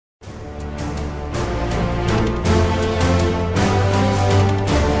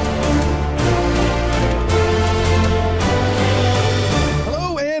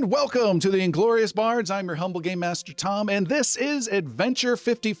Welcome to the Inglorious Bards. I'm your humble Game Master Tom, and this is Adventure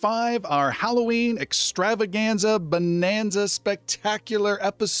 55, our Halloween extravaganza, bonanza, spectacular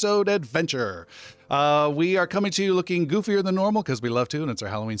episode adventure. We are coming to you looking goofier than normal because we love to, and it's our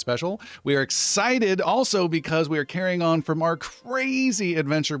Halloween special. We are excited also because we are carrying on from our crazy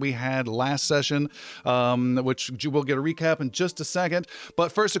adventure we had last session, which we'll get a recap in just a second.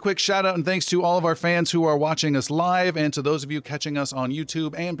 But first, a quick shout out and thanks to all of our fans who are watching us live, and to those of you catching us on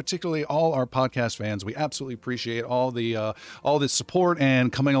YouTube, and particularly all our podcast fans. We absolutely appreciate all the support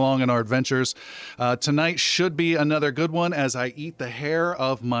and coming along in our adventures. Tonight should be another good one as I eat the hair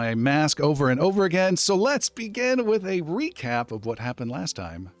of my mask over and over again. So let's begin with a recap of what happened last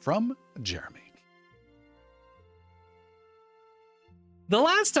time from Jeremy. The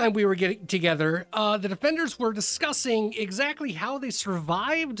last time we were getting together, the defenders were discussing exactly how they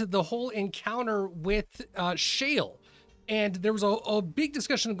survived the whole encounter with Shale. And there was a big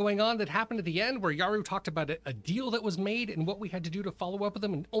discussion going on that happened at the end where Yaru talked about a deal that was made and what we had to do to follow up with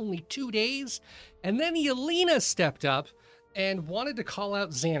them in only 2 days. And then Yelena stepped up and wanted to call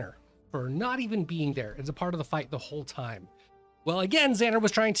out Xander for not even being there as a part of the fight the whole time. Well, again, Xander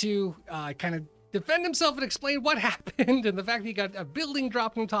was trying to kind of defend himself and explain what happened and the fact that he got a building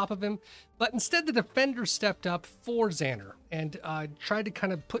dropped on top of him. But instead, the defender stepped up for Xander and tried to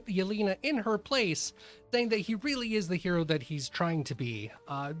kind of put Yelena in her place, saying that he really is the hero that he's trying to be,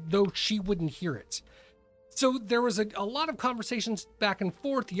 though she wouldn't hear it. So there was a lot of conversations back and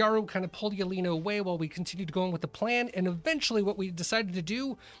forth. Yaru kind of pulled Yelena away while we continued going with the plan. And eventually what we decided to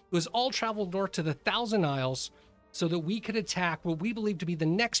do was all travel north to the Thousand Isles so that we could attack what we believe to be the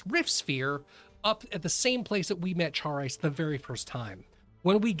next Rift Sphere up at the same place that we met Charice the very first time.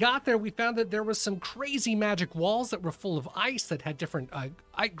 When we got there, we found that there was some crazy magic walls that were full of ice that had different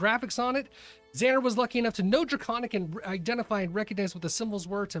graphics on it. Xander was lucky enough to know Draconic and identify and recognize what the symbols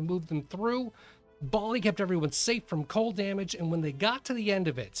were to move them through. Bali kept everyone safe from cold damage, and when they got to the end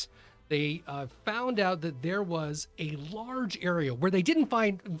of it, they found out that there was a large area where they didn't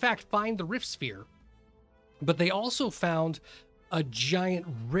find the Rift Sphere, but they also found a giant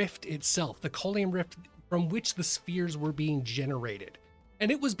rift itself, the Colium Rift, from which the spheres were being generated.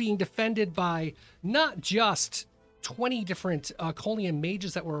 And it was being defended by not just 20 different Colium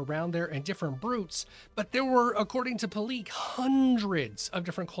mages that were around there and different brutes, but there were, according to Palik, hundreds of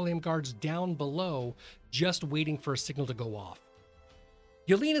different Colium guards down below just waiting for a signal to go off.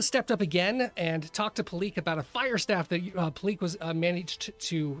 Yelena stepped up again and talked to Palik about a fire staff that Palik was managed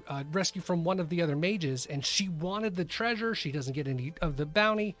to rescue from one of the other mages, and she wanted the treasure. She doesn't get any of the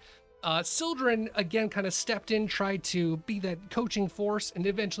bounty. Sildren again kind of stepped in, tried to be that coaching force, and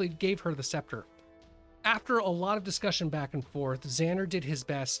eventually gave her the scepter. After a lot of discussion back and forth, Xander did his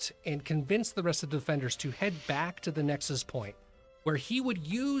best and convinced the rest of the defenders to head back to the Nexus Point, where he would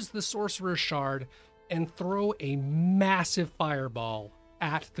use the Sorcerer's Shard and throw a massive fireball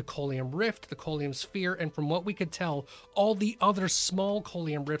at the Colium Rift, the Colium Sphere, and from what we could tell, all the other small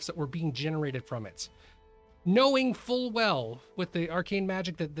Colium Rifts that were being generated from it. Knowing full well, with the arcane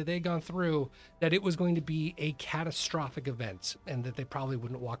magic that they'd gone through, that it was going to be a catastrophic event and that they probably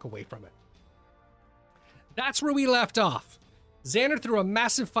wouldn't walk away from it. That's where we left off. Xander threw a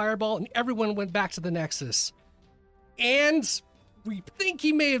massive fireball and everyone went back to the Nexus. And we think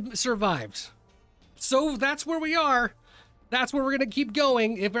he may have survived. So that's where we are. That's where we're going to keep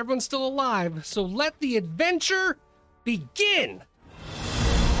going if everyone's still alive. So let the adventure begin.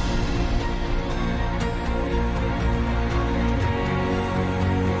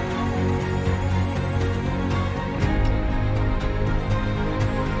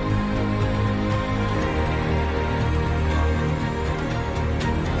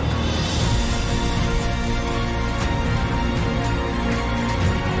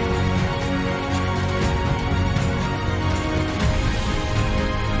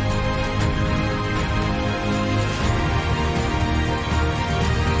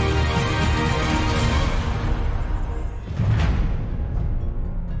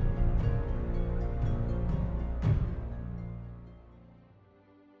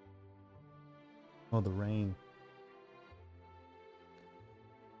 Oh, the rain.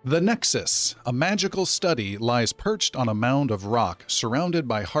 The Nexus, a magical study, lies perched on a mound of rock surrounded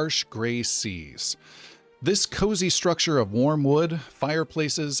by harsh gray seas. This cozy structure of warm wood,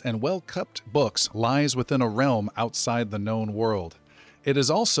 fireplaces, and well-kept books lies within a realm outside the known world. It is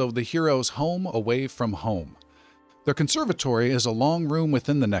also the hero's home away from home. Their conservatory is a long room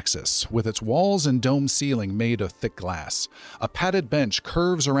within the Nexus, with its walls and dome ceiling made of thick glass. A padded bench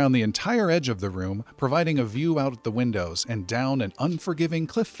curves around the entire edge of the room, providing a view out the windows and down an unforgiving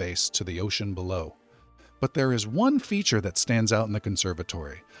cliff face to the ocean below. But there is one feature that stands out in the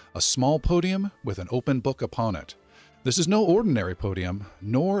conservatory, a small podium with an open book upon it. This is no ordinary podium,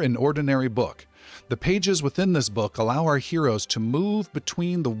 nor an ordinary book. The pages within this book allow our heroes to move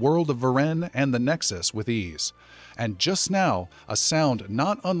between the world of Varen and the Nexus with ease. And just now, a sound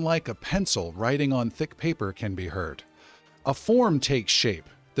not unlike a pencil writing on thick paper can be heard. A form takes shape.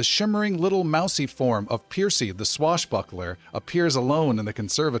 The shimmering little mousy form of Piercy the swashbuckler appears alone in the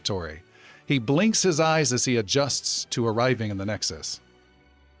conservatory. He blinks his eyes as he adjusts to arriving in the Nexus.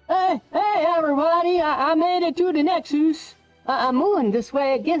 Hey, everybody, I made it to the Nexus. I'm moving this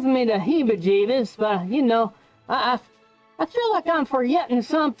way. It gives me the heebie-jeebies, but, I feel like I'm forgetting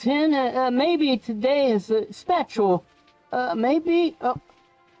something. Maybe today is special. I'm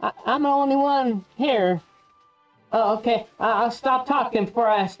the only one here. Okay, I'll stop talking before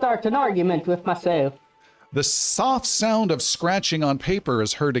I start an argument with myself. The soft sound of scratching on paper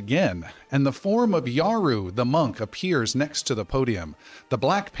is heard again, and the form of Yaru, the monk, appears next to the podium. The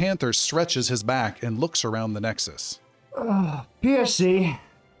Black Panther stretches his back and looks around the Nexus. Piercy,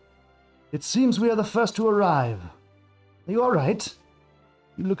 it seems we are the first to arrive. Are you all right?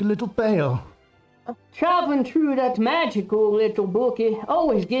 You look a little pale. Traveling through that magical little book, it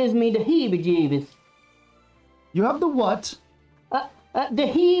always gives me the heebie-jeebies. You have the what? The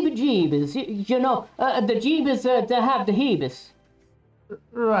heebie-jeebies. The jeebies that have the heebies.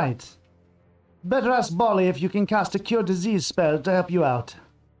 Right. Better ask Bolly if you can cast a cure disease spell to help you out.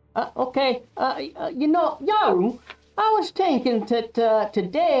 Okay. Yaru, I was thinking that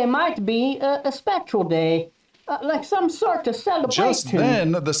today might be a spectral day. Like some sort of celebration. Just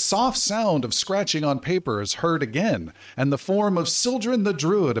then, the soft sound of scratching on paper is heard again, and the form of Sildren the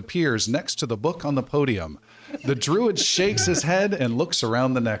Druid appears next to the book on the podium. The Druid shakes his head and looks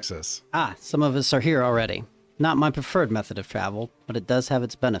around the Nexus. Some of us are here already. Not my preferred method of travel, but it does have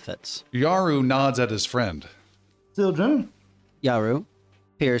its benefits. Yaru nods at his friend. Sildren? Yaru?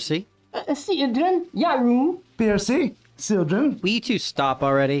 Piercy? Sildren? Yaru? Piercy? Sildren? Will you two stop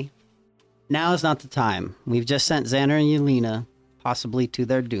already? Now is not the time. We've just sent Xander and Yelena, possibly to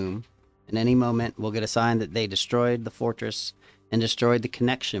their doom. In any moment, we'll get a sign that they destroyed the fortress and destroyed the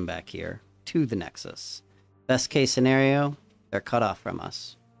connection back here to the Nexus. Best case scenario, they're cut off from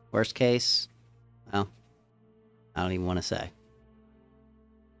us. Worst case, well, I don't even want to say.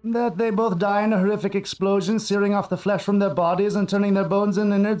 That they both die in a horrific explosion, searing off the flesh from their bodies and turning their bones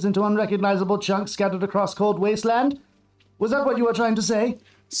and innards into unrecognizable chunks scattered across cold wasteland? Was that what you were trying to say?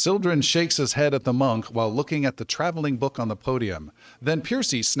 Sildren shakes his head at the monk while looking at the traveling book on the podium. Then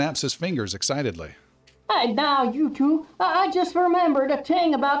Piercy snaps his fingers excitedly. Hey, now, you two, I just remembered a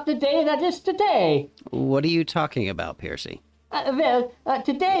thing about the day that is today. What are you talking about, Piercy?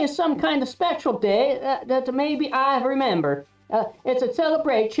 Today is some kind of special day that maybe I remember. It's a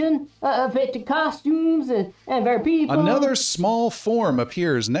celebration with the costumes and their people. Another small form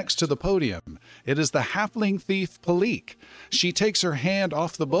appears next to the podium. It is the halfling thief Palik. She takes her hand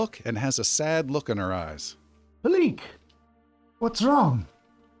off the book and has a sad look in her eyes. Palik, what's wrong?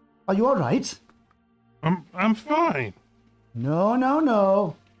 Are you all right? I'm fine.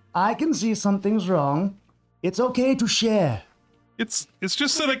 No. I can see something's wrong. It's okay to share. It's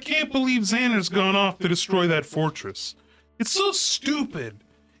just that I can't believe Xander's gone off to destroy that fortress. It's so stupid.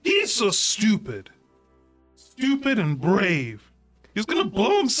 He's so stupid. Stupid and brave. He's gonna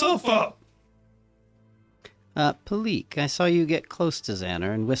blow himself up. Palik, I saw you get close to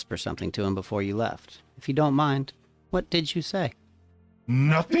Xander and whisper something to him before you left. If you don't mind, what did you say?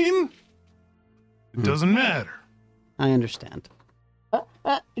 Nothing? It doesn't matter. I understand. But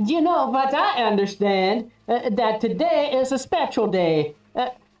I understand that today is a special day.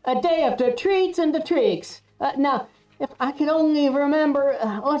 A day of the treats and the tricks. Now, if I could only remember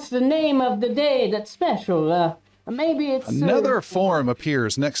what's the name of the day that's special. Maybe it's... Another form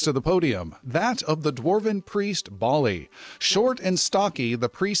appears next to the podium, that of the dwarven priest Bolly. Short and stocky, the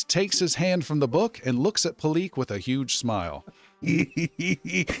priest takes his hand from the book and looks at Palik with a huge smile.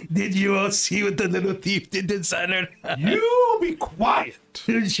 Did you all see what the little thief did to Xander? You be quiet.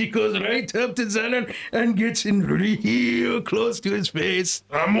 She goes right up to Xander and gets in real close to his face.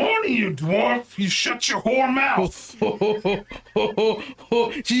 I'm warning you, dwarf. You shut your whore mouth.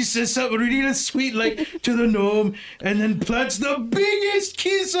 She says something really sweet like to the gnome and then plants the biggest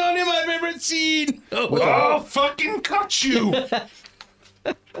kiss on him I've ever seen. I'll fucking cut you.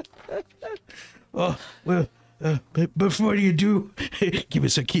 Oh, well... before you do, give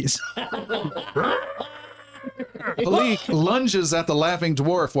us a kiss. Palik lunges at the laughing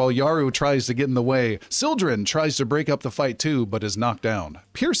dwarf while Yaru tries to get in the way. Sildren tries to break up the fight too, but is knocked down.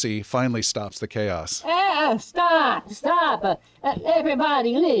 Piercy finally stops the chaos. Stop.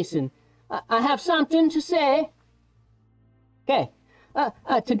 Everybody listen. I have something to say. Okay.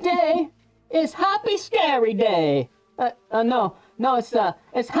 Today is Happy Scary Day. No,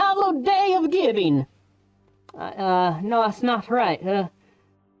 it's Hallowed Day of Giving. No, that's not right.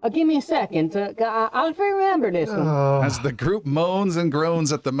 Give me a second. I'll remember this one. As the group moans and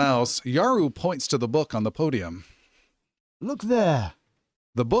groans at the mouse, Yaru points to the book on the podium. Look there.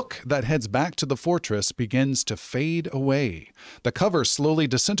 The book that heads back to the fortress begins to fade away. The cover slowly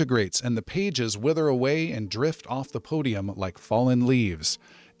disintegrates and the pages wither away and drift off the podium like fallen leaves.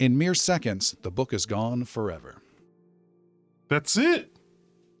 In mere seconds, the book is gone forever. That's it.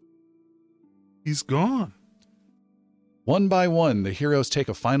 He's gone. One by one, the heroes take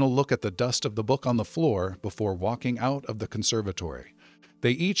a final look at the dust of the book on the floor before walking out of the conservatory.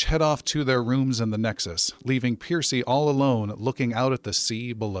 They each head off to their rooms in the Nexus, leaving Piercy all alone looking out at the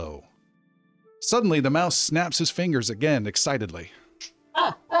sea below. Suddenly, the mouse snaps his fingers again excitedly.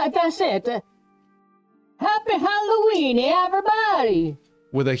 That's it. Happy Halloween, everybody!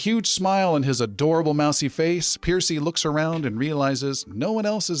 With a huge smile on his adorable mousy face, Piercy looks around and realizes no one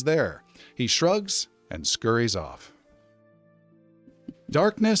else is there. He shrugs and scurries off.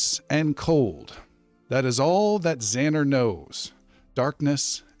 Darkness and cold. That is all that Xander knows.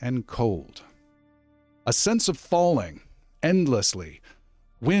 Darkness and cold. A sense of falling, endlessly.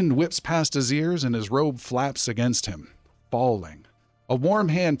 Wind whips past his ears and his robe flaps against him. Falling. A warm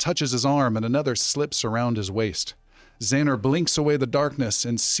hand touches his arm and another slips around his waist. Xander blinks away the darkness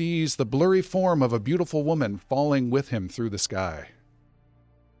and sees the blurry form of a beautiful woman falling with him through the sky.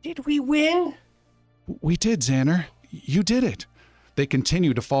 Did we win? We did, Xander. You did it. They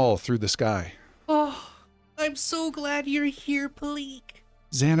continue to fall through the sky. Oh, I'm so glad you're here, Palik.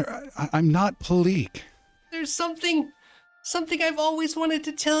 Xander, I'm not Palik. There's something I've always wanted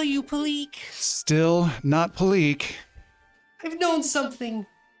to tell you, Palik. Still not Palik. I've known something.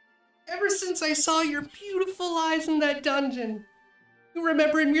 Ever since I saw your beautiful eyes in that dungeon. You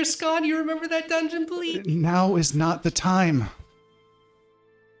remember in Mirskan? You remember that dungeon, Palik? Now is not the time.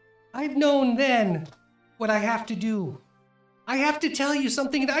 I've known then what I have to do. I have to tell you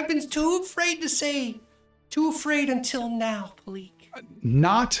something that I've been too afraid to say. Too afraid until now, Palik.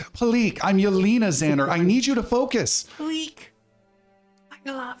 Not Palik. I'm Yelena, Xander. I need you to focus. Palik, I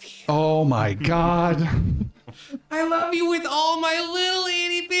love you. Oh my God. I love you with all my little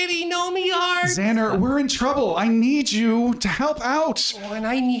itty bitty know me heart. Xander, we're in trouble. I need you to help out. Oh, and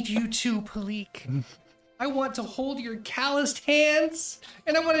I need you too, Palik. I want to hold your calloused hands,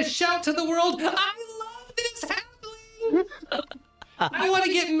 and I want to shout to the world, I love this halfling! I want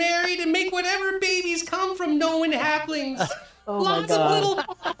to get married and make whatever babies come from knowing halflings. Lots of little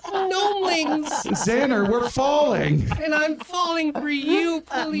gnomelings. Xander, we're falling. And I'm falling for you,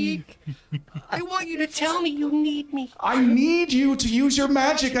 Palik. I want you to tell me you need me. I need you to use your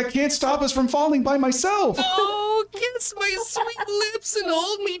magic. I can't stop us from falling by myself. Oh, kiss my sweet lips and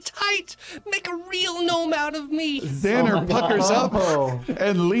hold me tight. Make a real gnome out of me. Xander puckers up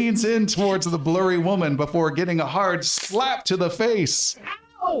and leans in towards the blurry woman before getting a hard slap to the face.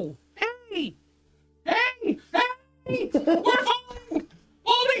 Ow! Hey! Hey! Hey! We're falling!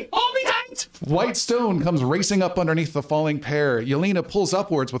 Hold me tight! White stone comes racing up underneath the falling pair. Yelena pulls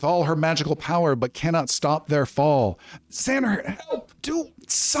upwards with all her magical power but cannot stop their fall. Xander, help! Do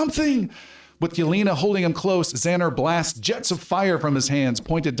something! With Yelena holding him close, Xander blasts jets of fire from his hands,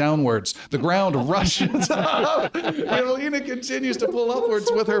 pointed downwards. The ground rushes up. Yelena continues to pull upwards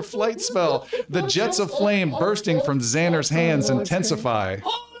with her flight spell. The jets of flame bursting from Xander's hands intensify.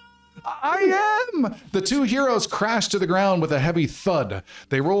 I am! The two heroes crash to the ground with a heavy thud.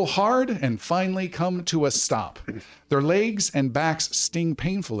 They roll hard and finally come to a stop. Their legs and backs sting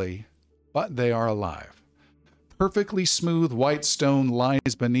painfully, but they are alive. Perfectly smooth white stone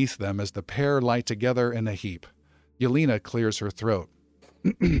lies beneath them as the pair lie together in a heap. Yelena clears her throat.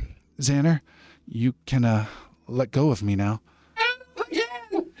 Xander, you can, let go of me now. Again!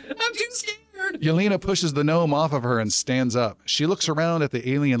 I'm too scared! Yelena pushes the gnome off of her and stands up. She looks around at the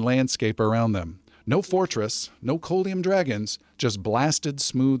alien landscape around them. No fortress, no Colium dragons, just blasted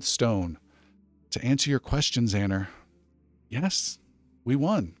smooth stone. To answer your question, Xander, yes, we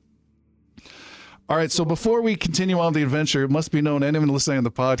won. All right, so before we continue on the adventure, it must be known to anyone listening on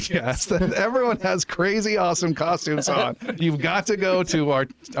the podcast that everyone has crazy awesome costumes on. You've got to go to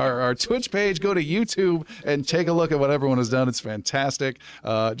our Twitch page, go to YouTube, and take a look at what everyone has done. It's fantastic.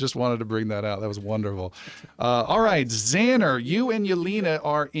 Just wanted to bring that out. That was wonderful. All right, Xander, you and Yelena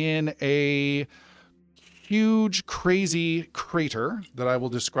are in a huge, crazy crater that I will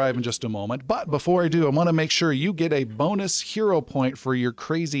describe in just a moment. But before I do, I want to make sure you get a bonus hero point for your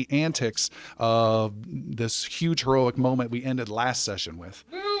crazy antics of this huge heroic moment we ended last session with.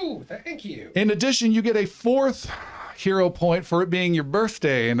 Ooh, Ooh, thank you. In addition, you get a 4th hero point for it being your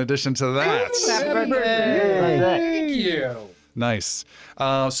birthday in addition to that. Happy birthday. Thank you. Nice.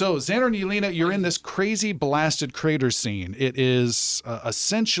 So, Xander and Yelena, you're in this crazy blasted crater scene. It is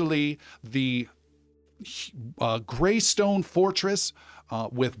essentially the gray stone fortress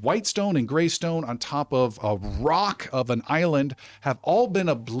with white stone and gray stone on top of a rock of an island have all been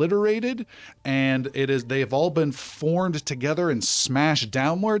obliterated, and they have all been formed together and smashed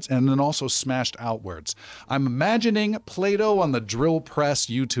downwards and then also smashed outwards. I'm imagining Play-Doh on the Drill Press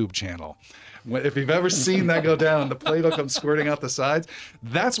YouTube channel. If you've ever seen that go down, the Play-Doh comes squirting out the sides.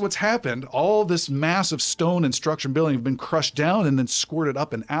 That's what's happened. All this massive stone and structure and building have been crushed down and then squirted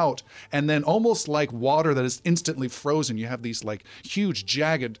up and out. And then almost like water that is instantly frozen, you have these like huge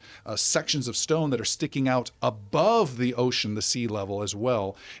jagged sections of stone that are sticking out above the ocean, the sea level as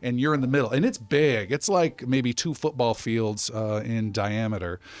well. And you're in the middle. And it's big. It's like maybe 2 football fields in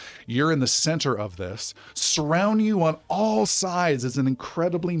diameter. You're in the center of this. Surrounding you on all sides is an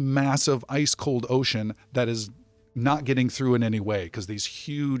incredibly massive ice cold ocean that is not getting through in any way because these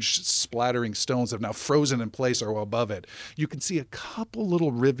huge splattering stones have now frozen in place or above it. You can see a couple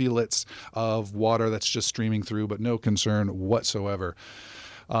little rivulets of water that's just streaming through, but no concern whatsoever.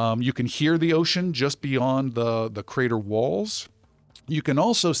 You can hear the ocean just beyond the crater walls. You can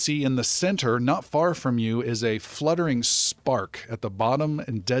also see in the center, not far from you, is a fluttering spark at the bottom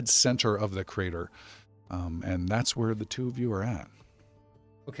and dead center of the crater. And that's where the two of you are at.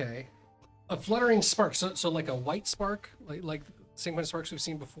 Okay. A fluttering spark. So like a white spark? Like the same kind of sparks we've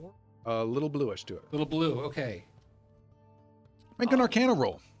seen before? A little bluish to it. Little blue. Okay. Make an Arcana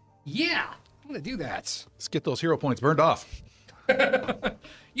roll. Yeah. I'm going to do that. Let's get those hero points burned off.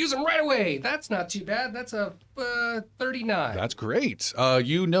 Use them right away. That's not too bad. That's a 39. That's great.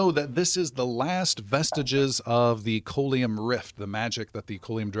 You know that this is the last vestiges of the Colium Rift, the magic that the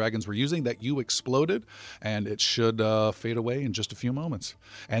Colium dragons were using that you exploded, and it should fade away in just a few moments.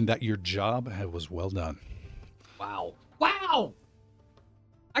 And that your job was well done. Wow. Wow!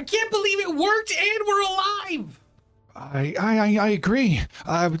 I can't believe it worked and we're alive! I agree.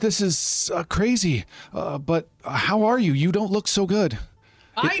 This is crazy. But how are you? You don't look so good.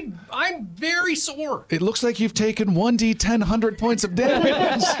 I'm very sore. It looks like you've taken 1d10 100 points of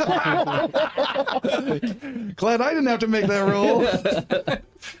damage. Glad I didn't have to make that roll.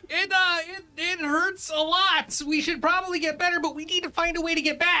 It hurts a lot. We should probably get better, but we need to find a way to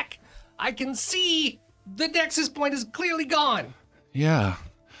get back. I can see the Nexus point is clearly gone. Yeah.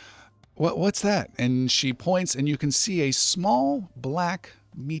 What's that? And she points, and you can see a small black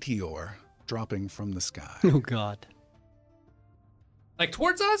meteor dropping from the sky. Oh, God. Like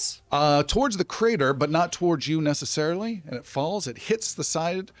towards us? Towards the crater, but not towards you necessarily. And it falls, it hits the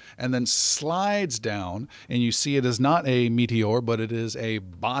side, and then slides down. And you see it is not a meteor, but it is a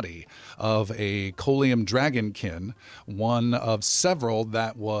body of a Colium dragonkin, one of several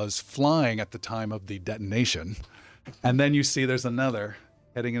that was flying at the time of the detonation. And then you see there's another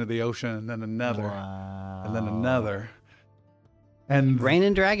heading into the ocean, and then another, and then another. And Rain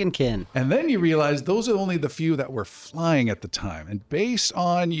and Dragonkin. And then you realize those are only the few that were flying at the time. And based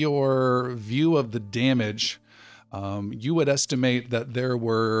on your view of the damage, you would estimate that there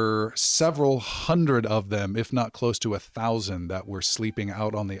were several hundred of them, if not close to 1,000, that were sleeping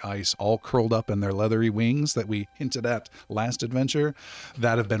out on the ice, all curled up in their leathery wings that we hinted at last adventure,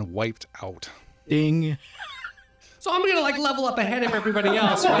 that have been wiped out. Ding. So I'm gonna level up ahead of everybody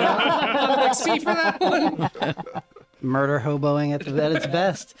else, right? I'm XP for that one. Murder hoboing at its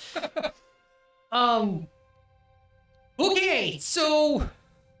best. Okay, so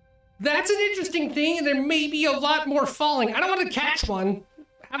that's an interesting thing, and there may be a lot more falling. I don't want to catch one,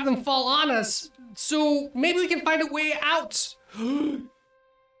 have them fall on us, so maybe we can find a way out.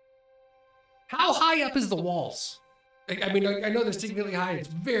 How high up is the walls? I mean, I know they're significantly high. It's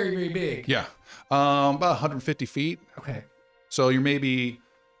very, very big. Yeah, about 150 feet. Okay. So you're maybe,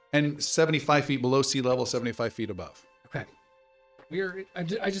 and 75 feet below sea level, 75 feet above. Okay. I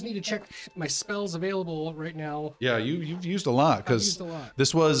just need to check my spells available right now. Yeah, you've used a lot, because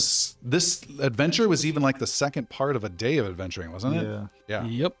this adventure was even like the second part of a day of adventuring, wasn't it? Yeah.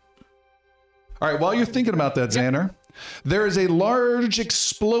 Yep. All right, while you're thinking about that, Xander, there is a large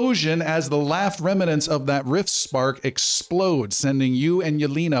explosion as the last remnants of that rift spark explode, sending you and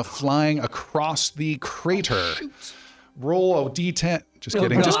Yelena flying across the crater. Roll a d10. Just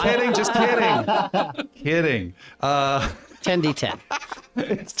kidding. Just kidding. Just kidding. Kidding. 10d10.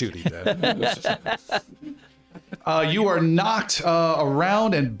 It's 2d10. You are knocked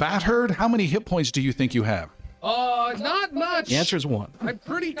around and battered. How many hit points do you think you have? Not much. The answer is 1. I'm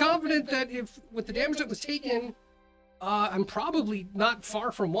pretty confident that with the damage that was taken, I'm probably not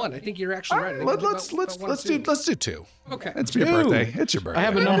far from one. I think you're actually right. I think Let's do 2. Okay. It's your birthday. It's your birthday. I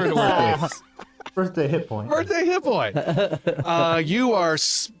have a number to work with. Birthday hit point. Birthday hit point. You are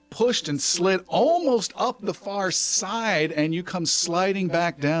pushed and slid almost up the far side, and you come sliding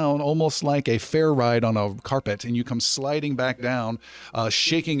back down, almost like a fair ride on a carpet. And you come sliding back down,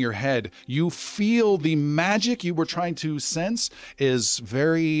 shaking your head. You feel the magic you were trying to sense is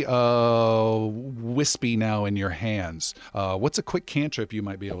very wispy now in your hands. What's a quick cantrip you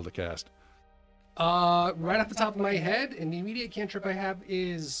might be able to cast? Right off the top of my head, and the immediate cantrip I have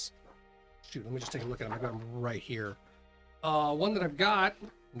is... Shoot, let me just take a look at them. I've got them right here. One that I've got...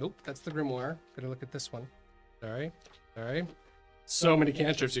 Nope, that's the Grimoire. Gotta look at this one. Sorry. So many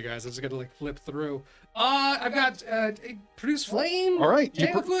cantrips, you guys. I just gotta like flip through. I've got produce flame. All right.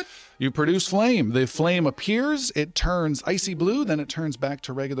 Tanglefoot. You produce flame. The flame appears, it turns icy blue, then it turns back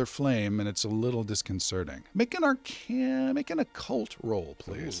to regular flame, and it's a little disconcerting. Make an occult roll,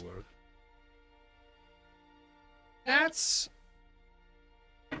 please. Ooh. That's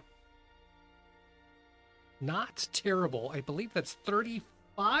not terrible. I believe that's 35.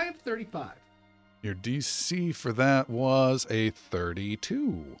 Your DC for that was a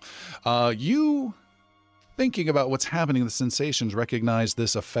 32. You, thinking about what's happening, the sensations, recognize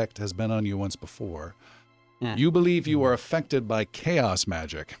this effect has been on you once before. Yeah. You believe you are affected by chaos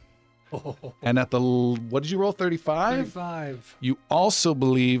magic. And at what did you roll, 35? 35. You also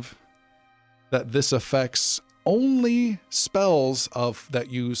believe that this affects only spells that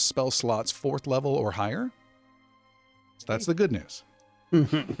use spell slots 4th level or higher. So that's the good news.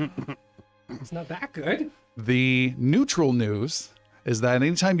 It's not that good. The neutral news is that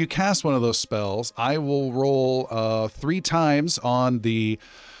anytime you cast one of those spells, I will roll 3 times on the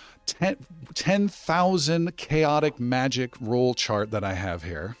 10,000 chaotic magic roll chart that I have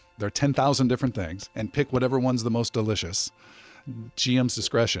here. There are 10,000 different things, and pick whatever one's the most delicious. GM's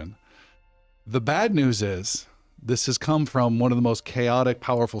discretion. The bad news is this has come from one of the most chaotic,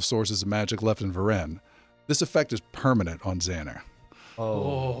 powerful sources of magic left in Varen. This effect is permanent on Xander.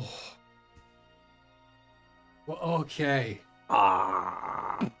 Oh. Well, okay.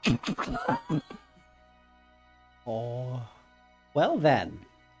 Oh. Well then.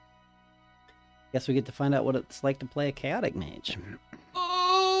 Guess we get to find out what it's like to play a chaotic mage.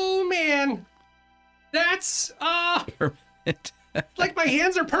 Oh man. That's like my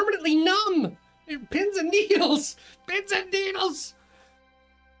hands are permanently numb. They're pins and needles.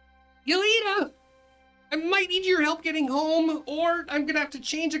 Yelena, I might need your help getting home, or I'm gonna have to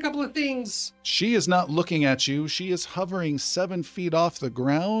change a couple of things. She is not looking at you. She is hovering 7 feet off the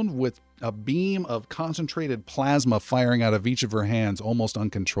ground with a beam of concentrated plasma firing out of each of her hands almost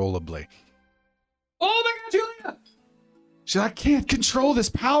uncontrollably. Oh my God, Julia! She's like, I can't control this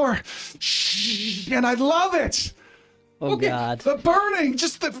power. And I love it. Oh, Okay. God. The burning,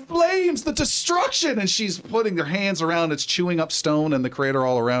 just the flames, the destruction. And she's putting her hands around. It's chewing up stone and the crater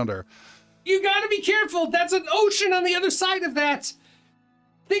all around her. You gotta be careful. That's an ocean on the other side of that.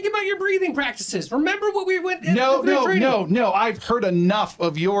 Think about your breathing practices. Remember what we went... No. I've heard enough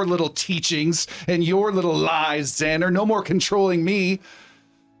of your little teachings and your little lies, Xander. No more controlling me.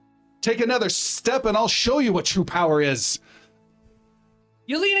 Take another step and I'll show you what true power is.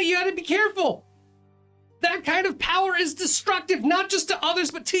 Yelena, you gotta be careful. That kind of power is destructive, not just to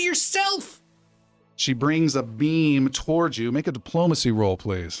others, but to yourself. She brings a beam towards you. Make a diplomacy roll,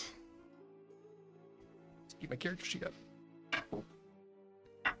 please. Let's keep my character sheet up.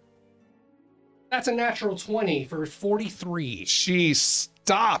 That's a natural 20 for 43. She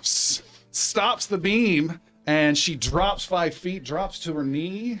stops the beam, and she drops 5 feet, drops to her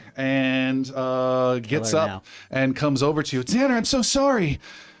knee, and gets her up now. and comes over to you. Xander, I'm so sorry.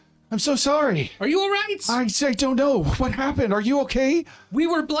 I'm so sorry. Are you all right? I don't know. What happened? Are you okay? We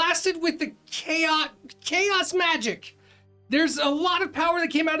were blasted with the chaos magic. There's a lot of power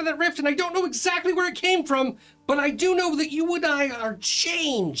that came out of that rift, and I don't know exactly where it came from, but I do know that you and I are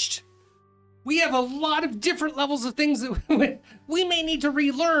changed. We have a lot of different levels of things that we may need to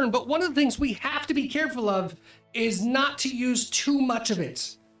relearn, but one of the things we have to be careful of is not to use too much of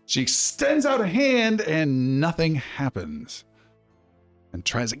it. She extends out a hand, and nothing happens. And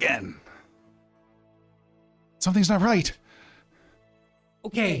tries again. Something's not right.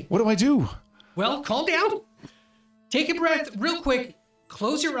 Okay, What do I do? well, calm down. Take a breath real quick.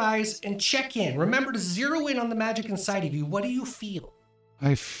 Close your eyes and check in. Remember to zero in on the magic inside of you. What do you feel?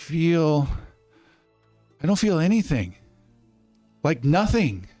 I don't feel anything. Like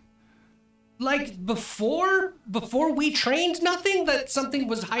nothing. Like before we trained nothing, that something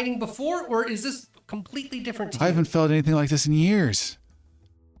was hiding before, or is this completely different to I you? haven't felt anything like this in years.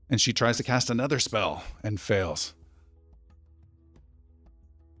 And she tries to cast another spell and fails.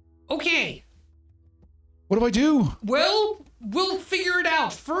 Okay. What do I do? Well, we'll figure it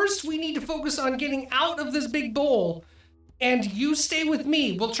out. First, we need to focus on getting out of this big bowl. And you stay with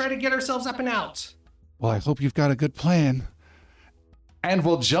me. We'll try to get ourselves up and out. Well, I hope you've got a good plan. And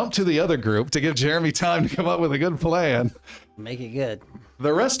we'll jump to the other group to give Jeremy time to come up with a good plan. Make it good.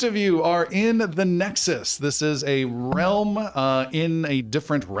 The rest of you are in the Nexus. This is a realm in a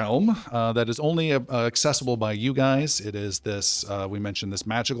different realm that is only accessible by you guys. It is this, we mentioned this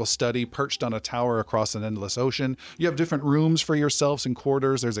magical study perched on a tower across an endless ocean. You have different rooms for yourselves and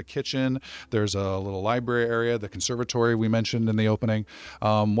quarters. There's a kitchen. There's a little library area, the conservatory we mentioned in the opening.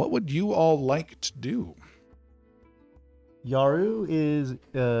 What would you all like to do? Yaru is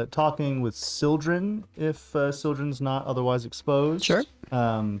talking with Sildren if Sildren's not otherwise exposed. Sure.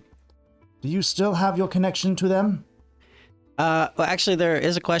 Do you still have your connection to them? Well, actually, there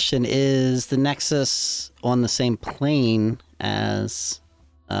is a question. Is the Nexus on the same plane as...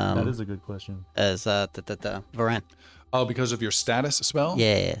 That is a good question. As Varan? Oh, because of your status spell?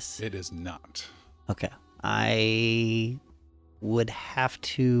 Yes. It is not. Okay. I would have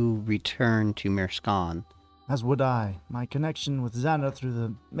to return to Mirskan. As would I. My connection with Xana through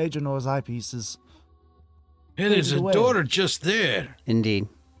the Major Noah's eyepiece is... Hey, there's a away. daughter just there. Indeed.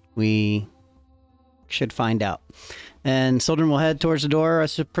 We should find out. And Sildren will head towards the door,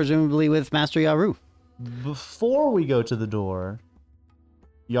 presumably with Master Yaru. Before we go to the door,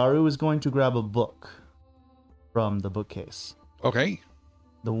 Yaru is going to grab a book from the bookcase. Okay.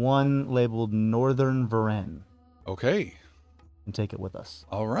 The one labeled Northern Varen. Okay. And take it with us.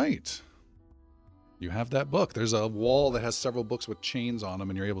 All right. You have that book. There's a wall that has several books with chains on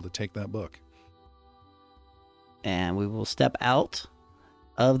them, and you're able to take that book. And we will step out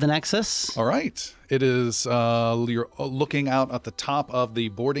of the Nexus. All right. It is, you're looking out at the top of the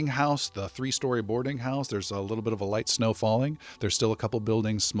boarding house, the 3-story boarding house. There's a little bit of a light snow falling. There's still a couple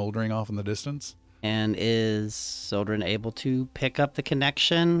buildings smoldering off in the distance. And is Sildren able to pick up the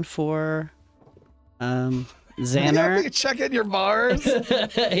connection for Xander? Check in your bars.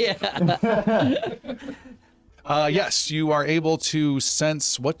 Yeah. Yes, you are able to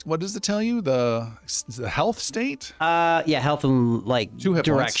sense, what does it tell you? The health state? Yeah, health and like 2 hit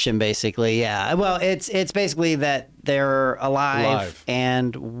direction, basically. Yeah. Well, it's basically that they're alive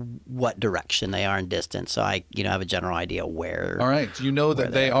and what direction they are in distance. So I, have a general idea where. All right. You know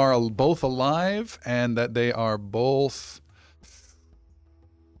that they are both alive and that they are both.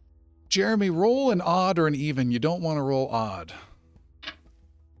 Jeremy, roll an odd or an even. You don't want to roll odd.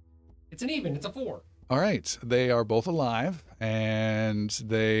 It's an even. It's a 4. All right. They are both alive, and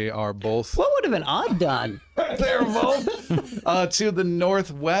they are both... What would have an odd done? They're both to the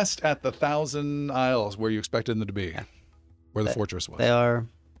northwest at the Thousand Isles, where you expected them to be, where the fortress was. They are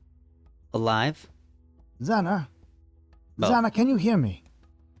alive. Xana? Xana, can you hear me?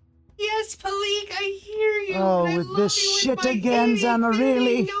 Yes, Palik, I hear you. Oh, and I with love this you shit with my again, Xana, itty-bitty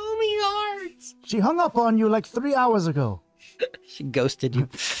really? Gnomey heart. She hung up on you like 3 hours ago. She ghosted you.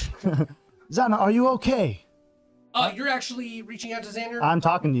 Xana, are you okay? You're actually reaching out to Xander? I'm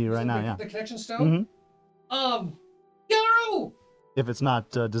talking to you right Is it now, the- yeah. The connection stone? Yaru! If it's not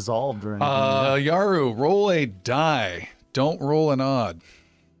dissolved or anything. Yaru, roll a die. Don't roll an odd.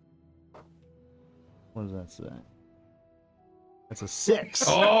 What does that say? That's a 6.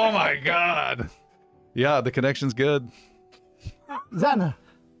 Oh my God. Yeah, the connection's good. Xana,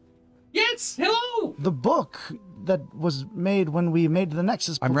 Yes! Hello! the book that was made when we made the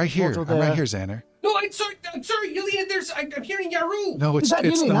Nexus I'm right here. portal I'm right there- here, Xander. No, I'm sorry, Yelena, I'm hearing Yaru! No, it's Is that the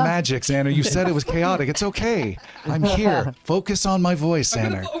Yelena? magic, Xander. You said it was chaotic. It's okay. I'm here. Focus on my voice,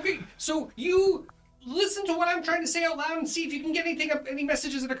 I'm Xander. okay, so you listen to what I'm trying to say out loud and see if you can get any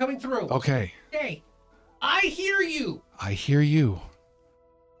messages that are coming through. Okay. Okay. I hear you. I hear you.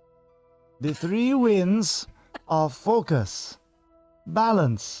 The 3 winds are focus,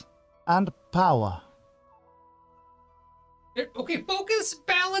 balance, and power. Okay, focus,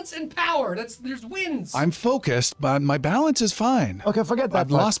 balance, and power. There's wins. I'm focused, but my balance is fine. Okay, forget that I've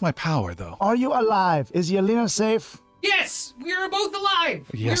part. lost my power, though. Are you alive? Is Yelena safe? Yes, we are both alive.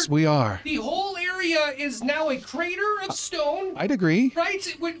 Yes, we are. The whole area is now a crater of stone. I'd agree.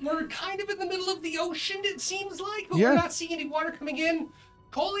 Right? We're kind of in the middle of the ocean, it seems like, but Yeah. we're not seeing any water coming in.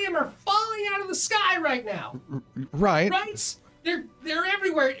 Coleum are falling out of the sky right now. Right. Right? They're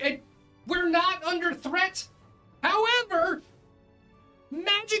everywhere. We're not under threat. However,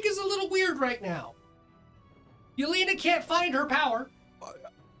 magic is a little weird right now. Yelena can't find her power,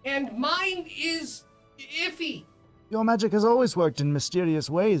 and mine is iffy. Your magic has always worked in mysterious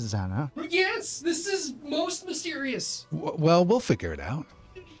ways, Xana. Yes, this is most mysterious. Well, we'll figure it out.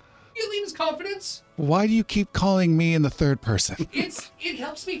 Yelena's his confidence. Why do you keep calling me in the third person? It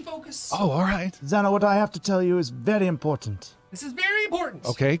helps me focus. Oh, all right. Xana, what I have to tell you is very important. This is very important.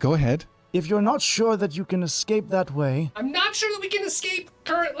 Okay, go ahead. If you're not sure that you can escape that way, I'm not sure that we can escape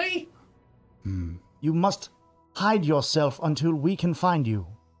currently. you must hide yourself until we can find you.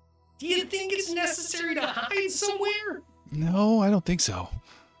 Do you think it's necessary to hide somewhere? No, I don't think so.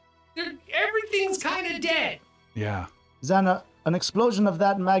 Everything's kind of dead. Yeah. Xana, an explosion of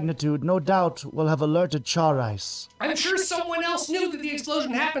that magnitude no doubt will have alerted Char Ice. I'm sure someone else knew that the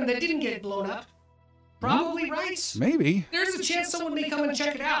explosion happened that didn't get blown up. Probably, right? Maybe. There's a chance someone may come and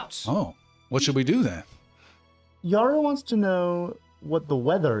check it out. Oh, what should we do then? Yaru wants to know what the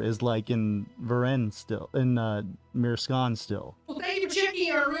weather is like in Varen still, in Mirskan still. Well, thank you for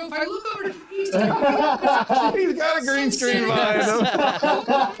checking our roof. I look over to the east. He's got a green screen behind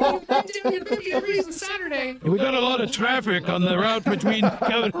him. 50 degrees on Saturday. We got a lot of traffic on the route between Let's see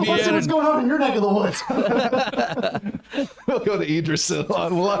Cavalier what's and... going on in your neck of the woods. We'll go to Idrisil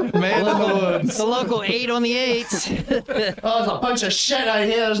on Man in the Woods. It's a local 8 on the 8s. Oh, there's a bunch of shit out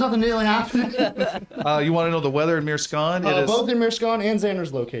here. There's nothing really happening. You want to know the weather in Mirskan? It is, Both in Mirskan and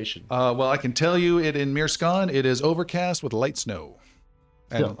Xander's location. well, I can tell you it in Mirskan, it is overcast with light snow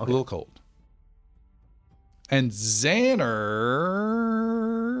and Still, okay. a little cold. And Xander,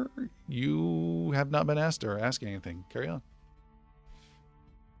 you have not been asked or asking anything. Carry on.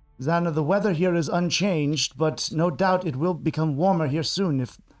 Xana, the weather here is unchanged, but no doubt it will become warmer here soon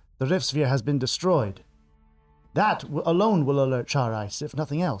if the Rift Sphere has been destroyed. That alone will alert Char Ice, if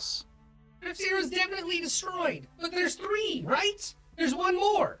nothing else. Rift Sphere is definitely destroyed. But there's 3, right? There's one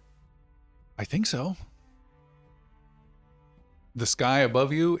more. I think so. The sky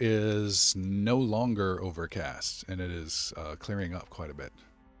above you is no longer overcast, and it is clearing up quite a bit.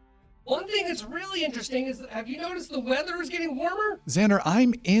 One thing that's really interesting is, have you noticed the weather is getting warmer? Xander,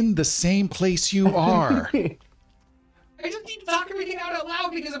 I'm in the same place you are. I just need to talk everything out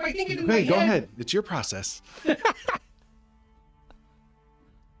loud because if I think it in my Hey, head... go ahead. It's your process. The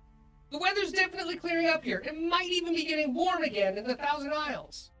weather's definitely clearing up here. It might even be getting warm again in the Thousand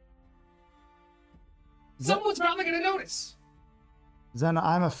Isles. Someone's probably going to notice. Xana,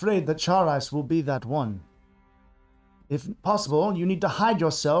 I'm afraid that Char Ice will be that one. If possible, you need to hide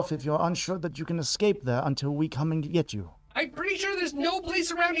yourself if you're unsure that you can escape there until we come and get you. I'm pretty sure there's no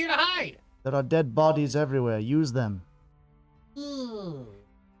place around here to hide. There are dead bodies everywhere. Use them.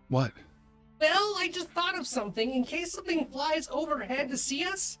 What? Well, I just thought of something. In case something flies overhead to see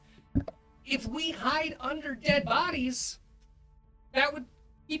us, if we hide under dead bodies, that would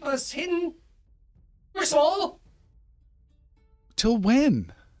keep us hidden. We're small. Till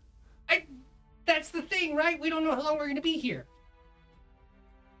when? That's the thing, right? We don't know how long we're going to be here.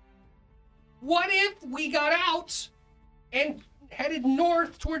 What if we got out and headed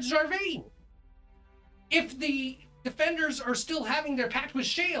north towards Jarvain? If the defenders are still having their pact with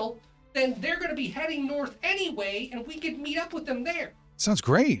Shale, then they're going to be heading north anyway, and we could meet up with them there. Sounds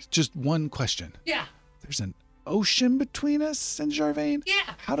great. Just one question. Yeah. There's an ocean between us and Jarvain?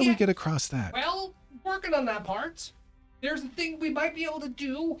 Yeah. How do we get across that? Well, working on that part. There's a thing we might be able to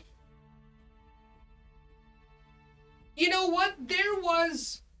do. You know what? There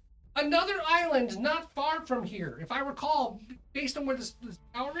was another island not far from here, if I recall, based on where this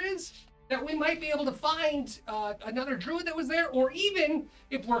tower is, that we might be able to find another druid that was there, or even,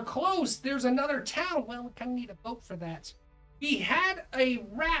 if we're close, there's another town. Well, we kind of need a boat for that. We had a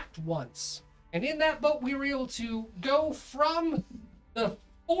raft once, and in that boat we were able to go from the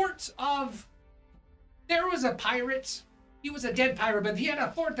fort of... There was a pirate. He was a dead pirate, but he had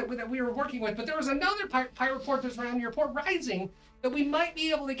a fort that we were working with. But there was another pirate port that's around near Port Rising that we might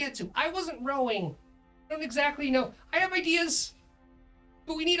be able to get to. I wasn't rowing. I don't exactly know. I have ideas,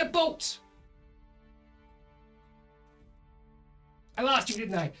 but we need a boat. I lost you,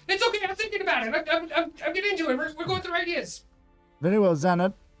 didn't I? It's okay. I'm thinking about it. I'm getting into it. We're going through ideas. Very well,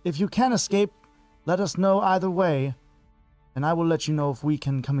 Xana. If you can escape, let us know either way, and I will let you know if we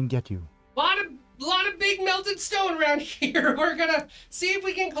can come and get you. lot of big melted stone around here. We're gonna see if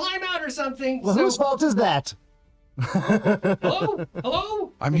we can climb out or something. Well, whose fault is that? Hello?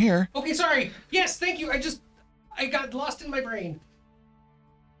 Hello? I'm here. Okay, sorry. Yes, thank you. I got lost in my brain.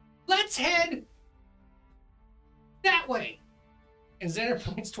 Let's head that way. And Xander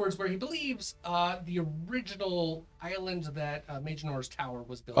points towards where he believes the original island that Magenor's tower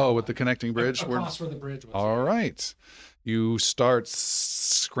was built. Oh, with the connecting bridge? Across where the bridge was. All right. You start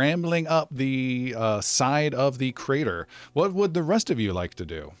scrambling up the side of the crater. What would the rest of you like to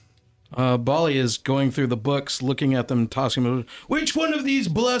do? Bali is going through the books, looking at them, tossing them. Which one of these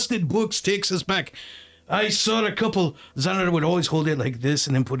blasted books takes us back? I saw a couple. Xander would always hold it like this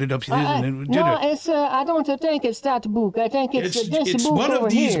and then put it up to this and then do no, it. it's I don't think it's that book. I think it's this book one over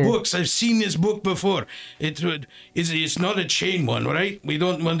of these here. books. I've seen this book before. It's not a chain one, right? We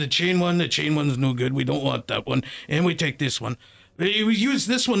don't want the chain one. The chain one's no good. We don't want that one. And we take this one. We used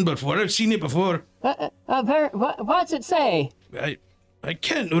this one before. I've seen it before. What's it say? I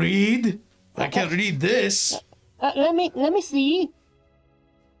can't read. I can't read this. Let me see.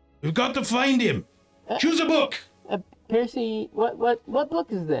 We've got to find him. Choose a book. Piercy, what book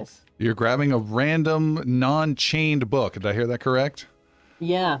is this? You're grabbing a random non-chained book. Did I hear that correct?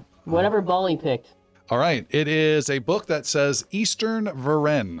 Yeah, whatever Bolly picked. All right. It is a book that says Eastern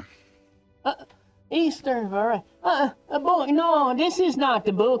Varen. Eastern Varen. A book? No, this is not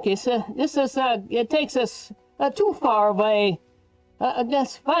the book. It takes us too far away.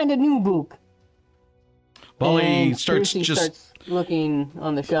 Let's find a new book. Bolly And starts Piercy just starts looking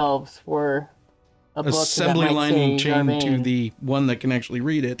on the shelves for a book assembly that might line say chain to Jarvain. the one that can actually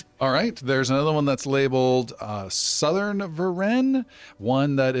read it. All right. There's another one that's labeled Southern Varen,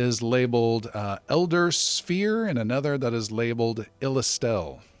 one that is labeled Elder Sphere, and another that is labeled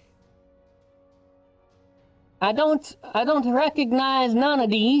Illistel. I don't recognize none of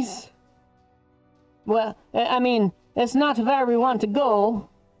these. Well, I mean, it's not where we want to go.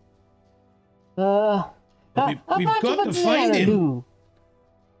 We've got to find him. Do?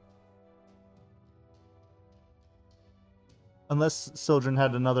 Unless Sildren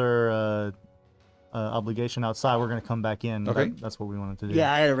had another obligation outside, we're gonna come back in. Okay. That's what we wanted to do.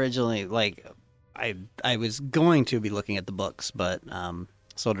 Yeah, I had originally I was going to be looking at the books, but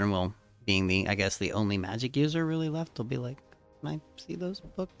Soldern will, being the only magic user really left, will be like, can I see those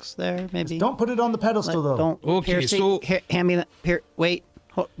books there? Maybe. Don't put it on the pedestal, though. Don't. Okay, Piercy, so- hand me that. Here, wait.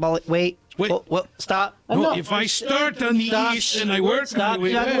 Wait. Stop. No, If I start on the Stop. east and I work Stop my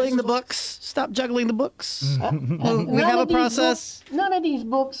way juggling west, the books. Stop juggling the books. we none have a of these process. None of these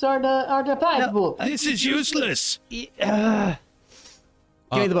books are the five books. this is useless.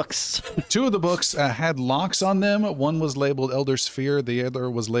 Give me the books. Two of the books had locks on them. One was labeled Elder Sphere. The other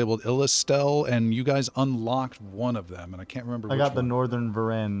was labeled Illistel, and you guys unlocked one of them, and I can't remember I which got the one. Northern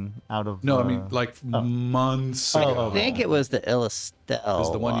Varen out of. No, I mean, like months Oh, ago. I think it was the Illistel.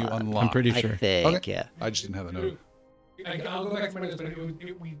 Is the one you unlocked. I'm pretty I sure. think, Okay. yeah. I just didn't have the note. I'll go back to my notes, but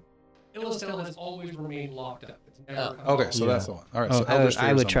Illistel has always remained locked up. It's never come Okay, out. so that's the one. All right, so I Elder would, Sphere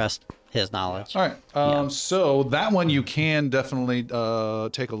I is would unlocked. trust his knowledge. All right. So that one you can definitely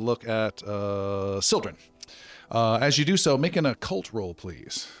take a look at Sildren. As you do so, make an occult roll,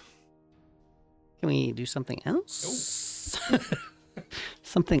 please. Can we do something else?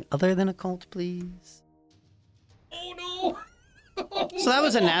 Something other than occult, please. Oh no! So that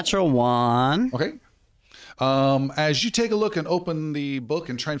was a natural one. Okay. As you take a look and open the book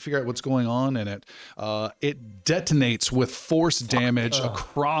and try and figure out what's going on in it, it detonates with force damage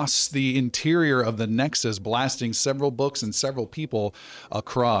across the interior of the Nexus, blasting several books and several people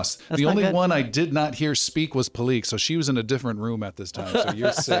across. That's the not only good. one I did not hear speak was Palik, so she was in a different room at this time, so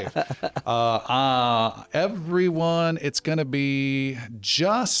you're safe. Everyone, it's going to be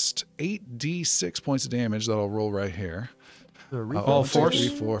just 8d6 points of damage that I'll roll right here. All force?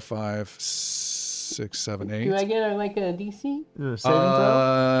 3, 4, 5, 6, 7, 8. Do I get like a DC? Saving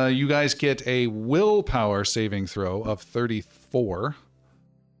throw? You guys get a willpower saving throw of 34.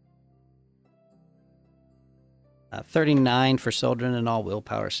 39 for Soldren, and all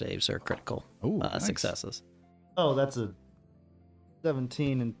willpower saves are critical Ooh, nice. successes. Oh, that's a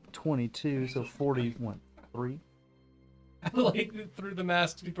 17 and 22, so 41. Like through the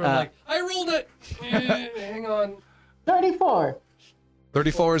mask, people are like, "I rolled it." Hang on. 34.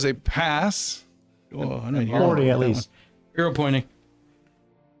 34 is a pass. Oh, I don't hear 40 at that least. one. Hero pointing.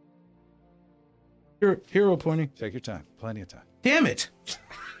 Hero pointing. Take your time. Plenty of time. Damn it.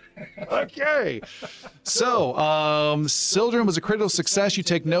 Okay. So, Sildren was a critical success. You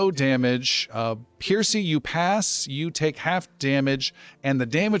take no damage. Piercy, you pass. You take half damage, and the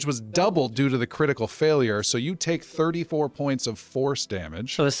damage was doubled due to the critical failure. So you take 34 points of force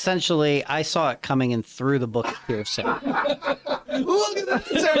damage. So essentially, I saw it coming in through the book of piercing. Look at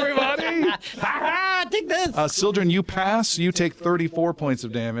this, everybody! Take this. Sildren, you pass. You take 34 points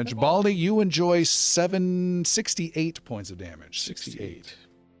of damage. Baldy, you enjoy 68 points of damage. 68.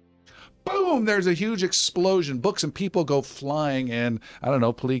 Boom! There's a huge explosion. Books and people go flying, and I don't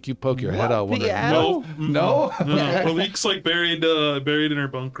know, Palik, you poke your head out. Wondering, Yeah. No, No? Malik's like buried in her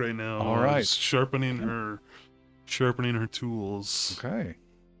bunk right now. All right. Just sharpening her tools. Okay.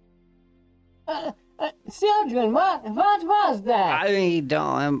 Children, what was that? I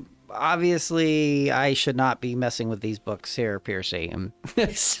don't. Obviously, I should not be messing with these books here, Piercy.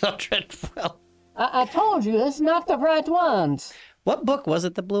 Soldren, well, I told you, it's not the right ones. What book was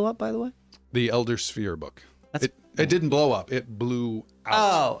it that blew up, by the way? The Elder Sphere book. That's- It didn't blow up. It blew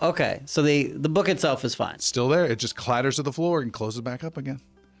out. Oh, okay. So the book itself is fine. It's still there. It just clatters to the floor and closes back up again.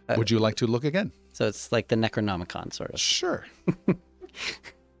 Would you like to look again? So it's like the Necronomicon, sort of. Sure.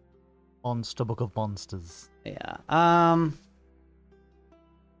 Monster Book of Monsters. Yeah. I'm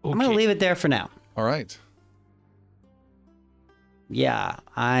gonna leave it there for now. All right. Yeah,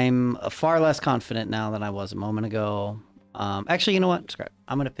 I'm far less confident now than I was a moment ago. Actually, you know what? Scrap.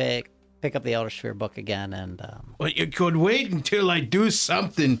 I'm gonna pick up the Elder Sphere book again, and But you could wait until I do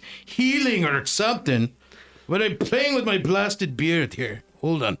something healing or something. But I'm playing with my blasted beard here.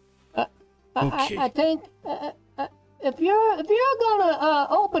 Hold on. Okay. I think if you're gonna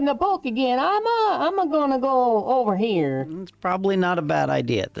open the book again, I'm gonna go over here. it's probably not a bad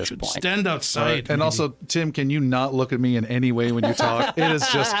idea at this Should point. stand outside. And also, Tim, can you not look at me in any way when you talk? It is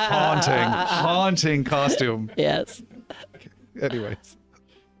just haunting costume. Yes. Anyways.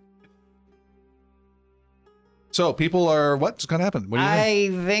 So people are, what's going to happen? What do you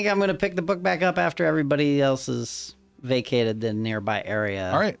think? I think I'm gonna pick the book back up after everybody else has vacated the nearby area.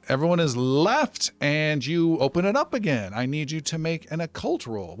 All right, everyone is left, and you open it up again. I need you to make an occult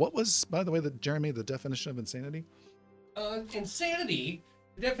roll. What was, by the way, Jeremy, the definition of insanity? Insanity,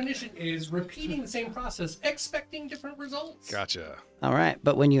 the definition is repeating the same process, expecting different results. Gotcha. All right,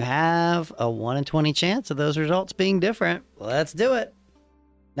 but when you have a 1 in 20 chance of those results being different, let's do it.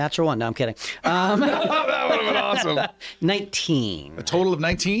 Natural one. No, I'm kidding. That would have been awesome. 19. A total of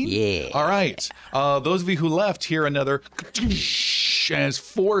 19? Yeah. All right. Those of you who left hear another as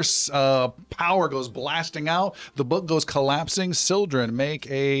force power goes blasting out. The book goes collapsing. Sildren, make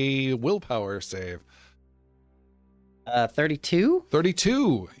a willpower save. 32.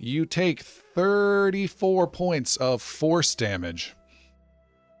 32. You take 34 points of force damage.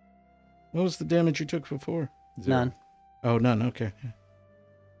 What was the damage you took before? None. Oh, none. Okay.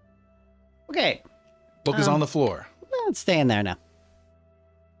 Okay. Book is on the floor. It's staying there now.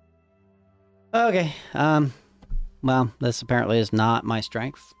 Okay. Well, this apparently is not my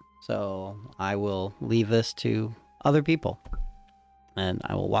strength, so I will leave this to other people, and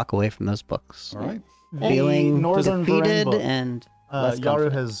I will walk away from those books. All right. Feeling Northern defeated Varennes book. and less Yaru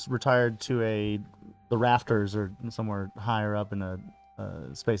confident. has retired to the rafters or somewhere higher up in a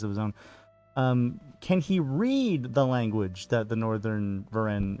space of his own. Can he read the language that the Northern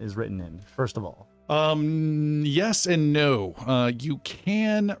Varennes is written in, first of all? Yes and no. You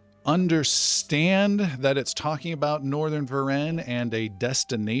can understand that it's talking about Northern Varennes and a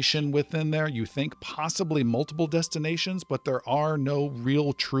destination within there. You think possibly multiple destinations, but there are no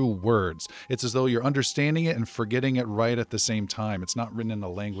real true words. It's as though you're understanding it and forgetting it right at the same time. It's not written in a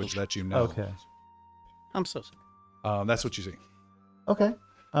language that you know. Okay. I'm so sorry. That's what you see. Okay.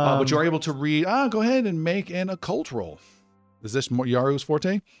 But you're able to read. Go ahead and make an occult roll. Is this Yaru's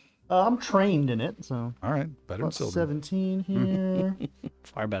forte? I'm trained in it, so. All right, better than Plus Sylvan. 17 here.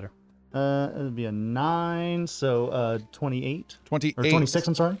 Far better. It would be a 9, so 28. 28. Or 26,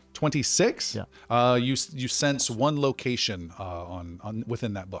 I'm sorry. 26? Yeah. You sense one location on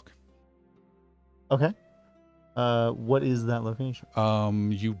within that book. Okay. What is that location?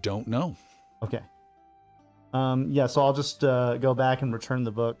 You don't know. Okay. Yeah, so I'll just go back and return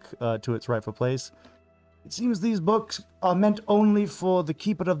the book to its rightful place. It seems these books are meant only for the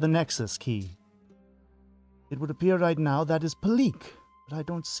keeper of the Nexus key. It would appear right now that is Palik, but I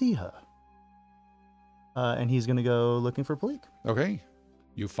don't see her. And he's going to go looking for Palik. Okay.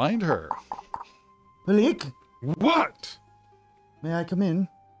 You find her. Palik, What? may I come in?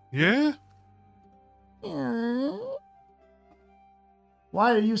 Yeah?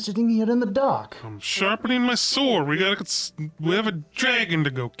 Why are you sitting here in the dark? I'm sharpening my sword. We have a dragon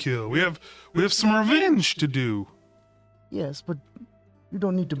to go kill. We have some revenge to do. Yes, but you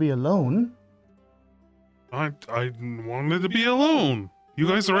don't need to be alone. I wanted to be alone. You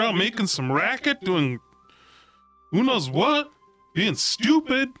guys are out making some racket, doing who knows what, being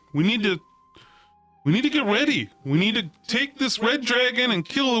stupid. We need to get ready. We need to take this red dragon and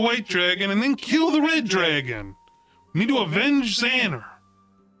kill the white dragon, and then kill the red dragon. We need to avenge Xander.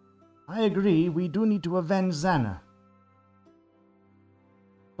 I agree, we do need to avenge Xana.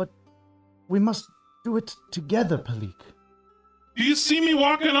 But we must do it together, Palik. Do you see me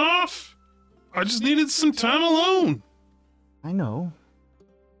walking off? I just needed some time alone. I know,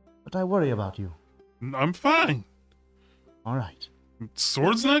 but I worry about you. I'm fine. All right,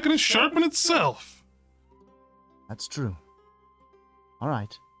 Sword's not going to sharpen itself. that's true. All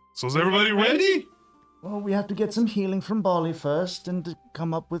right. So is everybody ready? Well, we have to get some healing from Bali first and to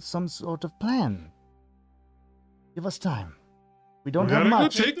come up with some sort of plan. Give us time. We don't We have gotta go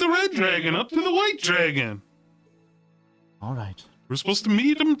much. take the red dragon up to the white dragon. All right. We're supposed to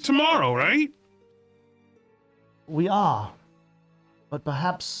meet him tomorrow, right? We are. But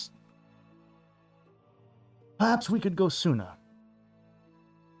perhaps we could go sooner.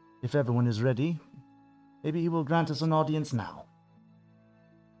 If everyone is ready, maybe he will grant us an audience now.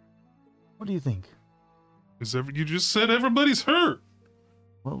 What do you think? You just said everybody's hurt.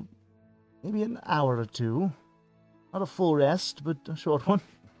 Well, maybe an hour or two. Not a full rest, but a short one.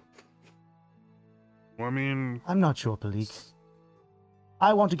 Well, I mean, I'm not sure, Palik.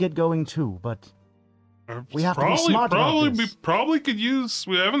 I want to get going too, but we have to be smart about this. We probably could use.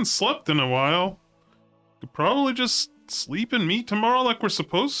 We haven't slept in a while. Could probably just sleep and meet tomorrow like we're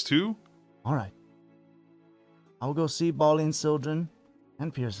supposed to. All right. I'll go see Bali and Sildren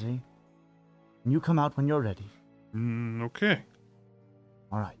and Piercy. And you come out when you're ready. Okay.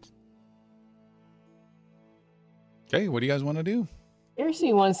 All right. Okay, what do you guys want to do?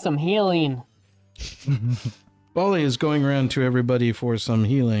 Piercy wants some healing. Bali is going around to everybody for some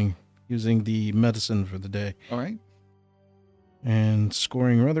healing using the medicine for the day All right. and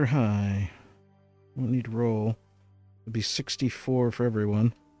scoring rather high. Won't need to roll. It'll be 64 for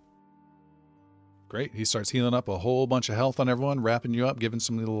everyone. Great. He starts healing up a whole bunch of health on everyone, wrapping you up, giving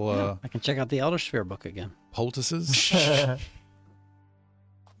some little I can check out the Elder Sphere book again. poultices.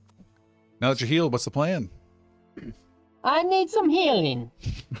 Now that you're healed, what's the plan? I need some healing.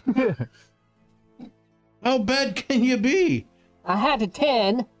 How bad can you be? I had a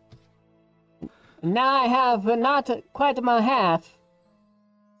 10. Now I have not quite my half.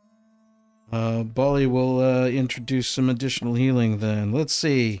 Bali will introduce some additional healing then. Let's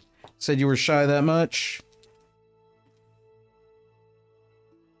see. Said you were shy that much?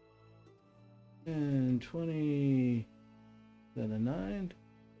 10, 20, then a 9,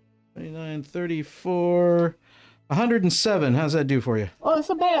 29, 34, 107. How's that do for you? Oh, it's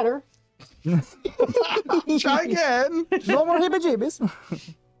a better. Try again. No more heebie-jeebies.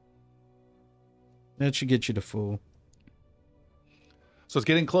 That should get you to full. So it's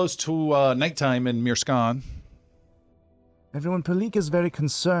getting close to nighttime in Mirskan. Everyone, Palik is very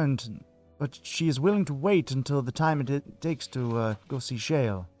concerned, but she is willing to wait until the time it takes to go see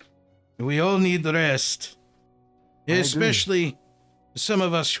Shale. We all need the rest. agree. Especially some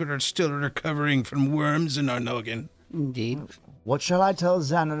of us who are still recovering from worms in our noggin. Indeed. What shall I tell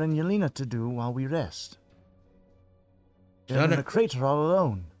Xander and Yelena to do while we rest? They're in Xander- the crater all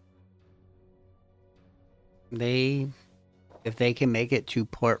alone. If they can make it to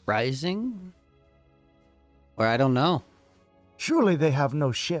Port Rising, or I don't know. Surely they have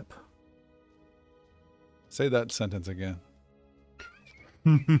no ship. Say that sentence again.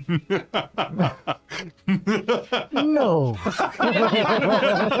 No.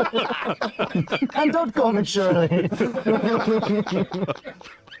 And don't call me Shirley.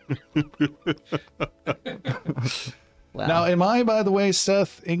 Well, Now, am I, by the way,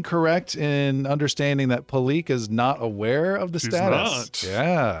 Seth, incorrect in understanding that Palik is not aware of the She's status? not.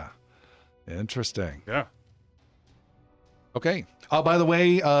 Yeah. Interesting. Yeah. Okay. By the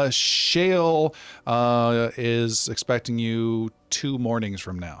way, Shale is expecting you 2 mornings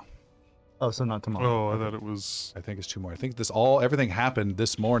from now. Oh, so not tomorrow. Oh, I thought it was. I think it's 2 more. I think everything happened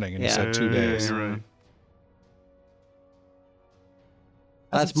this morning, and you Yeah. said 2 days. You're right.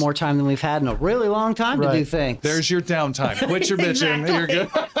 that's more time than we've had in a really long time to do Right. things. There's your downtime. Quit your bitching. You're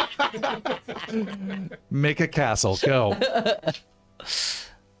good. Make a castle. Go.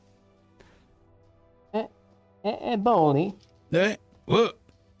 Boney. Eh? What?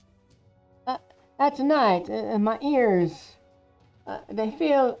 Tonight, my ears, they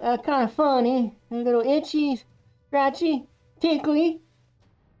feel kind of funny, a little itchy, scratchy, tickly.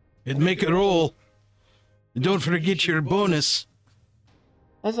 It'd make a roll. And don't forget your bonus.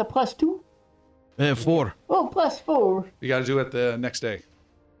 That's a +2. 4. Oh, +4. You got to do it the next day.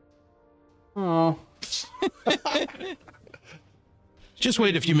 Oh, Just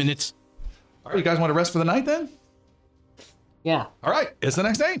wait a few minutes. All right, you guys want to rest for the night then? yeah. All right, it's the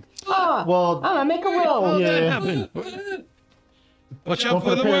next day. Oh, Well, I'm gonna make a roll. How'd that Yeah. happen? Watch don't out for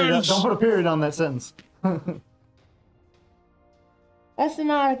put, the a period, worms. don't put a period on that sentence. That's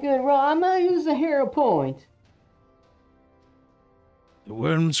not a good roll. I'm gonna use the hero point. The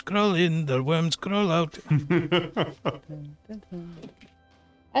worms crawl in, the worms crawl out.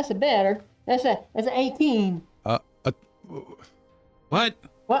 That's a better. That's an 18. What?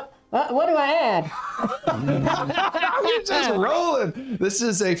 What do I add? You're just rolling. This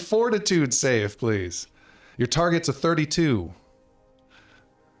is a fortitude save, please. Your target's a 32.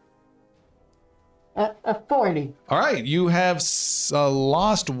 A 40. All right, you have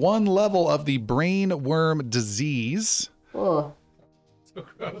lost 1 level of the brain worm disease. Oh, So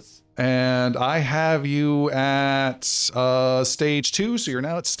gross. And I have you at stage 2, so you're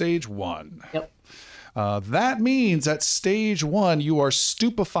now at stage 1. Yep. That means at stage 1, you are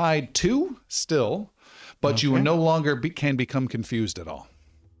stupefied 2 still, but you no longer can become confused at all.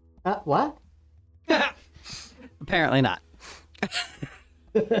 What? Apparently not.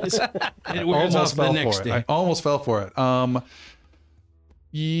 It wears off the next day. I almost fell for it.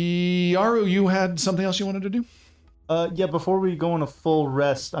 Yaru, you had something else you wanted to do? Yeah, before we go on a full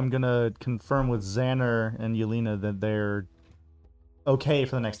rest, I'm gonna confirm with Xander and Yelena that they're okay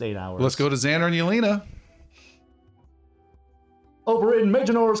for the next 8 hours. Let's go to Xander and Yelena. Over in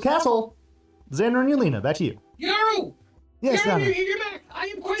Majonor's castle. Xander and Yelena, back to you. Yaru! Yes, Yaru, Xander. you're back. I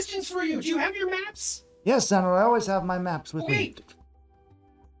have questions for you. Do you have your maps? Yes, Xander, I always have my maps with me. Wait.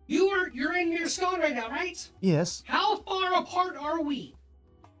 You're in your stone right now, right? Yes. How far apart are we?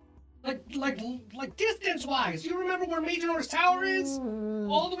 Like distance-wise. You remember where Majonor's tower is?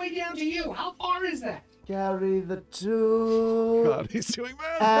 All the way down to you. How far is that? Carry the 2. God, he's doing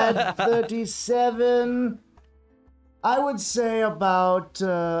math. Add 37. I would say about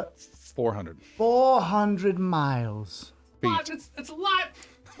 400. 400 miles. That's a lot.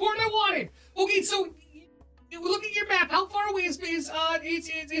 It's more than I wanted. Okay, so look at your map. How far away is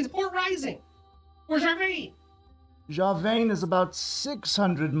Port Rising? Where's Jarvain? Jarvain is about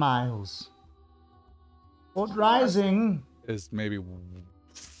 600 miles. Port Rising, Is maybe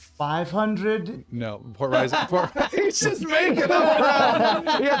 500. no Port Rising. He's just making up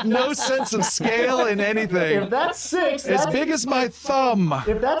crap. He has no sense of scale in anything. If that's 6, As big as my thumb.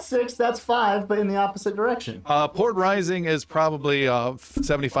 if that's 6, that's 5, but in the opposite direction. Port Rising is probably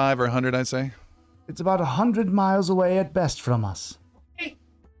 75 or 100, I'd say. It's about 100 miles away at best from us. Hey,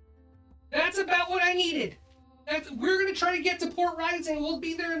 that's about what I needed. We're gonna try to get to Port Rising. We'll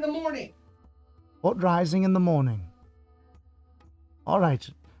be there in the morning. Port Rising in the morning. All right.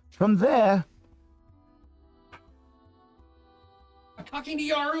 From there, I'm talking to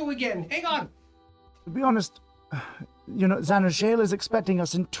Yaru again. Hang on. to be honest, Xander Shale is expecting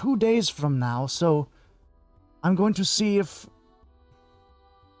us in 2 days from now, so I'm going to see if...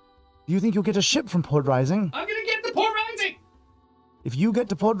 Do you think you'll get a ship from Port Rising? I'm gonna get to Port Rising. If you get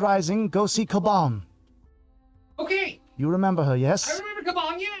to Port Rising, go see Kaban. Okay. You remember her, I yes? remember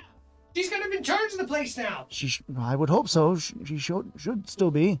Kaban. Yeah. She's kind of in charge of the place now. I would hope so. She should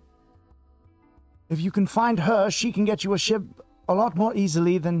still be. If you can find her, she can get you a ship a lot more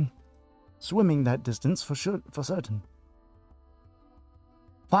easily than swimming that distance, for certain.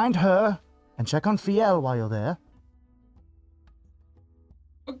 Find her and check on Fiel while you're there.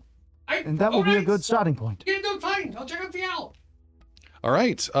 And that will be a good starting point. Yeah, no, fine. I'll check out Fiel. All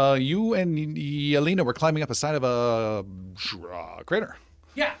right. You and Yelena were climbing up a side of a crater.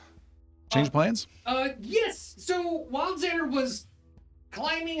 Yeah. Change plans? Yes. So while Xander was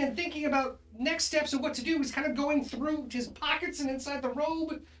climbing and thinking about next steps and what to do, he's kind of going through his pockets and inside the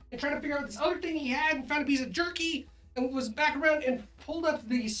robe and trying to figure out this other thing he had, and found a piece of jerky and was back around and pulled up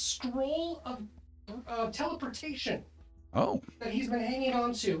the scroll of teleportation Oh, that he's been hanging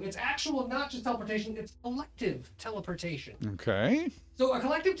on to. It's actual, not just teleportation, it's collective teleportation. okay. So a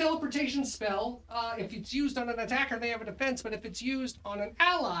collective teleportation spell, if it's used on an attacker, they have a defense, but if it's used on an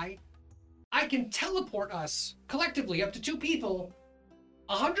ally, I can teleport us collectively, up to 2 people,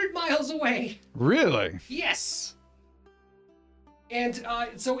 100 miles away. Really? Yes. And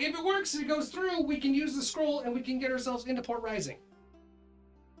so if it works, it goes through, we can use the scroll and we can get ourselves into Port Rising.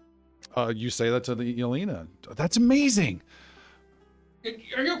 You say that to the Yelena. That's amazing.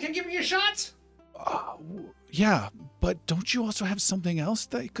 Are you okay giving me a shot? Yeah, but don't you also have something else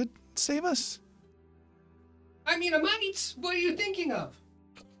that could save us? I mean, I might. What are you thinking of?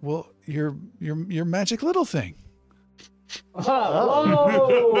 Well, your magic little thing.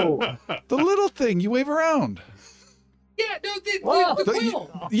 Whoa! The little thing you wave around. Yeah, no, the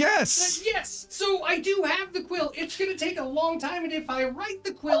quill. Yes. Yes, so I do have the quill. It's going to take a long time, and if I write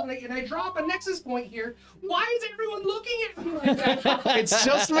the quill and I drop a nexus point here, why is everyone looking at me like that? It's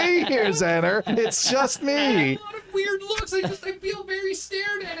just me here, Xander. It's just I me. have a lot of weird looks. I feel very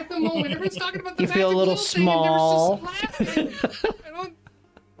stared at the moment. Everyone's talking about the You feel a magic little thing, and small. everyone's just laughing.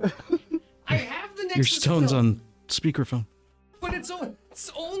 I have the nexus Your stone's quill, on speakerphone. but it's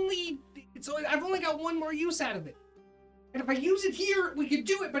only I've only got one more use out of it. And if I use it here, we could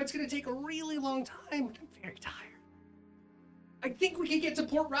do it, but it's going to take a really long time. I'm very tired. I think we could get to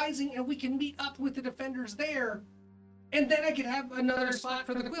Port Rising and we can meet up with the defenders there. And then I could have another spot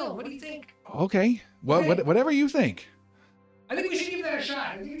for the quill. What do you think? Okay. Whatever you think. I think we should give that a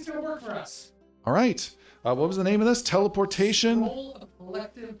shot. I think it's going to work for us. All right. What was the name of this? Teleportation? Roll of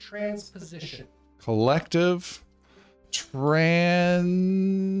collective transposition. Collective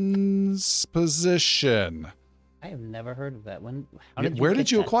Transposition. I have never heard of that one. Where did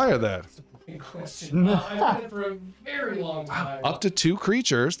you acquire that? Good question. I've had it for a very long time. Up to 2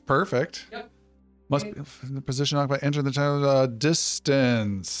 creatures. Perfect. Yep. Must be in the position occupied. Enter the child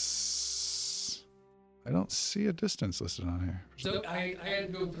distance. I don't see a distance listed on here. So I had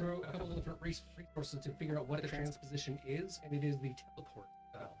to go through a couple of different resources to figure out what a transposition is, and it is the teleport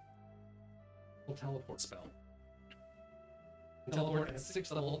spell. Teleport spell. Teleport at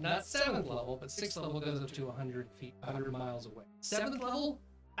 6th level, not 7th level, but 6th level goes up to 100 feet, 100 miles away. 7th level,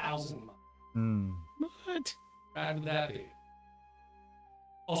 1,000 miles. What? How would that be?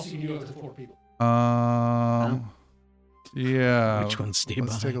 Also, you can do it up to 4 people. Yeah. Which one's stay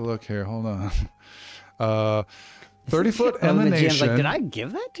Let's take a behind? look here. Hold on. 30-foot Oh, the GM's emanation. like, did I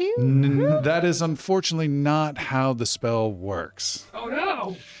give that to you? That is unfortunately not how the spell works. Oh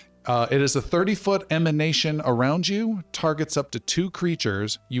no! It is a 30-foot emanation around you, targets up to 2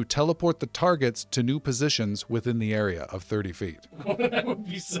 creatures. You teleport the targets to new positions within the area of 30 feet. That would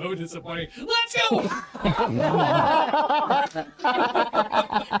be so disappointing. Let's go!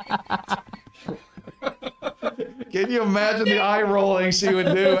 Can you imagine the eye rolling she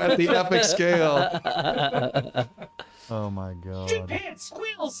would do at the epic scale? Oh my Shit god. pants,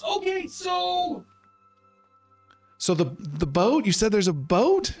 squeals. Okay, so So the boat? You said there's a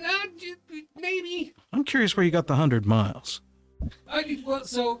boat? maybe. I'm curious where you got the 100 miles. Well,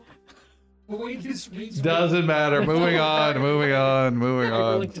 so the way this reads Doesn't matter. Moving on. Moving on. Moving I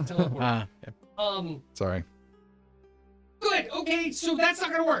on. like to teleport. Sorry. Good. Okay, so that's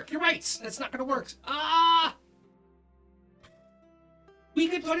not gonna work. You're right. That's not gonna work. We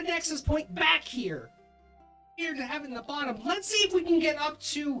could put a nexus point back here to have it in the bottom. Let's see if we can get up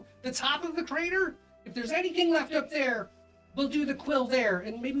to the top of the crater. If there's anything left up there, we'll do the quill there,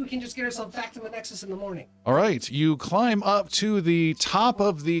 and maybe we can just get ourselves back to the nexus in the morning. All right, you climb up to the top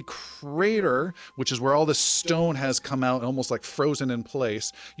of the crater, which is where all this stone has come out, almost like frozen in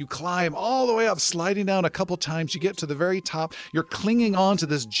place. You climb all the way up, sliding down a couple times. You get to the very top. You're clinging on to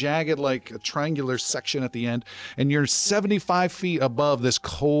this jagged, like triangular section at the end, and you're 75 feet above this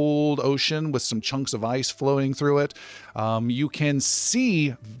cold ocean with some chunks of ice floating through it. You can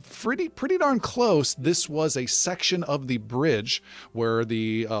see pretty darn close. This was a section of the bridge where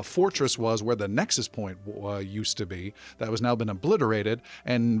the fortress was, where the nexus point used to be. That has now been obliterated,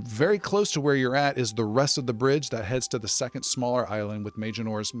 and very close to where you're at is the rest of the bridge that heads to the second smaller island with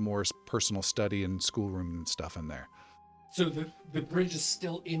Majonor's more personal study and schoolroom and stuff in there. So the bridge is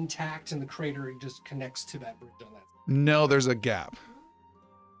still intact, and the crater just connects to that bridge on that. No, there's a gap.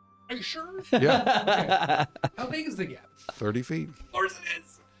 Are you sure? Yeah, How big is the gap? 30 feet. Of course it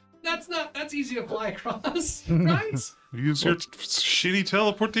is. That's easy to fly across, right? Use your shitty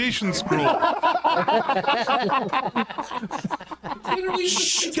teleportation scroll. Literally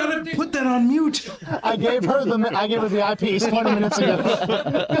Shh, gotta put that on mute. I gave her the eyepiece 20 minutes ago.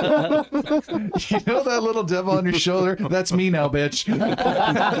 You know that little devil on your shoulder? That's me now, bitch.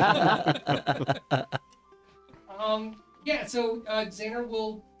 Yeah. So Xander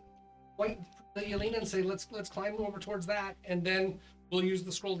will point to Yelena and say, "Let's climb over towards that, and then we'll use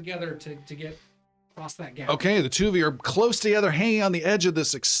the scroll together to get across that gap." Okay, the two of you are close together, hanging on the edge of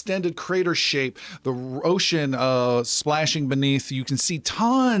this extended crater shape. The ocean splashing beneath. You can see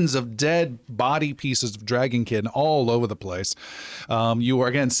tons of dead body pieces of Dragonkin all over the place. You are,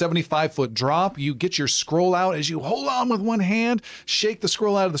 again, 75-foot drop. You get your scroll out as you hold on with one hand, shake the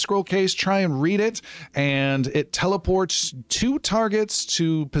scroll out of the scroll case, try and read it, and it teleports 2 targets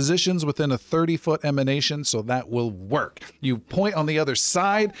to positions within a 30-foot emanation, so that will work. You point on the other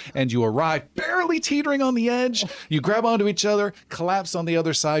side, and you arrive barely teetering on the edge. You grab onto each other, collapse on the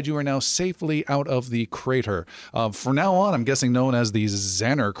other side. You are now safely out of the crater. From now on, I'm guessing known as the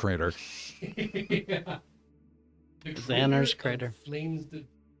Xander crater. Yeah. The Xander's of crater. Flames the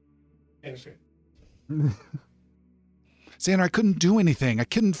Xander's crater. Xander, I couldn't do anything. I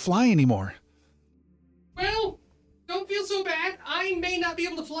couldn't fly anymore. Well, don't feel so bad. I may not be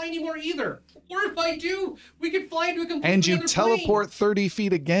able to fly anymore either. Or if I do, we could fly into a completely And you other teleport 30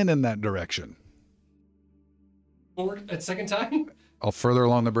 feet again in that direction. plane. Forward a second time. Further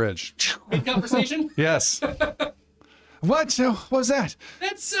along the bridge. Mid conversation. Yes. What? What was that?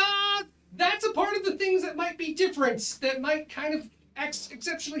 That's a part of the things that might be different, that might kind of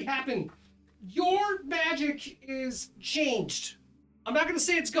exceptionally happen. Your magic is changed. I'm not going to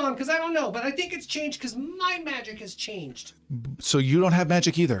say it's gone because I don't know, but I think it's changed because my magic has changed. So you don't have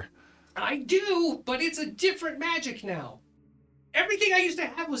magic either? I do, but it's a different magic now. Everything I used to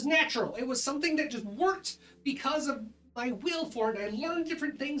have was natural. It was something that just worked because of my will for it. I learned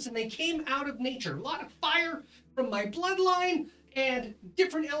different things and they came out of nature. A lot of fire from my bloodline and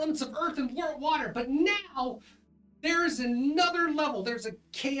different elements of earth and water. But now there's another level. There's a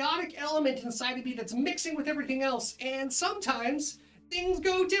chaotic element inside of me that's mixing with everything else. And sometimes things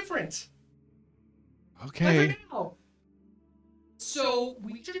go different. Okay. Like right now. So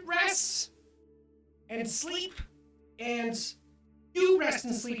we should rest and sleep, and you rest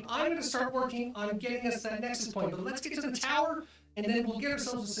and sleep. I'm going to start working on getting us that nexus point. But let's get to the tower, and then we'll get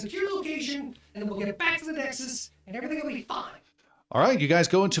ourselves a secure location, and then we'll get back to the nexus, and everything will be fine. All right, you guys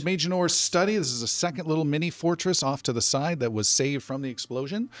go into Magenor's study. This is a second little mini fortress off to the side that was saved from the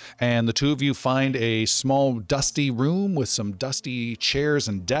explosion. And the two of you find a small dusty room with some dusty chairs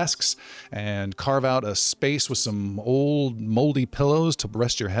and desks, and carve out a space with some old moldy pillows to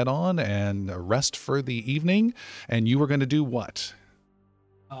rest your head on and rest for the evening. And you were going to do what?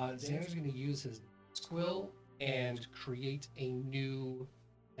 Xander's going to use his quill and create a new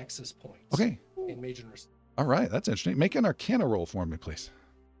nexus point. Okay. In Magenor's. All right, that's interesting. Make an Arcana roll for me, please.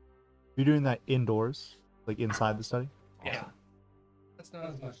 You're doing that indoors, like inside the study? Yeah. That's not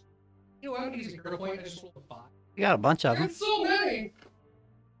as much. You know, I don't use a critical point. I just rolled a 5. You got a bunch of them. That's so many.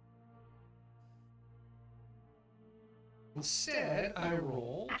 Instead, I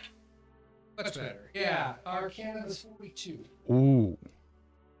roll much better. Yeah, Arcana is 42. Ooh.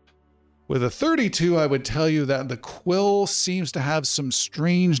 With a 32, I would tell you that the quill seems to have some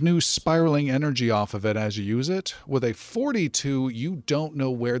strange new spiraling energy off of it as you use it. With a 42, you don't know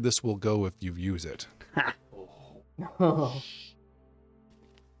where this will go if you use it.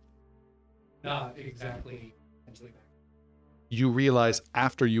 Not exactly. You realize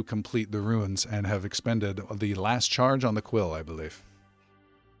after you complete the ruins and have expended the last charge on the quill, I believe.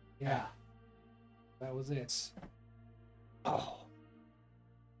 Yeah. That was it. Oh.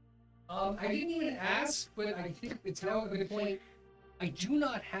 I didn't even ask, but I think it's now a good point. I do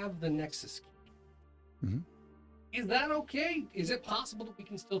not have the Nexus key. Mm-hmm. Is that okay? Is it possible that we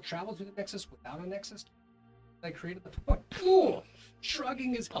can still travel through the Nexus without a Nexus key? I created the point. Cool.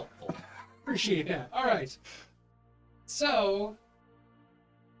 Shrugging is helpful. Appreciate that. All right. So,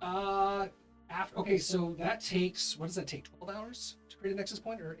 okay, so that takes, what does that take? 12 hours to create a Nexus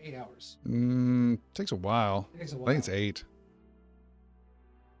point, or 8 hours? Takes a while. It takes a while. I think it's 8.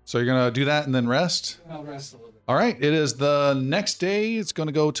 So you're going to do that and then rest? I'll rest a little bit. All right. It is the next day. It's going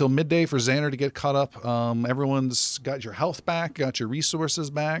to go till midday for Xander to get caught up. Everyone's got your health back, got your resources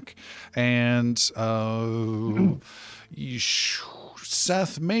back. And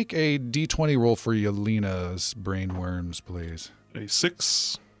Seth, make a D20 roll for Yelena's brain worms, please. A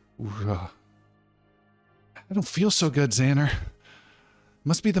 6. I don't feel so good, Xander.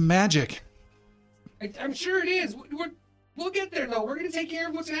 Must be the magic. I'm sure it is. We'll get there, though. We're going to take care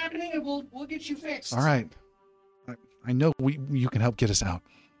of what's happening, and we'll get you fixed. All right. I know you can help get us out.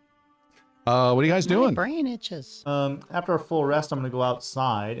 What are you guys doing? My brain itches. After a full rest, I'm going to go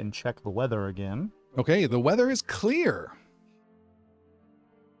outside and check the weather again. Okay, the weather is clear.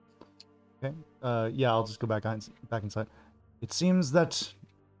 Okay. Yeah, I'll just go back inside. It seems that,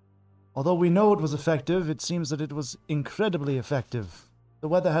 although we know it was effective, it seems that it was incredibly effective. The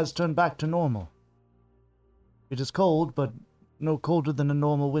weather has turned back to normal. It is cold, but no colder than a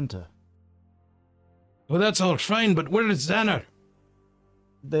normal winter. Well, that's all fine, but where is Xander?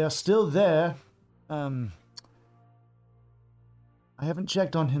 They are still there. I haven't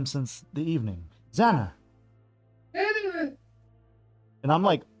checked on him since the evening. Xander! And I'm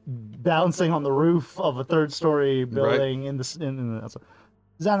like bouncing on the roof of a third-story building in the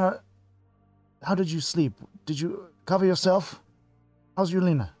Xander, how did you sleep? Did you cover yourself? How's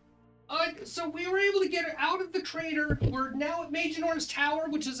Yelena? So we were able to get her out of the crater. We're now at Magenor's Tower,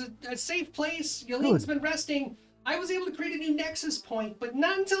 which is a safe place. Yelena's been resting. I was able to create a new Nexus point, but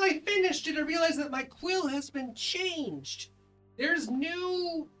not until I finished did I realize that my quill has been changed. There's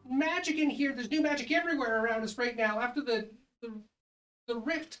new magic in here. There's new magic everywhere around us right now after the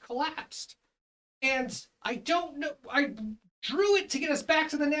rift collapsed. And I don't know. I drew it to get us back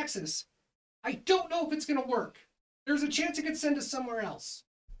to the Nexus. I don't know if it's going to work. There's a chance it could send us somewhere else.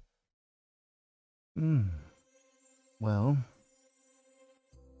 Well,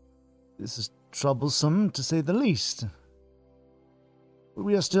 this is troublesome, to say the least.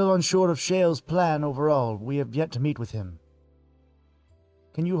 We are still unsure of Shale's plan overall. We have yet to meet with him.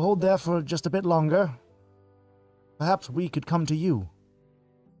 Can you hold there for just a bit longer? Perhaps we could come to you.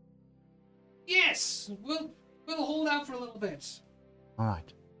 Yes, we'll hold out for a little bit. All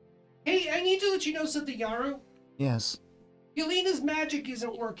right. Hey, I need to let you know something, Yaru. Yes. Yelena's magic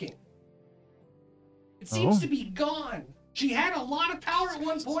isn't working. It seems to be gone. She had a lot of power at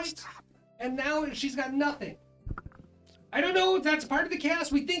one point, and now she's got nothing. I don't know if that's part of the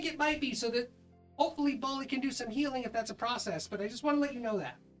chaos. We think it might be, so that Hopefully Bully can do some healing if that's a process, but I just want to let you know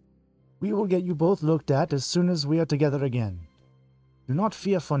that. We will get you both looked at as soon as we are together again. Do not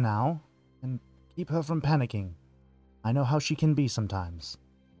fear for now, and keep her from panicking. I know how she can be sometimes.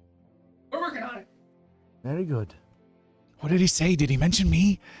 We're working on it. Very good. What did he say? Did he mention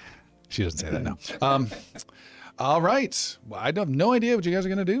me? She doesn't say that now. All right. Well, I have no idea what you guys are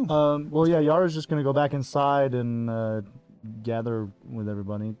going to do. Well, yeah, Yara's just gonna go back inside and gather with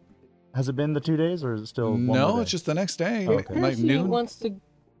everybody. Has it been the 2 days, or is it still one more No, day? it's just the next day. Okay. Like noon.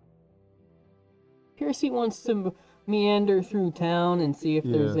 Percy wants to meander through town and see if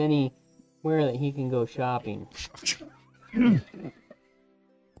there's Yeah. anywhere that he can go shopping.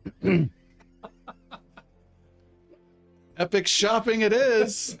 Epic shopping it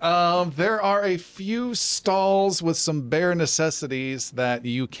is. There are a few stalls with some bare necessities that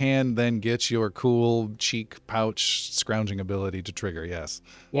you can then get your cool cheek pouch scrounging ability to trigger, yes.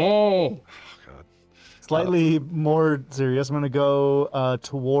 Yay! Slightly more serious, I'm gonna go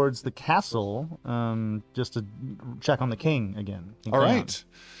towards the castle, just to check on the king again. King All Theon, right.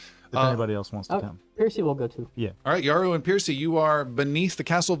 If anybody else wants to come. Percy will go too. All right, Yaru and Piercy, you are beneath the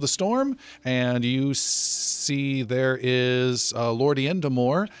Castle of the Storm, and you see there is Lord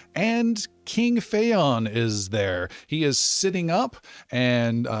Endemore, and King Phaon is there. He is sitting up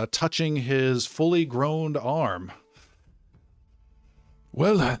and touching his fully grown arm.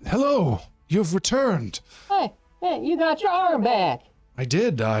 Well, hello. You've returned. Hey, you got your arm back. I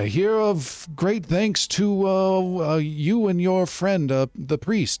did. I hear of great thanks to you and your friend, the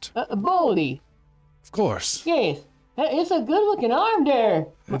priest. Boldy. Of course. Yes. It's a good-looking arm there,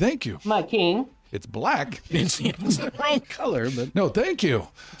 Thank you. my king. It's black. It's the wrong color, but No, thank you.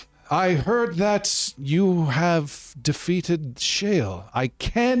 I heard that you have defeated Shale. I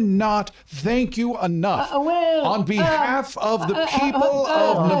cannot thank you enough. On behalf of the people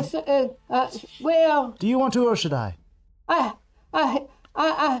of well, Do you want to, or should I? I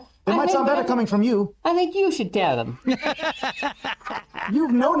It might sound better coming from you. I think you should tell him.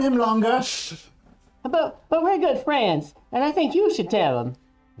 You've known him longer. But we're good friends, and I think you should tell him.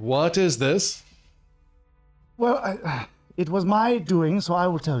 What is this? Well, it was my doing, so I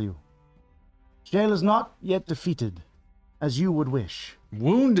will tell you. Shale is not yet defeated, as you would wish.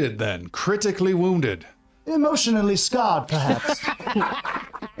 Wounded, then. Critically wounded. Emotionally scarred, perhaps.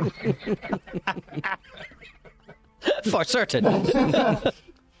 For certain.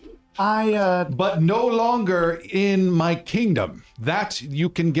 But no longer in my kingdom. That you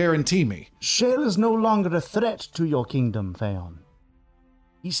can guarantee me. Shale is no longer a threat to your kingdom, Phaon.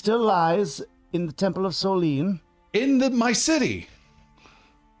 He still lies in the Temple of Solene. In my city.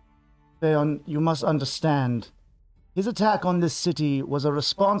 Phaon, you must understand. His attack on this city was a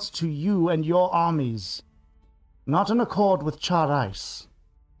response to you and your armies, not in accord with Charais.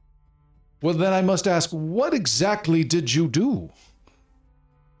 Well, then I must ask, what exactly did you do?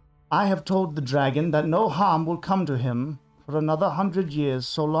 I have told the dragon that no harm will come to him for another 100 years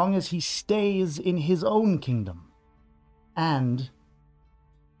so long as he stays in his own kingdom and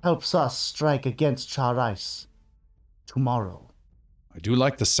helps us strike against Charais tomorrow. I do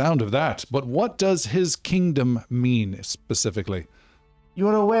like the sound of that, but what does his kingdom mean specifically? You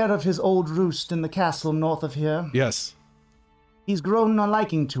are aware of his old roost in the castle north of here? Yes. He's grown a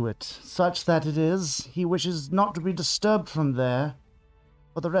liking to it, such that it is he wishes not to be disturbed from there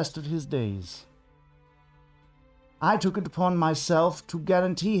for the rest of his days. I took it upon myself to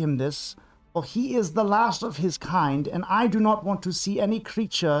guarantee him this, for he is the last of his kind, and I do not want to see any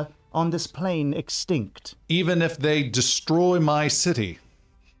creature on this plane extinct. Even if they destroy my city.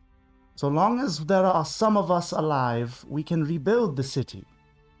 So long as there are some of us alive, we can rebuild the city.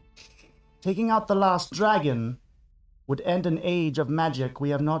 Taking out the last dragon would end an age of magic we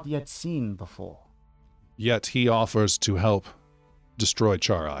have not yet seen before. Yet he offers to help destroy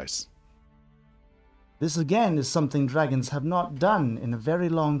Charais. This again is something dragons have not done in a very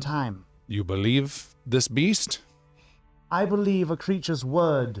long time. You believe this beast? I believe a creature's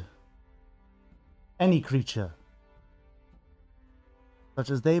word. Any creature. Such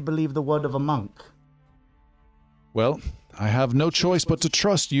as they believe the word of a monk. Well, I have no choice but to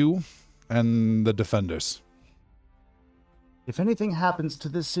trust you and the defenders. If anything happens to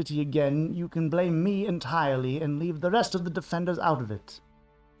this city again, you can blame me entirely and leave the rest of the defenders out of it.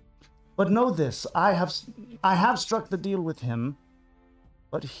 But know this, I have struck the deal with him,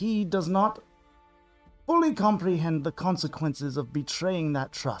 but he does not fully comprehend the consequences of betraying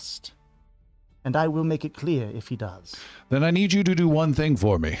that trust. And I will make it clear if he does. Then I need you to do one thing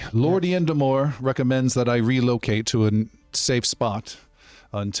for me. Lord Endemore recommends that I relocate to a safe spot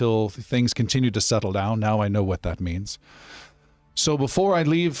until things continue to settle down. Now I know what that means. So before I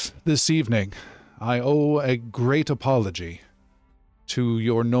leave this evening, I owe a great apology to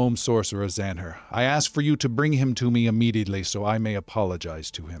your gnome sorcerer Xanher. I ask for you to bring him to me immediately so I may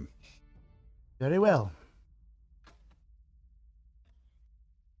apologize to him. Very well.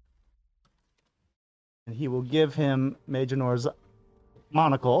 And he will give him Majonor's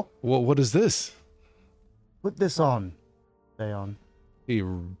monocle. What is this? Put this on, Theon. He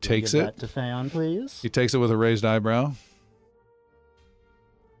takes Give it. that to Theon, please. He takes it with a raised eyebrow.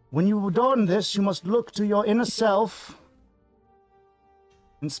 When you adorn this, you must look to your inner self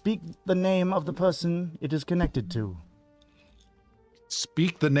and speak the name of the person it is connected to.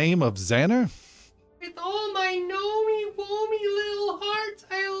 Speak the name of Xanher? With all my gnomey, womey little heart,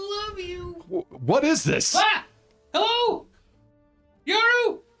 I love you. What is this? Ah! Hello?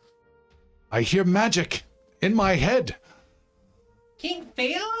 Yaru? I hear magic in my head. King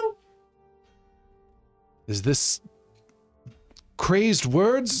Pheon? Is this crazed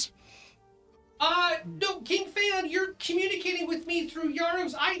words? No, King Pheon, you're communicating with me through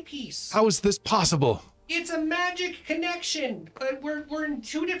Yaru's eyepiece. How is this possible? It's a magic connection, but we're in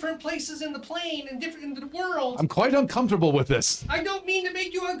two different places in the plane and different in the world. I'm quite uncomfortable with this. I don't mean to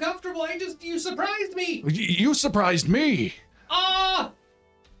make you uncomfortable. You surprised me. You surprised me. How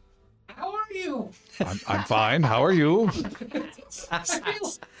are you? I'm fine. How are you? I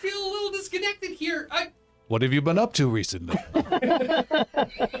feel a little disconnected here. What have you been up to recently?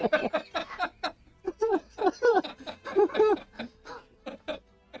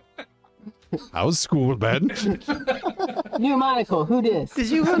 How's school been? New monocle, who dis? Did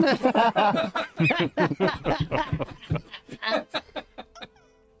you want to?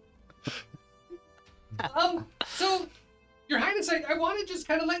 So, Your Highness, I want to just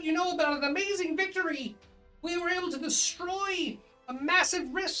kind of let you know about an amazing victory. We were able to destroy a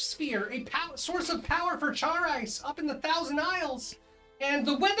massive rift sphere, a source of power for Char Ice up in the Thousand Isles. And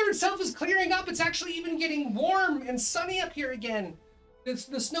the weather itself is clearing up. It's actually even getting warm and sunny up here again. The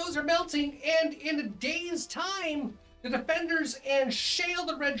snows are melting, and in a day's time, the defenders and Shale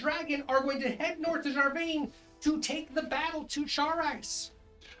the Red Dragon are going to head north to Jarvain to take the battle to Char Ice.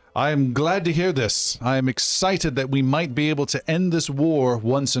 I'm glad to hear this. I'm excited that we might be able to end this war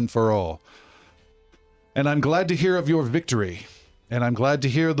once and for all. And I'm glad to hear of your victory. And I'm glad to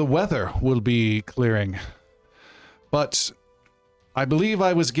hear the weather will be clearing. But I believe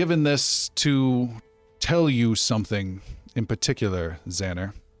I was given this to tell you something in particular,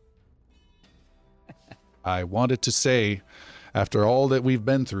 Xanher. I wanted to say, after all that we've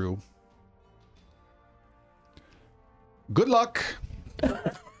been through, good luck.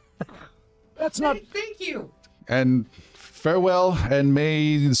 That's not... Thank you. And farewell, and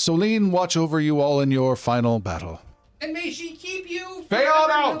may Solene watch over you all in your final battle. And may she keep you... Pheon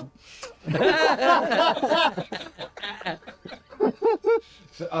out!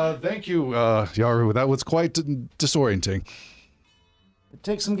 Thank you, Yaru. That was quite disorienting. It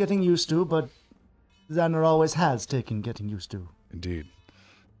takes some getting used to, but Xanher always has taken getting used to. Indeed.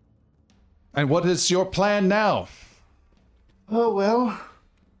 And what is your plan now? Oh, well...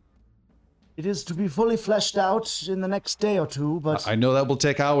 It is to be fully fleshed out in the next day or two, but... I know that will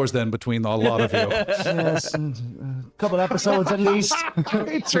take hours then between a lot of you. Yes, and a couple episodes at least.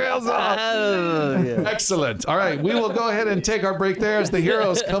 It trails off. Oh, yeah. Excellent. All right, we will go ahead and take our break there as the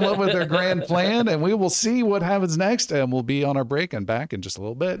heroes come up with their grand plan, and we will see what happens next, and we'll be on our break and back in just a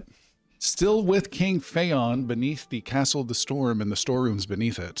little bit. Still with King Pheon beneath the Castle of the Storm and the storerooms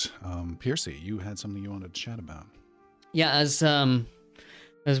beneath it. Piercy, you had something you wanted to chat about. Yeah,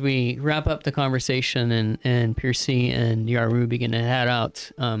 as we wrap up the conversation and Piercy and Yaru begin to head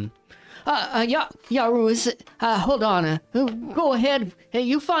out, Yaru, hold on. Go ahead. Hey,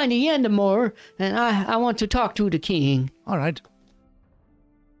 you find the Endemore, and I want to talk to the king. All right.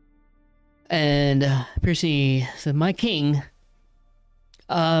 and Piercy said, "My king,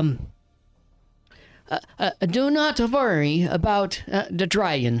 do not worry about the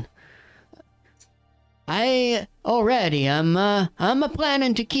dragon. I'm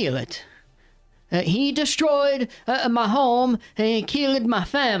planning to kill it. He destroyed my home, and he killed my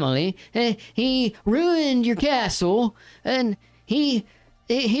family, and he ruined your castle, and he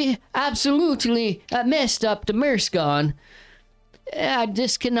absolutely messed up the Mersgon. I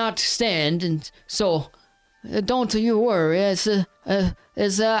just cannot stand, and so don't you worry, as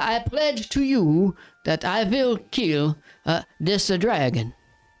I pledge to you that I will kill this dragon."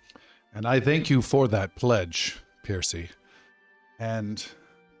 And I thank you for that pledge, Piercy. And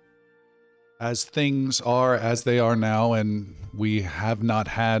as things are as they are now, and we have not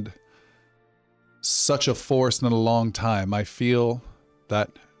had such a force in a long time, I feel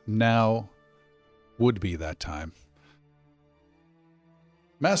that now would be that time.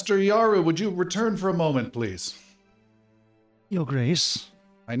 Master Yaru, would you return for a moment, please? Your Grace.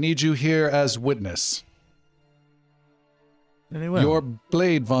 I need you here as witness. Very well. Your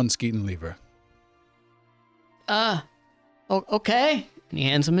blade, von Skeetenlever. Okay. And he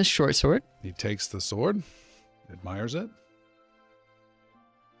hands him his short sword. He takes the sword, admires it.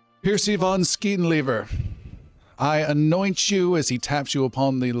 Piercy von Skeetenlever, I anoint you, as he taps you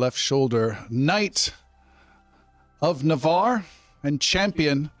upon the left shoulder, Knight of Navarre and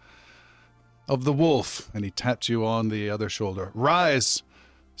Champion of the Wolf. And he taps you on the other shoulder. Rise,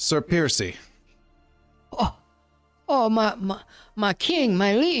 Sir Piercy. Oh, my king,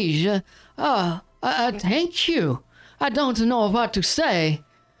 my liege. Thank you. I don't know what to say.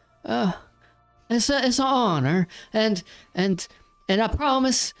 It's an honor, and I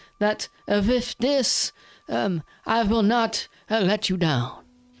promise that with this, I will not let you down.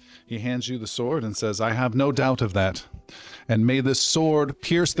 He hands you the sword and says, I have no doubt of that. And may this sword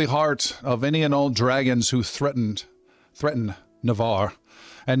pierce the heart of any and all dragons who threaten Navarre.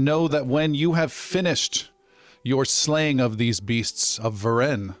 And know that when you have finished your slaying of these beasts of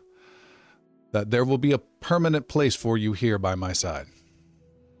Varennes, that there will be a permanent place for you here by my side.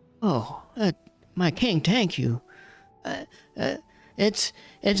 Oh, my king, thank you. It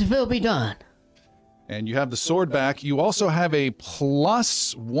will be done. And you have the sword back. You also have a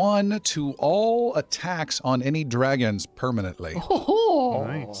 +1 to all attacks on any dragons permanently. Oh,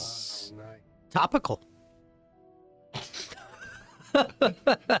 Nice. Topical.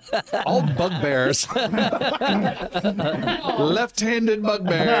 All bugbears. Left-handed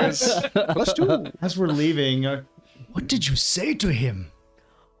bugbears. +2. As we're leaving, what did you say to him?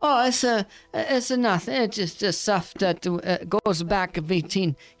 Oh, it's nothing. It's just stuff that goes back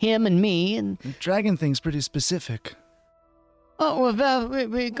between him and me. And The dragon thing's pretty specific. oh, well,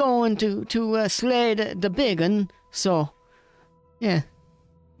 we're going to slay the big one. So, yeah.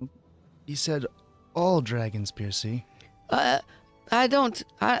 He said all dragons, Piercy. I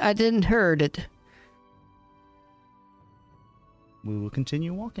didn't heard it. We will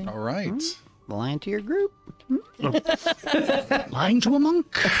continue walking. All right. Lying to your group. Lying to a monk.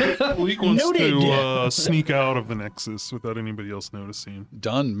 Leek wants Noted. to sneak out of the Nexus without anybody else noticing.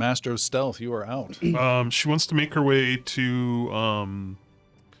 Done. Master of Stealth, you are out. She wants to make her way to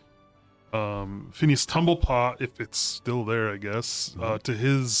Phineas Tumblepot, if it's still there, I guess, to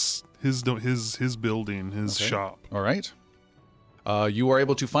his building, his Okay. shop. All right. You are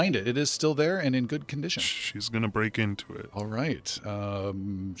able to find it. It is still there and in good condition. She's gonna break into it. All right.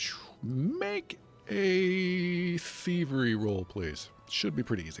 Make a thievery roll, please. Should be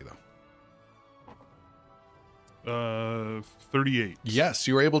pretty easy, though. 38. Yes,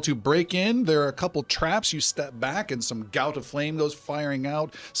 you were able to break in. There are a couple traps. You step back, and some gout of flame goes firing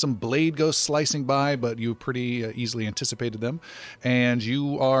out. Some blade goes slicing by, but you pretty easily anticipated them. And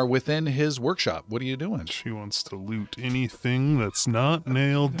you are within his workshop. What are you doing? She wants to loot anything that's not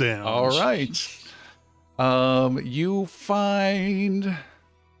nailed down. All right. You find...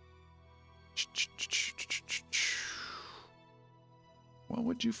 What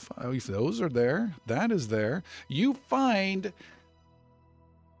would you find? Oh, if those are there, that is there. You find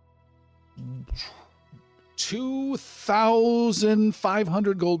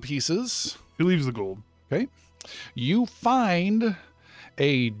 2,500 gold pieces. He leaves the gold. Okay. You find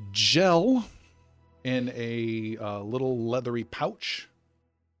a gel in a little leathery pouch.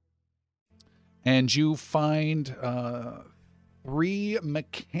 And you find 3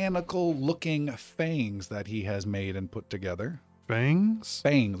 mechanical-looking fangs that he has made and put together. Fangs?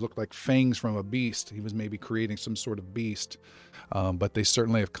 Fangs look like fangs from a beast. He was maybe creating some sort of beast, but they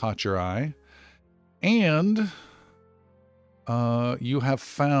certainly have caught your eye. And you have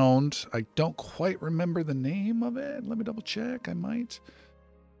found, I don't quite remember the name of it. Let me double check. I might.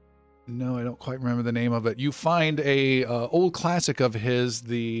 No, I don't quite remember the name of it. You find a old classic of his,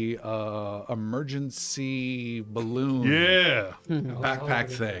 the emergency balloon Yeah. backpack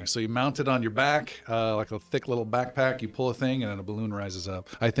thing. So you mount it on your back, like a thick little backpack. You pull a thing, and then a balloon rises up.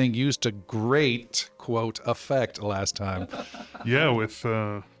 I think used to great, quote, effect last time. Yeah, with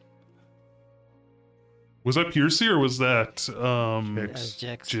was that Piercy or was that Jix.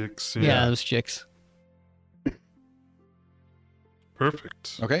 Jix? Yeah, those chicks.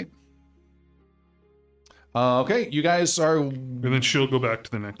 Perfect. Okay. Okay, you guys are... And then she'll go back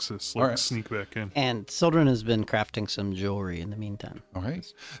to the Nexus, like All right. sneak back in. And Sildren has been crafting some jewelry in the meantime. All right.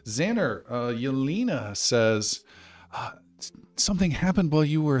 Xander, Yelena says, something happened while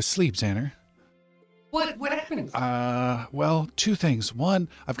you were asleep, Xander. What happened? Well, 2 things. One,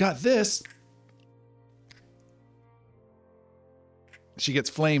 I've got this. She gets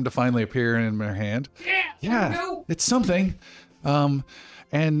flame to finally appear in her hand. Yeah, no. it's something.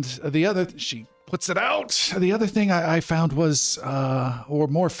 And the other, she puts it out. The other thing I found was, or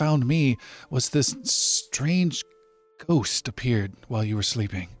more found me, was this strange ghost appeared while you were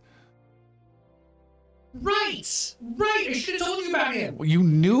sleeping. Right. I should have told you about him. You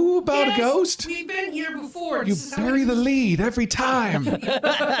knew about a ghost? We've been here before. You bury the lead every time. Tower,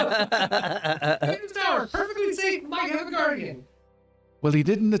 perfectly safe. Might have a guardian. Well, he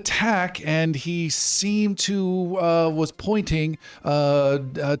didn't attack, and he seemed to was pointing to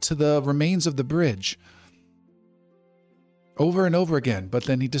the remains of the bridge over and over again. But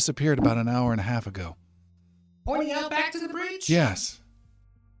then he disappeared about an hour and a half ago. Pointing out back to the bridge? Yes.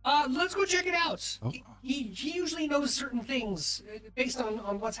 Let's go check it out. Oh. He usually knows certain things based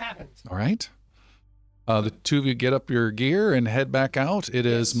on what's happened. All right. The two of you get up your gear and head back out. It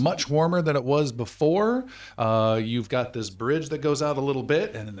is much warmer than it was before. You've got this bridge that goes out a little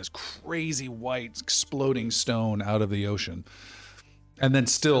bit, and then this crazy white exploding stone out of the ocean. And then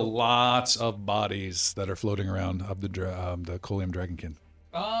still lots of bodies that are floating around of the Colium Dragonkin.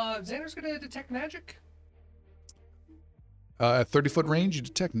 Xander's gonna detect magic. At 30-foot range, you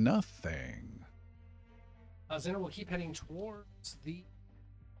detect nothing. Xander will keep heading towards the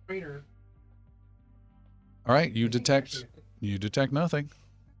crater. All right, you detect nothing.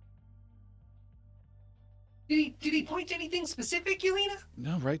 Did he point to anything specific, Yelena?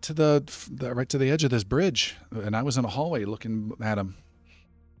 No, right to the edge of this bridge, and I was in a hallway looking at him.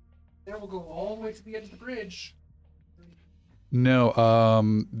 Xander will go all the way to the edge of the bridge. No,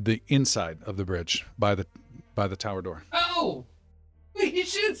 the inside of the bridge by the tower door. Oh, you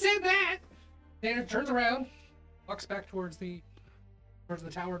should have said that. Xander turns around, walks back towards the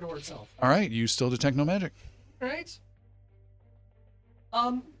tower door itself. All right, you still detect no magic. Right.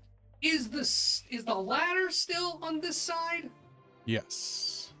 Is the ladder still on this side?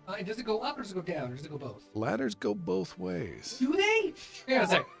 Yes. And does it go up or does it go down or does it go both? Ladders go both ways. Do they? Yeah, a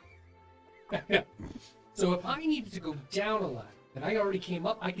sec. Yeah. So if I needed to go down a ladder and I already came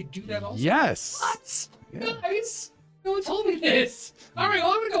up, I could do that also? Yes. What? Yeah. Nice. No one told me this. All right,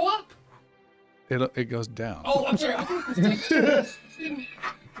 well, I'm going to go up. It goes down. Oh, I'm sorry.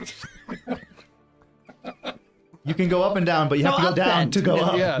 You can go up and down, but you have to go down to go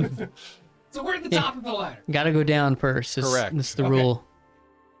up. Yeah. So we're at the top of the ladder. Gotta go down first. Correct. That's the rule.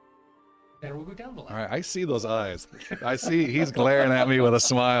 Then we'll go down the ladder. All right, I see those eyes. I see he's glaring at me with a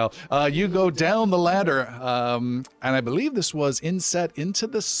smile. You go down the ladder, and I believe this was inset into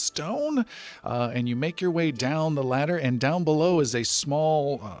the stone, and you make your way down the ladder, and down below is a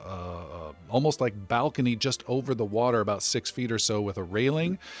small, almost like balcony just over the water, about 6 feet or so, with a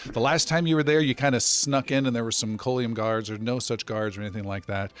railing. The last time you were there, you kind of snuck in, and there were some Colium guards. There's no such guards or anything like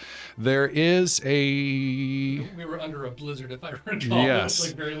that. There is a... We were under a blizzard, if I recall. Yes. It was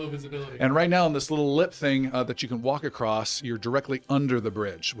like very low visibility. And right now, in this little lip thing that you can walk across, you're directly under the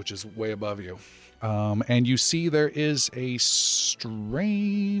bridge, which is way above you. And you see there is a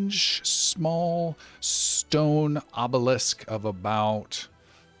strange, small stone obelisk of about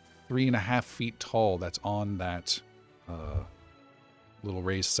 3.5 feet tall that's on that little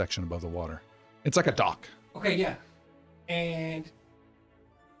raised section above the water. It's like a dock. Okay, yeah. And...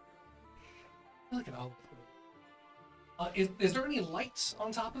 Look at all... is there any lights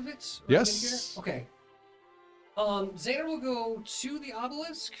on top of it? Yes. Okay. Xander will go to the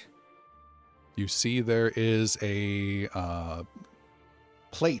obelisk. You see there is a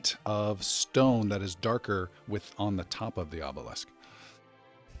plate of stone that is darker on the top of the obelisk.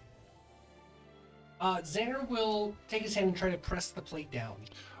 Xander will take his hand and try to press the plate down.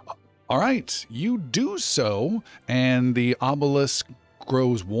 All right, you do so, and the obelisk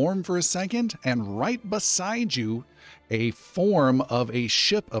grows warm for a second, and right beside you, a form of a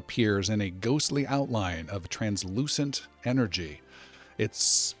ship appears in a ghostly outline of translucent energy.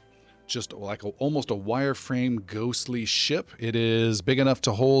 It's just like almost a wireframe ghostly ship. It is big enough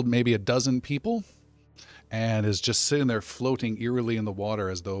to hold maybe 12 people and is just sitting there floating eerily in the water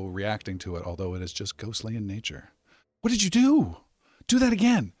as though reacting to it, although it is just ghostly in nature. What did you do? Do that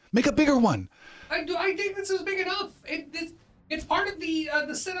again. Make a bigger one. I think this is big enough. It's part of the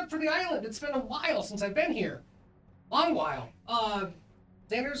setup for the island. It's been a while since I've been here. Long while.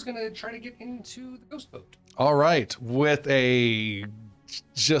 Xander's gonna try to get into the ghost boat. All right. With a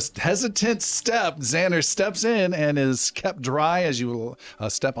just hesitant step, Xander steps in and is kept dry as you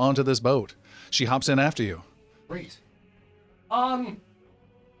step onto this boat. She hops in after you. Great. Remember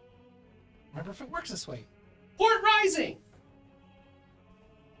if it works this way. Port Rising!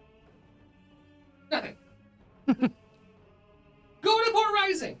 Nothing. Go to Port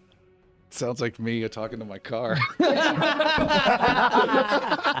Rising! Sounds like me talking to my car.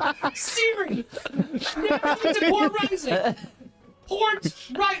 Siri! Navigate to Port Rising! Port,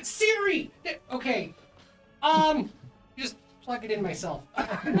 right, Siri. Okay. Just plug it in myself.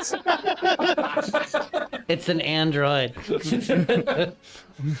 It's an android.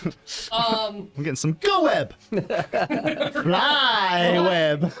 I'm getting some Go Web. Fly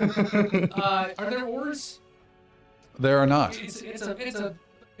Web. Are there oars? There are not.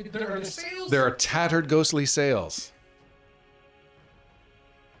 There are sails? There are tattered, ghostly sails.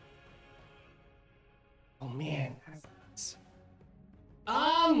 Oh man.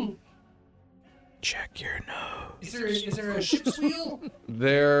 Check your nose. Is there a ship's wheel?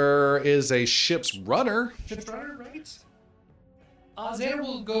 There is a ship's rudder. Ship's rudder, right? Xander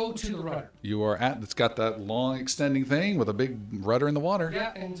will go to the rudder. You are at. It's got that long extending thing with a big rudder in the water.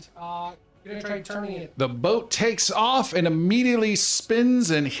 Yeah, and you're gonna try turning it. The boat takes off and immediately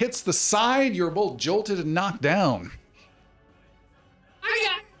spins and hits the side. You're both jolted and knocked down. I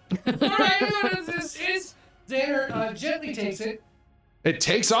got it. All right, what this is? Xander gently takes it. It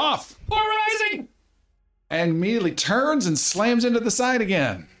takes off Polarizing. and immediately turns and slams into the side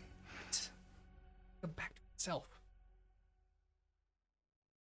again. Go back to itself.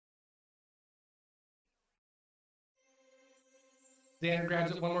 Xander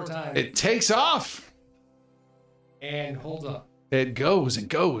grabs it one more time It takes off. and holds up. It goes and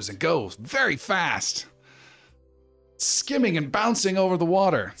goes and goes very fast, skimming and bouncing over the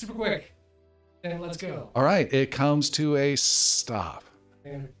water. Super quick. Then let's go. All right, it comes to a stop.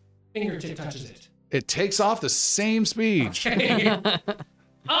 And fingertip touches it. It takes off the same speed. Okay.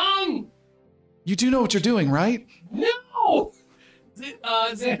 You do know what you're doing, right? No!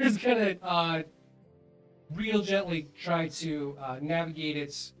 Xander's gonna real gently try to navigate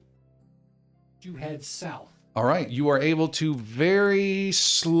it to head south. All right, you are able to very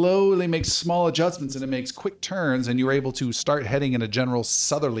slowly make small adjustments, and it makes quick turns, and you're able to start heading in a general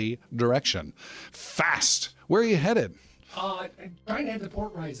southerly direction. Fast. Where are you headed? Trying to head to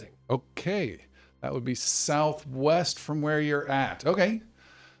Port Rising. Okay, that would be southwest from where you're at. Okay,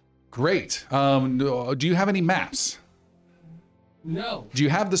 great. Do you have any maps? No. Do you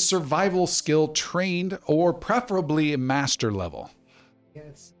have the survival skill trained or preferably master level?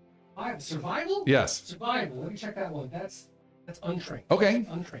 Yes. Survival? Yes. Survival. Let me check that one. That's untrained. Okay.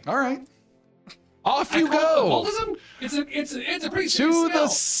 Untrained. All right. Off you go. Both of them? It's a pretty To serious the spell.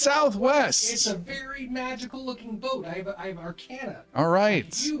 southwest. It's a very magical looking boat. I have Arcana. All right.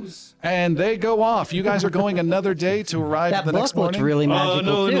 Use. And they go off. You guys are going another day to arrive That the book next looked morning? really magical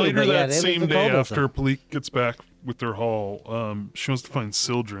No, too. later but yeah, that it was same a day gold after one. Palik gets back with their haul, she wants to find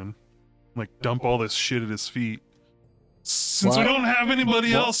Sildren, like dump all this shit at his feet. Since we What? don't have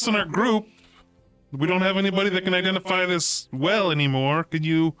anybody else in our group, we don't have anybody that can identify this well anymore. Could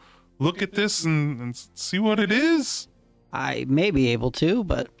you look at this and see what it is? I may be able to,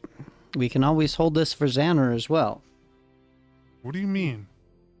 but we can always hold this for Xander as well. What do you mean?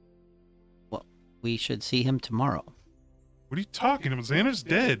 Well, we should see him tomorrow. What are you talking about? Xander's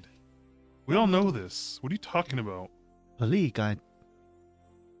dead. We all know this. What are you talking about? Malik, I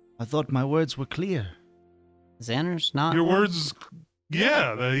thought my words were clear. Xander's not. Your words,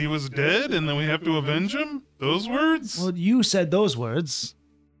 yeah, that he was dead and then we have to avenge him? Those words? Well, you said those words.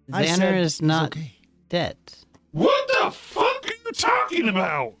 I said Xander is he's not okay. dead. What the fuck are you talking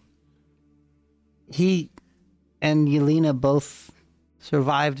about? He and Yelena both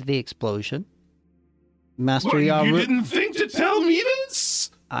survived the explosion. Master What, you Yaru, didn't think to tell me this?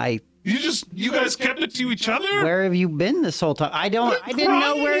 You guys kept it to each other? Where have you been this whole time? I didn't know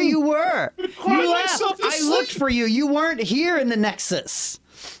crying. where you were. cried You left. myself to I looked sleep. for you. You weren't here in the Nexus.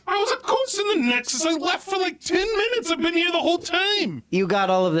 I was of course in the Nexus. I left for like 10 minutes. I've been here the whole time. You got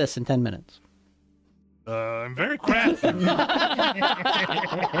all of this in 10 minutes. I'm very crafty.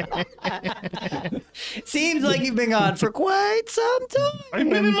 Seems like you've been gone for quite some time. I've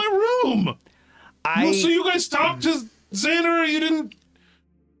been in my room. So you guys talked to Xander or you didn't?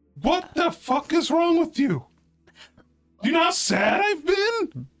 What the fuck is wrong with you? Do you know how sad I've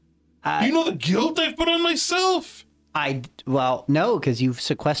been? Do you know the guilt I've put on myself? Well, no, because you've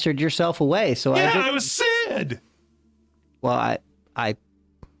sequestered yourself away. So Yeah, I was sad. Well, I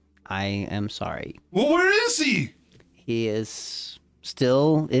am sorry. Well, where is he? He is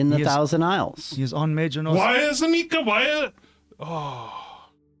still in the He is- Thousand Isles. He's on Major North. Why isn't he?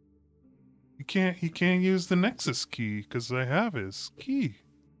 He can't use the Nexus key because I have his key.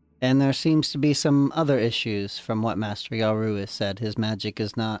 And there seems to be some other issues from what Master Yaru has said. His magic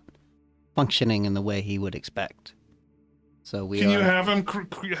is not functioning in the way he would expect. So we Can are... you have him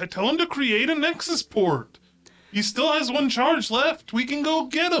tell him to create a Nexus port? He still has one charge left. We can go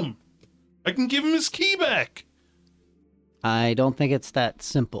get him. I can give him his key back. I don't think it's that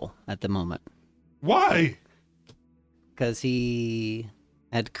simple at the moment. Why? because he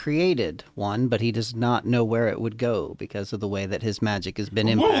had created one, but he does not know where it would go because of the way that his magic has been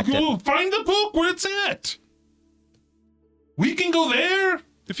impacted. Whoa, find the book where it's at. We can go there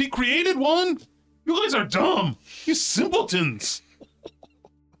if he created one. You guys are dumb. You simpletons.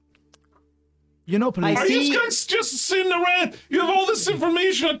 You know, police. Are you guys just sitting around? You have all this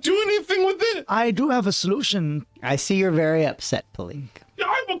information. Not do anything with it. I do have a solution. I see you're very upset, Palik. Yeah,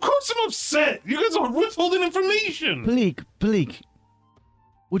 of course I'm upset. You guys are withholding information. Palik,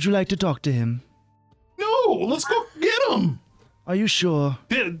 would you like to talk to him? No, let's go get him. Are you sure?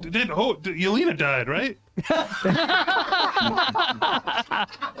 Yelena died, right?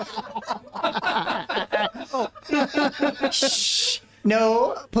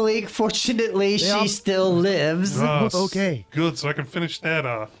 No, Palik, fortunately, she still lives. Okay. Good, so I can finish that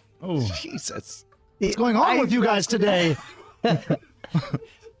off. Oh, Jesus. what's going on with you guys today? We'll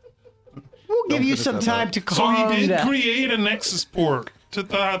give you some time to So calm he did down. create a Nexus port to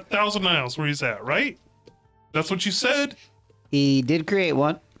the 1,000 miles where he's at, right? That's what you said? He did create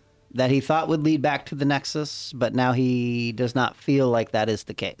one that he thought would lead back to the Nexus, but now he does not feel like that is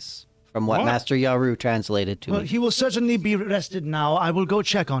the case, from what Master Yaru translated to Well, me. he will certainly be rested now. I will go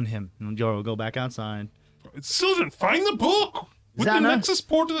check on him. And Yoro will go back outside. Children, find the book with the Xana? Nexus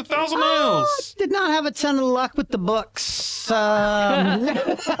port to the 1,000 miles. Did not have a ton of luck with the books. I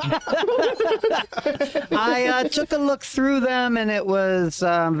took a look through them, and it was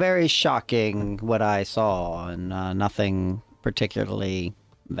very shocking what I saw, and nothing particularly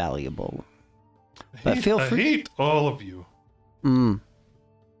valuable. But feel I free. hate all of you.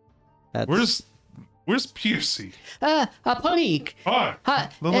 That's... Where's Piercy? Palik. Hi.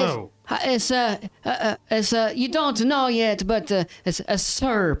 Hello. You don't know yet, but it's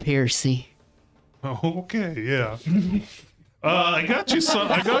Sir Piercy. Oh, okay, yeah. I got you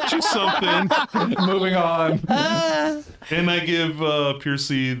something. Moving on. And I give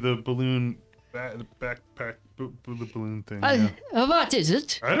Piercy the balloon backpack, the balloon thing. Yeah. What is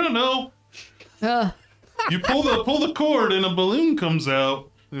it? I don't know. You pull the cord and a balloon comes out.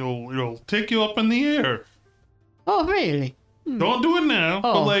 It'll take you up in the air. Oh, really? Don't do it now,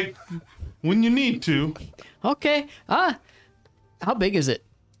 but like when you need to. Okay. How big is it?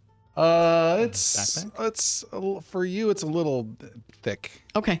 It's for you. It's a little thick.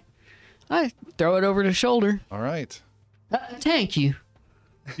 Okay. I throw it over the shoulder. All right. Thank you.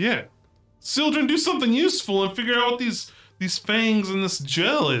 Yeah. Children, do something useful and figure out what these fangs and this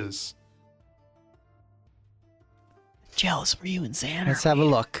gel is. Jealous for you and Xander. Let's have a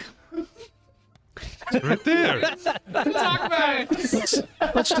look. It's right there. Talk about it.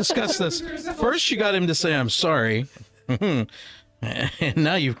 Let's discuss this. First, you got him to say, I'm sorry. And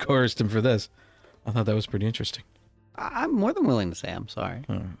now you've coerced him for this. I thought that was pretty interesting. I'm more than willing to say I'm sorry.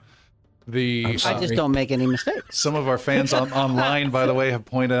 I I just don't make any mistakes. Some of our fans online, by the way, have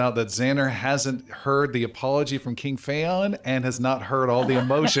pointed out that Xander hasn't heard the apology from King Phaon and has not heard all the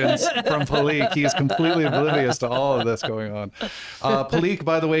emotions from Palik. He is completely oblivious to all of this going on. Palik,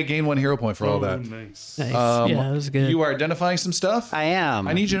 by the way, gained 1 hero point for all that. Nice. Nice. Yeah, that was good. You are identifying some stuff? I am.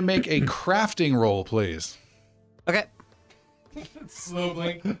 I need you to make a crafting roll, please. Okay. Slow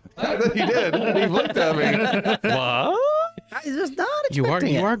blink. He did. He looked at me. What? I was not You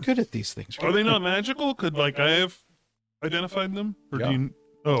expecting it. are good at these things. Are they not magical? Could I have identified them? Or Yeah. do you?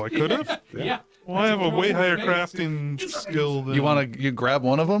 Oh, I could have. Yeah. Well, I have a way higher crafting skill than You grab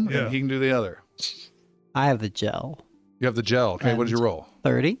one of them, Yeah. and he can do the other. I have the gel. You have the gel. Okay, what did you roll?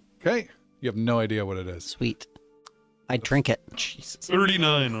 30. Okay. You have no idea what it is. Sweet. I drink it.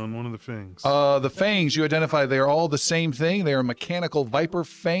 39 on one of the fangs. The fangs, you identify, they are all the same thing. They are mechanical viper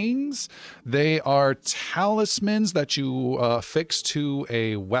fangs. They are talismans that you affix to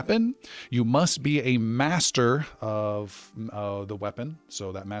a weapon. You must be a master of the weapon,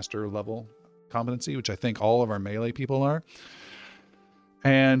 so that master level competency, which I think all of our melee people are.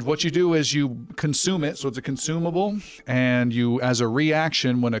 And what you do is you consume it, so it's a consumable, and you, as a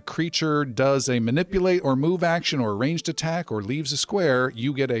reaction, when a creature does a manipulate or move action or a ranged attack or leaves a square,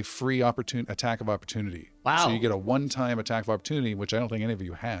 you get a free attack of opportunity. Wow. So you get a one-time attack of opportunity, which I don't think any of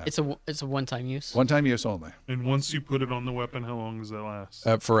you have. It's a one-time use. One-time use only. And once you put it on the weapon, how long does that last?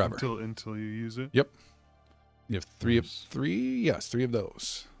 Forever. Until you use it. Yep. You have three of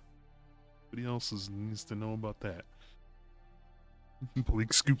those. Nobody else needs to know about that.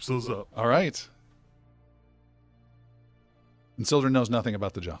 Blake scoops those up. All right. And Sildren knows nothing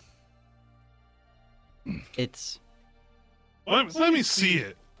about the gel. It's Let me see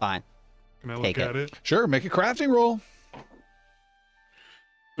it. fine. Can I look Take it. at it? Sure, make a crafting roll.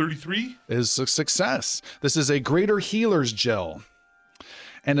 33? Is a success. This is a greater healer's gel.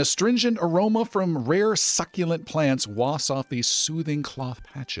 An astringent aroma from rare succulent plants wafts off these soothing cloth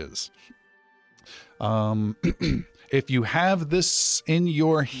patches. If you have this in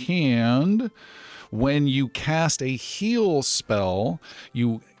your hand, when you cast a heal spell,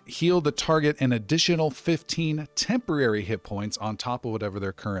 you heal the target an additional 15 temporary hit points on top of whatever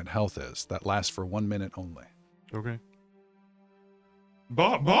their current health is. That lasts for 1 minute only. Okay.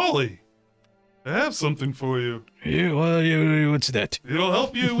 Bali, I have something for you. What's that? It'll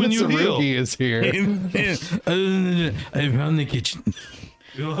help you when you heal. Tsarugi is here. I found the kitchen.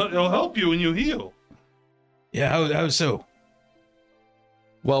 It'll help you when you heal. Yeah, how so?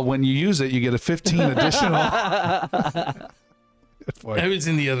 Well, when you use it, you get a 15 additional. I was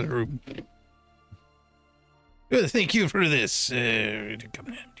in the other room. Thank you for this.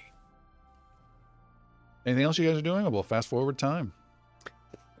 Coming handy. Anything else you guys are doing? Or we'll fast forward time.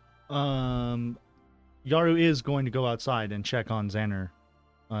 Yaru is going to go outside and check on Xander.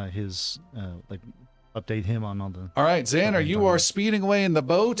 Update him on all the. All right, Xander, you are speeding away in the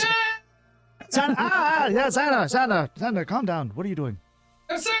boat. Xander, calm down. What are you doing?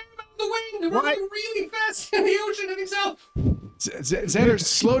 I'm sorry about the wind. We're going really fast in the ocean and itself. Xander,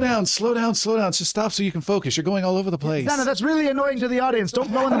 slow down. Just stop so you can focus. You're going all over the place. Xander, that's really annoying to the audience.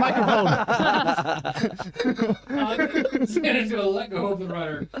 Don't blow in the microphone. Xander's going to let go of the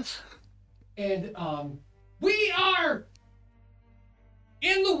rudder. And we are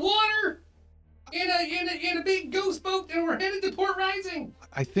in the water in a big ghost boat, and we're headed to Port Rising.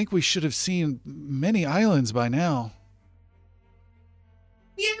 I think we should have seen many islands by now.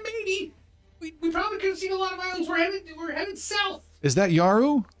 Yeah, maybe. We probably could have seen a lot of islands. We're headed south. Is that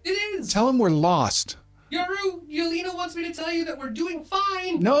Yaru? It is. Tell him we're lost. Yaru, Yelena wants me to tell you that we're doing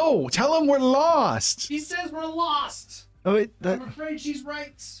fine. No, tell him we're lost. She says we're lost. Oh, wait, I'm afraid she's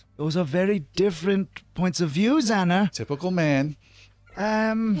right. Those are very different points of view, Xander. Typical man.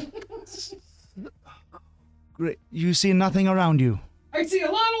 Great. You see nothing around you. I see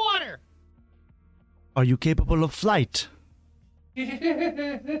a lot of water. Are you capable of flight?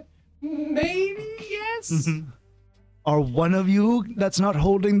 Maybe, yes. Are one of you that's not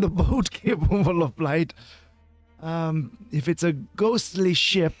holding the boat capable of flight? If it's a ghostly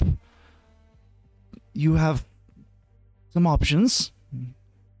ship, you have some options.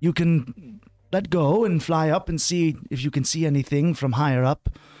 You can let go and fly up and see if you can see anything from higher up.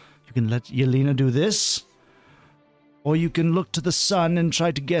 You can let Yelena do this. Or you can look to the sun and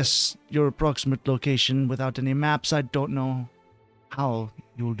try to guess your approximate location without any maps. I don't know how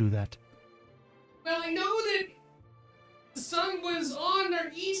you'll do that. Well, I know that the sun was on our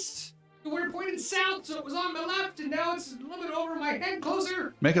east, but we're pointed south, so it was on my left, and now it's a little bit over my head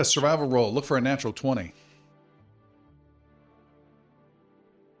closer. Make a survival roll. Look for a natural 20.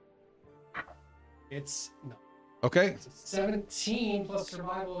 It's no. Okay. It's a 17 plus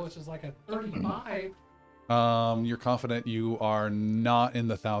survival, which is like a 35. You're confident you are not in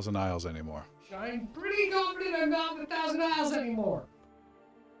the Thousand Isles anymore. I'm pretty confident I'm not in the Thousand Isles anymore.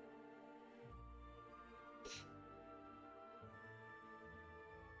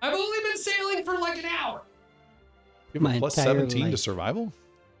 I've only been sailing for like an hour. You have a plus 17 to survival?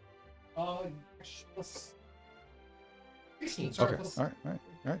 Plus 16. Sorry, Okay. plus- All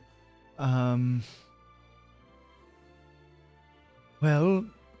right. Well,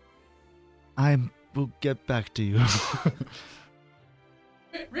 I will get back to you.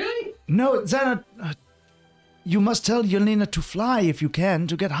 Really? No, Xana, you must tell Yelena to fly if you can,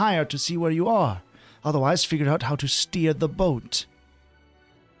 to get higher to see where you are. Otherwise, figure out how to steer the boat.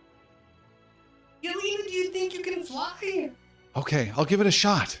 Yelena, do you think you can fly? Okay, I'll give it a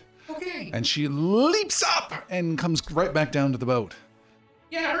shot. Okay. And she leaps up and comes right back down to the boat.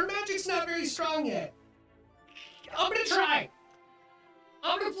 Yeah, her magic's not very strong yet. I'm gonna try.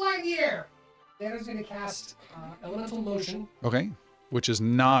 I'm gonna fly in the air. Xander's gonna cast Elemental Motion. Okay. Which is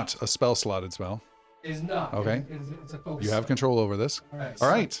not a spell slotted spell. Is not. Okay. It's a focus. You have control over this. All All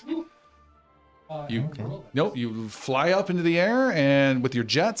right. You fly up into the air and with your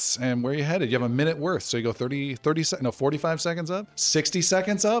jets, and where are you headed? You have a minute worth. So you go 45 seconds up, 60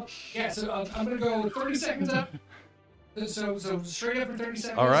 seconds up. Yeah, so I'm going to go 30 seconds up. So straight up for 30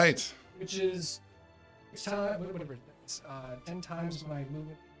 seconds. All right. Which is 10 times my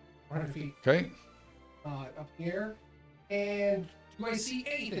movement, 100 feet. Okay. Up in the air. And do I see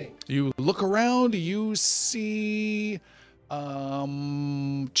anything? You look around, you see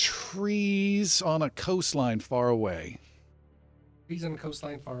trees on a coastline far away. Trees on the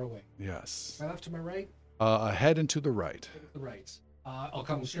coastline far away. Yes. My left to my right? Ahead and to the right. To the right. I'll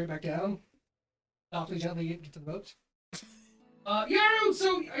come straight back down. Softly, gently get to the boat. Yaru,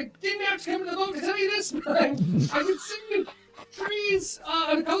 so I didn't have to come to the boat to tell you this, but I would say trees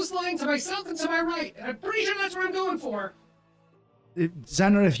on the coastline to my south and to my right. And I'm pretty sure that's where I'm going for.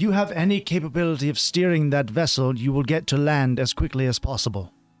 Xander, if you have any capability of steering that vessel, you will get to land as quickly as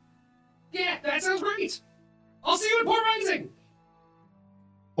possible. Yeah, that sounds great. I'll see you at Port Rising.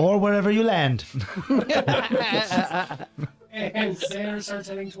 Or wherever you land. And Xander starts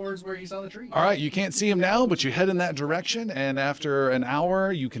heading towards where he saw the tree. All right, you can't see them now, but you head in that direction, and after an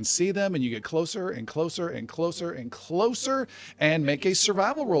hour, you can see them, and you get closer and closer and closer and closer, and make a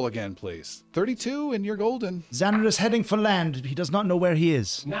survival roll again, please. 32, and you're golden. Xander is heading for land. He does not know where he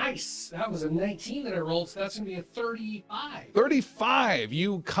is. Nice. That was a 19 that I rolled, so that's going to be a 35. 35.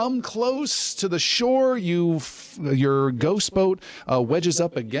 You come close to the shore. Your ghost boat wedges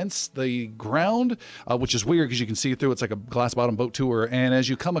up against the ground, which is weird because you can see through. It's like a glass bottom boat tour. And as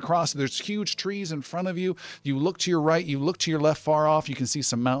you come across, there's huge trees in front of you. You look to your right, you look to your left far off. You can see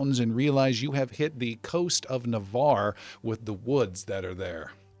some mountains and realize you have hit the coast of Navarre with the woods that are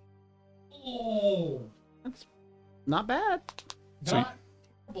there. Oh, That's not bad. not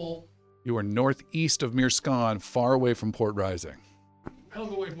terrible. You are northeast of Mirskan, far away from Port Rising. Hell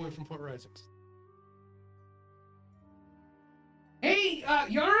of a way from Port Rising. Hey,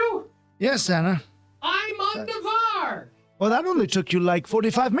 Yaru, Yes, Xander. I'm on Navarre. Well, that only took you like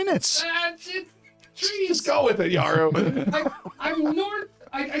 45 minutes. Trees. Just go with it, Yaru. I'm north.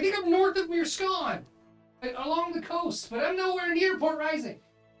 I think I'm north of Mirskan, along the coast, but I'm nowhere near Port Rising.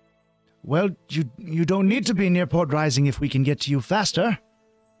 Well, you don't need to be near Port Rising if we can get to you faster.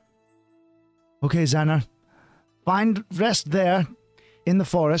 Okay, Xander. Find rest there in the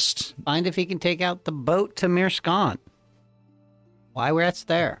forest. Find if he can take out the boat to Mirskan. Why rest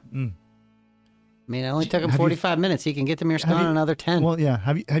there? I mean, it only took him Have you- 45 minutes. He can get to Mirskan in another 10. Well, yeah.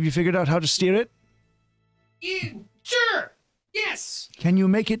 Have you figured out how to steer it? Yeah, sure. Yes. Can you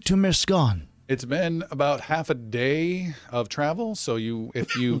make it to Mirskan? It's been about half a day of travel, so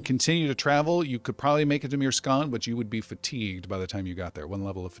if you continue to travel, you could probably make it to Mirskan, but you would be fatigued by the time you got there. One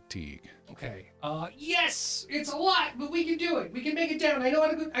level of fatigue. Okay. Yes, it's a lot, but we can do it. We can make it down. I know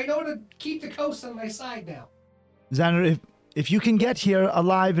how to keep the coast on my side now. Xander, if you can get here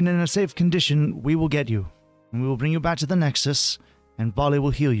alive and in a safe condition, we will get you. And we will bring you back to the Nexus, and Bali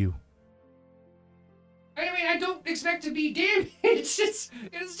will heal you. I mean, I don't expect to be damaged. It's just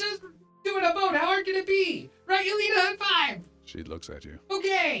doing a boat. How hard can it be? Right, Yelena, high five. She looks at you.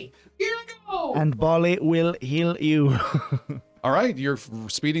 Okay, here I go. And Bali will heal you. All right, you're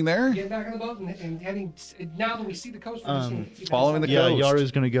speeding there? Get back on the boat and heading. Now that we see the coast, we're just gonna keep following the Yeah, coast.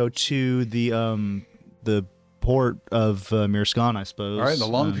 Yaru's going to go to the port of Mirskan, I suppose. All right, the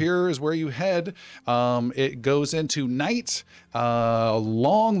long pier is where you head. It goes into night, a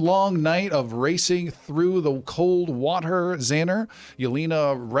long night of racing through the cold water. Xander,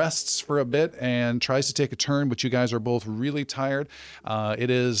 Yelena rests for a bit and tries to take a turn, but you guys are both really tired. It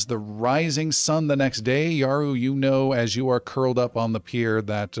is the rising sun the next day. Yaru, you know, as you are curled up on the pier,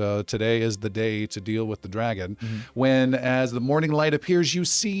 that today is the day to deal with the dragon. When, as the morning light appears, you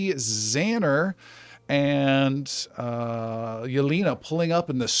see Xander and Yelena pulling up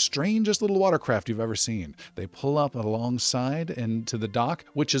in the strangest little watercraft you've ever seen. They pull up alongside into the dock,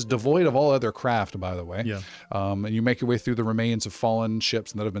 which is devoid of all other craft, by the way. Yeah. And you make your way through the remains of fallen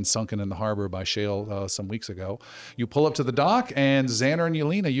ships that have been sunken in the harbor by shale some weeks ago. You pull up to the dock, and Xander and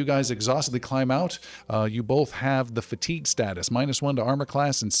Yelena, you guys exhaustedly climb out. You both have the fatigue status, -1 to armor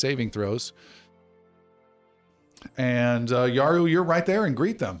class and saving throws. And Yaru, you're right there and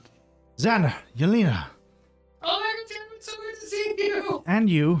greet them. Xander, Yelena, Oh, it's so good to see you. and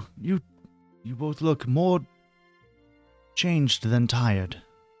you both look more changed than tired.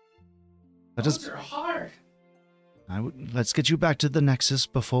 Those are hard. Let's get you back to the Nexus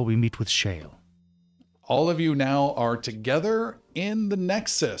before we meet with Shale. All of you now are together in the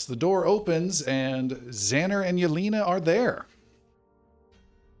Nexus. The door opens, and Xander and Yelena are there.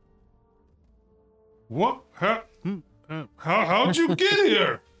 What? How'd you get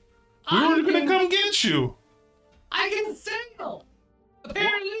here? We were going to come get you. I can sail.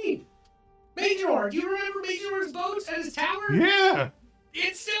 Apparently. Major, do you remember Major's boat at his tower? Yeah.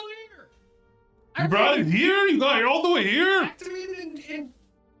 It's still here. You brought it here? You got it all the way here? Activated and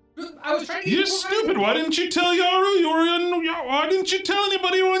I was trying to get You're more stupid. out. Why didn't you tell Yaru you were in? Why didn't you tell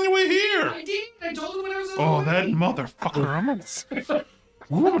anybody you were on your way here? I did. I told him when I was on Oh, the that way. motherfucker.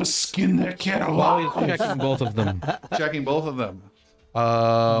 I'm gonna skin that cat alive. Always checking both of them. Checking both of them.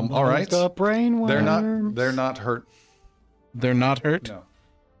 All right. The brain They're not hurt. They're not hurt?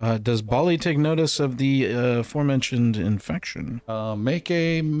 No. Does Bali take notice of the aforementioned infection? Make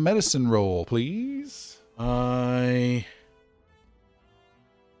a medicine roll, please.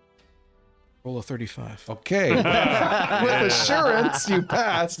 Roll a 35. Okay. With assurance, you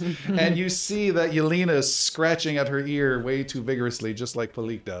pass, and you see that Yelena is scratching at her ear way too vigorously, just like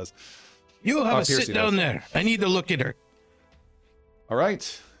Palik does. You have a Piercy sit down does. there. I need to look at her. All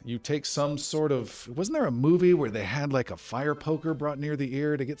right. You take some sort of... Wasn't there a movie where they had like a fire poker brought near the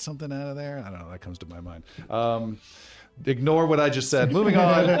ear to get something out of there? I don't know. That comes to my mind. Ignore what I just said. Moving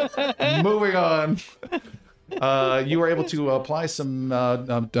on. Moving on. You were able to apply some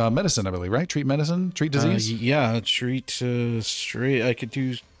medicine, I believe, right? Treat medicine? Treat disease? Yeah, treat straight. I could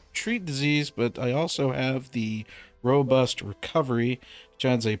do treat disease, but I also have the robust recovery, which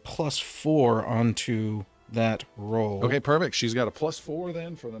adds a +4 onto that roll. Okay, perfect. She's got a +4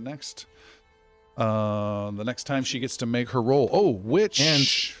 then for the next time she gets to make her roll. Oh, which... And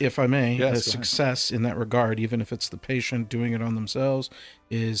if I may, Yes, a go ahead. success in that regard, even if it's the patient doing it on themselves,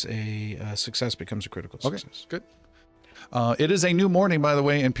 is a success becomes a critical success. Good. It is a new morning, by the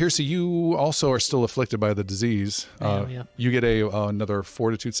way, and Piercy, you also are still afflicted by the disease. Yeah. You get another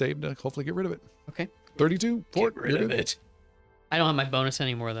fortitude save to hopefully get rid of it. Okay. 32. Get rid of it. I don't have my bonus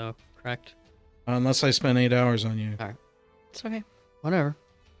anymore, though, correct? Unless I spend 8 hours on you. It's okay. Whatever.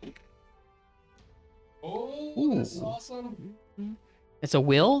 Oh, that's awesome. It's a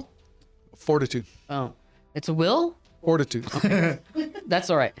will? Fortitude. Oh. It's a will? Fortitude.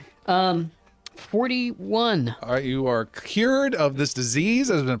 That's all right. 41. All right, you are cured of this disease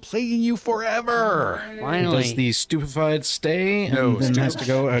that has been plaguing you forever. Finally. Does the stupefied stay? And No, then has to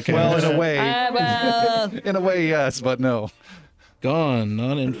go. Okay. Well, in a way, Well, in a way, yes, but no. Gone,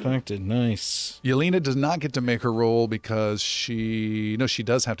 not infected. Nice. Yelena does not get to make her roll because she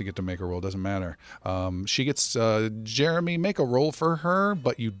does have to get to make her roll. Doesn't matter. She gets Jeremy make a roll for her,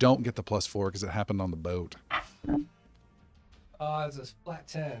 but you don't get the +4 because it happened on the boat. It's a flat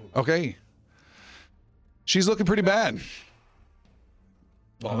 10. Okay. She's looking pretty bad.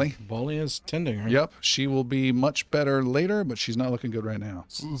 Wally? Wally is tending, right? Yep. She will be much better later, but she's not looking good right now.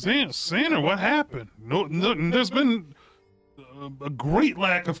 Xander, what happened? No, there's been a great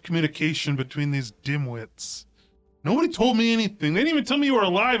lack of communication between these dimwits. Nobody told me anything. They didn't even tell me you were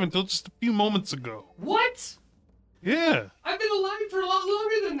alive until just a few moments ago. What? Yeah, I've been alive for a lot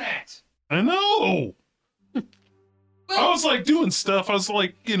longer than that. I know. I was like doing stuff. I was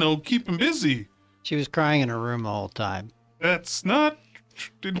like, keeping busy. She was crying in her room the whole time. That's not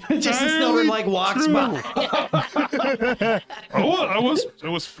Just as Snowbird like walks by. I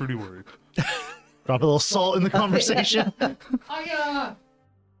was pretty worried. Drop a little salt in the conversation. I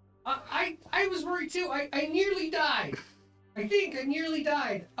was worried too. I nearly died. I think I nearly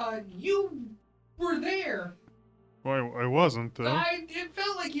died. You were there. Well, I wasn't though. It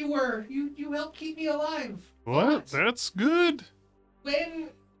felt like you were. You helped keep me alive. What? That's good. When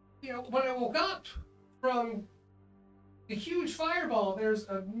I woke up from the huge fireball, there's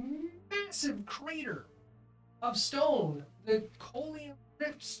a massive crater of stone. The Colium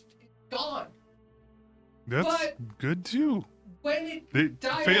Rift's gone. That's But- good too. When They it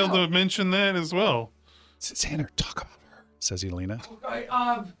died failed to out, mention that as well. Xander, talk about her, says Yelena.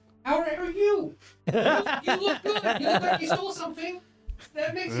 how are you? You look good. You look like you stole something.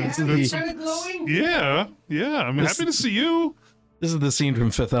 That makes you happy. Kind of glowing. Yeah. I'm happy to see you. This is the scene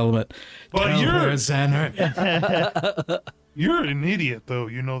from Fifth Element. But Tell you're- her, Xander. You're an idiot, though.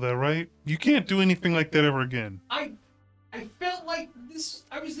 You know that, right? You can't do anything like that ever again. I felt like this.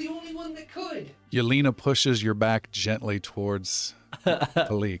 I was the only one that could. Yelena pushes your back gently towards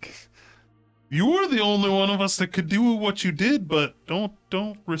Palik. You were the only one of us that could do what you did, but don't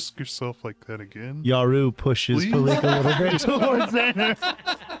risk yourself like that again. Yaru pushes Please? Palik a little bit towards Xander.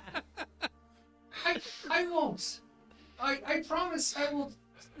 I won't. I promise I will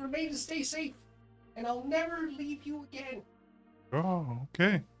remain to stay safe, and I'll never leave you again. Oh,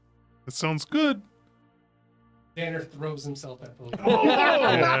 okay. That sounds good. Danner throws himself at Philip.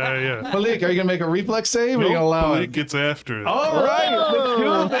 Yeah. Palik, are you going to make a reflex save or are you going to allow Blake it? gets after it. All right. The two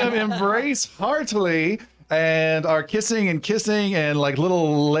of them embrace heartily and are kissing, and like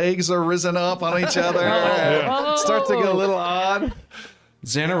little legs are risen up on each other. Yeah. Starts to get a little odd.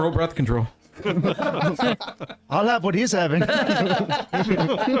 Xander, roll breath control. I'll have what he's having.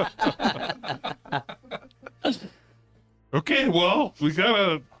 Okay, well, we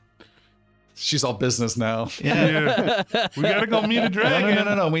gotta. She's all business now. Yeah. We gotta go meet a dragon.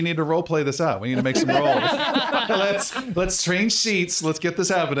 No. We need to role play this out. We need to make some rolls. Let's change seats. Let's get this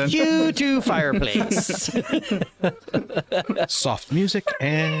happening. You to fireplace. Soft music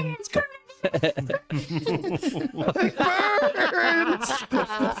and let's go.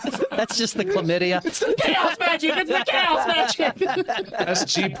 That's just the chlamydia. Chaos magic! It's the chaos magic!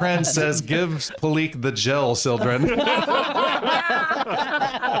 SG Pren says, give Palik the gel, Sildren.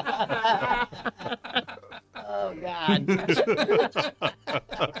 God.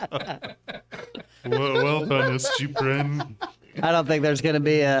 Well done, S.G. Bren. I don't think there's going to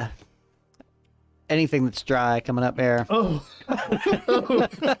be anything that's dry coming up here. Oh.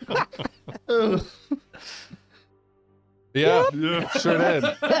 Yeah, Yeah. sure did.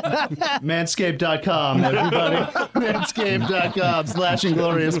 Manscaped.com, everybody.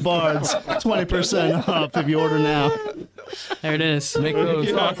 Manscaped.com/ingloriousbards. 20% off if you order now. There it is. Make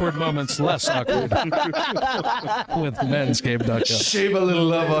those awkward moments less awkward with manscaped.com. Shave a little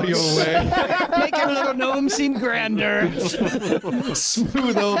love on your way. Make your little gnome seem grander.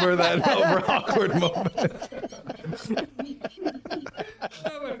 Smooth over that awkward moment.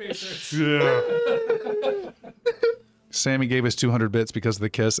 Yeah. Sammy gave us 200 bits because of the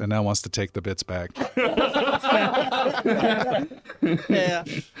kiss and now wants to take the bits back. Yeah,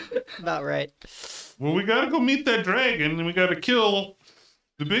 about right. Well, we gotta go meet that dragon, and we gotta kill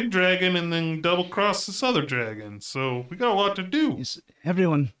the big dragon, and then double cross this other dragon. So we got a lot to do. Yes,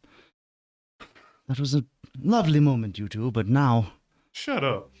 everyone, that was a lovely moment, you two, but now Shut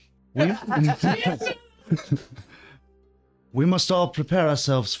up. we must all prepare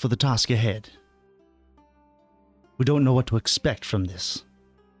ourselves for the task ahead. We don't know what to expect from this.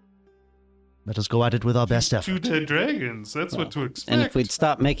 Let us go at it with our best Two effort. dead dragons. That's what to expect. And if we'd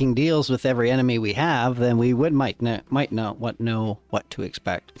stop making deals with every enemy we have, then we might know what to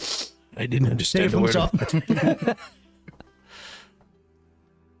expect. I didn't understand Stay the from word. top.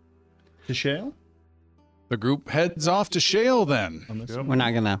 To Shale? The group heads off to Shale then. We're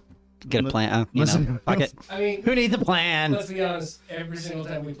not gonna get a plan. Fuck it. I mean, Who needs a plan? let's be honest. Every single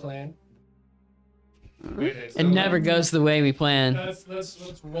time we plan, It never goes the way we plan.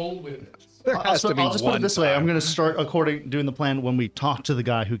 let's roll with it. There I'll has to be just put it one this way. I'm time. going to start doing the plan when we talk to the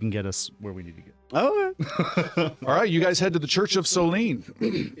guy who can get us where we need to get. Oh, All right, you guys head to the Church of Solene.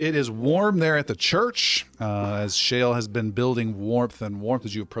 It is warm there at the church. As Shale has been building warmth and warmth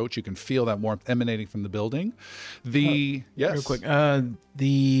as you approach, you can feel that warmth emanating from the building. Yes, Real quick,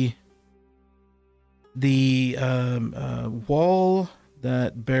 the wall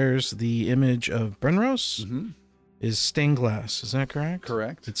that bears the image of Brenros is stained glass. Is that correct?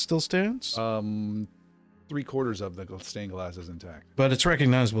 correct. It still stands, 3/4 of the stained glass is intact. but it's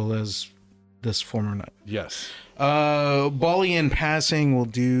recognizable as this former knight. Yes. Bali in passing will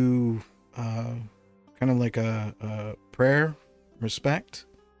do kind of like a prayer, respect,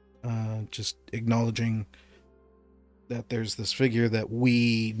 just acknowledging that there's this figure that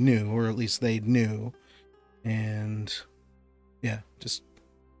we knew, or at least they knew, and yeah, just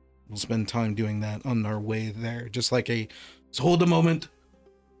we'll spend time doing that on our way there, just like let's hold a moment,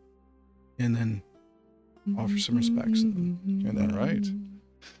 and then offer some respects. And All right.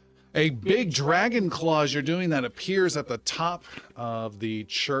 A big dragon claw as you're doing that appears at the top of the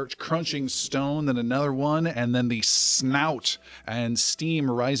church, crunching stone, then another one, and then the snout and steam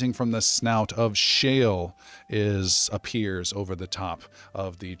rising from the snout of Shale appears over the top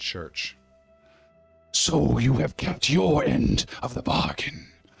of the church. So you have kept your end of the bargain.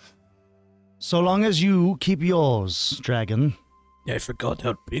 So long as you keep yours, dragon. I forgot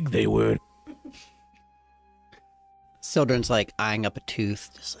how big they were. Sildren's like eyeing up a tooth,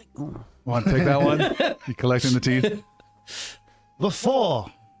 just like, oh. Want to take that one? You collecting the teeth?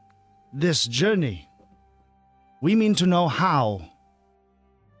 Before this journey, we mean to know how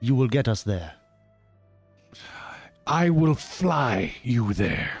you will get us there. I will fly you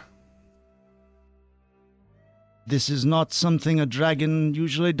there. This is not something a dragon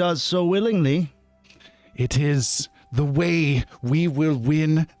usually does so willingly. It is the way we will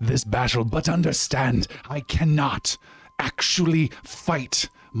win this battle, but understand, I cannot actually fight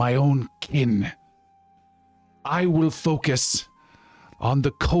my own kin. I will focus on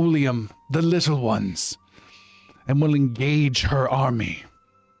the Colium, the little ones, and will engage her army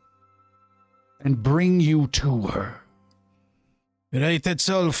and bring you to her. Right, that's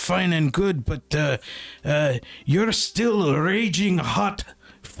all fine and good, but you're still raging hot,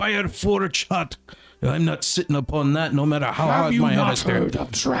 fire forge hot. I'm not sitting upon that, no matter how Have hard you my head not is there. heard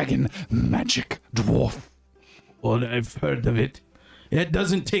of dragon magic, dwarf? Well, I've heard of it. It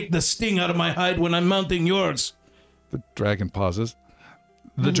doesn't take the sting out of my hide when I'm mounting yours. The dragon pauses.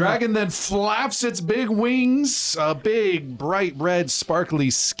 The dragon then flaps its big wings, big, bright red, sparkly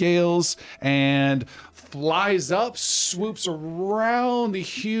scales, and flies up, swoops around the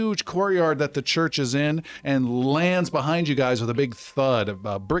huge courtyard that the church is in, and lands behind you guys with a big thud.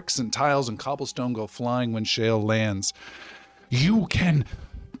 Of bricks and tiles and cobblestone go flying when Shale lands. You can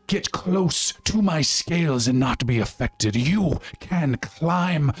get close to my scales and not be affected. You can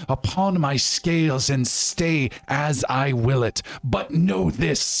climb upon my scales and stay as I will it. But know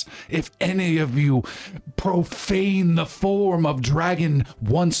this, if any of you profane the form of dragon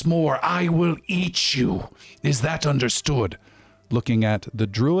once more, I will eat you. Is that understood? Looking at the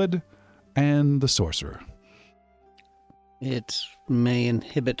druid and the sorcerer. It may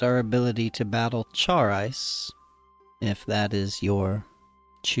inhibit our ability to battle Char Ice, if that is your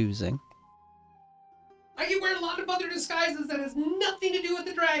choosing. I can wear a lot of other disguises that has nothing to do with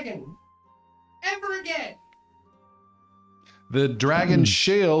the dragon. Ever again. The dragon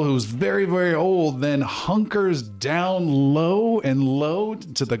Shale, who's very, very old, then hunkers down low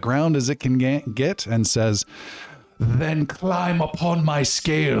to the ground as it can get and says, "Then climb upon my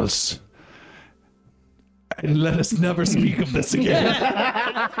scales and let us never speak of this again."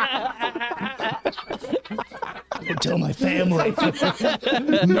 Tell my family.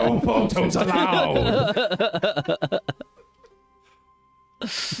 No photos allowed.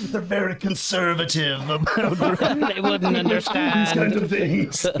 They're very conservative about They wouldn't these understand. kind of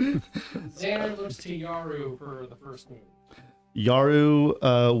things. Xander looks to Yaru for the first move. Yaru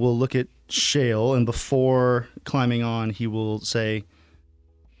will look at Shale, and before climbing on, he will say,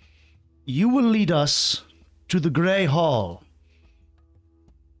 "You will lead us to the Grey Hall.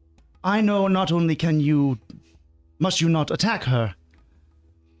 I know not only must you not attack her.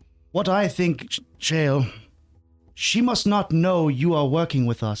 What I think, Shale, she must not know you are working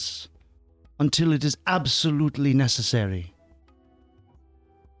with us until it is absolutely necessary.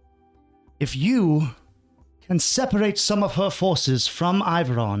 If you can separate some of her forces from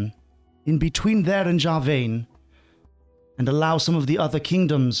Iveron, in between there and Jarvain, and allow some of the other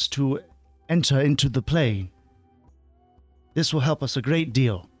kingdoms to enter into the play, this will help us a great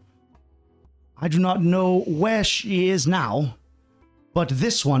deal. I do not know where she is now, but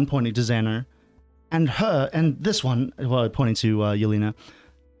this one," pointing to Xander, "and her, and this one," well, pointing to Yelena,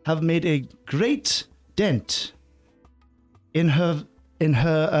 "have made a great dent in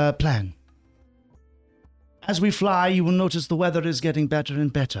her plan. As we fly, you will notice the weather is getting better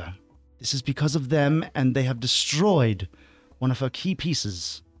and better. This is because of them, and they have destroyed one of her key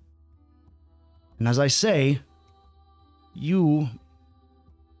pieces. And as I say, you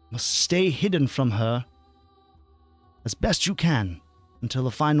must stay hidden from her as best you can until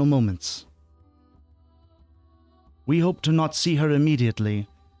the final moments. We hope to not see her immediately,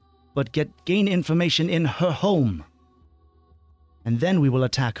 but gain information in her home, and then we will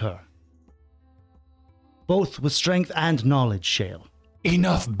attack her. Both with strength and knowledge, Shale."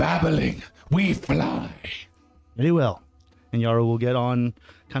 Enough babbling. We fly. Very well. And Yaru will get on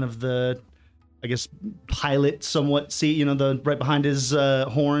kind of the, I guess, pilot somewhat seat, the right behind his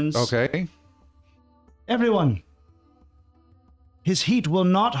horns. Okay. "Everyone, his heat will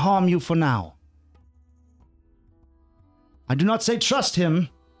not harm you for now. I do not say trust him,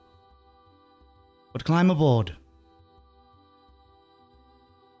 but climb aboard."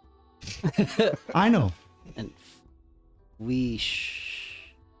 I know. And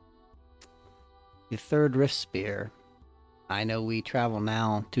the third Rift Spear. I know we travel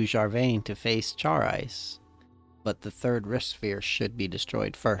now to Jarvain to face Char Ice, but the third Rift Sphere should be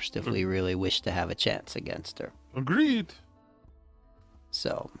destroyed first if we really wish to have a chance against her. Agreed.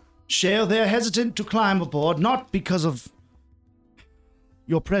 So, Shale, they're hesitant to climb aboard, not because of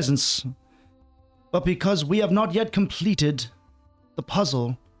your presence, but because we have not yet completed the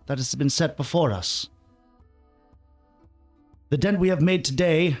puzzle that has been set before us. The dent we have made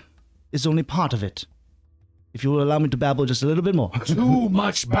today is only part of it. If you will allow me to babble just a little bit more. Too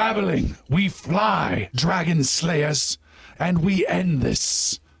much babbling. We fly, dragon slayers, and we end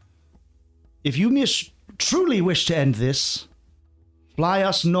this. If you truly wish to end this, fly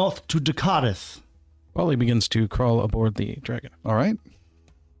us north to Dakareth. Polly begins to crawl aboard the dragon. All right.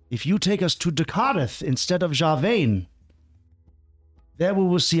 If you take us to Dakareth instead of Jarvain, there we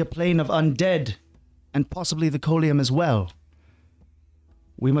will see a plain of undead, and possibly the Colium as well.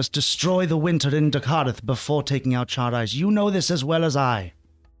 We must destroy the winter in Dakareth before taking out Char Ice. You know this as well as I.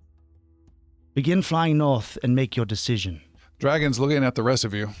 Begin flying north and make your decision. Dragon's looking at the rest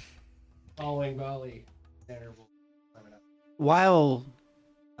of you. Following Bali. Xander will climb it up. while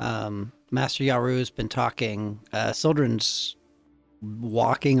Master Yaru's been talking, Sildren's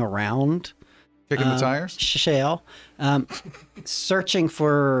walking around. Kicking the tires? Shale, searching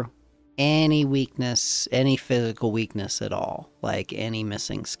for any weakness, any physical weakness at all, like any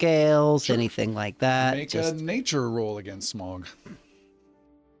missing scales, anything like that. Make a nature roll against Smog.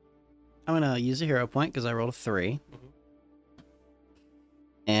 I'm gonna use a hero point because I rolled a 3.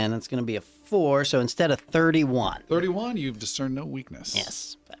 And it's going to be a 4, so instead of 31. 31, you've discerned no weakness.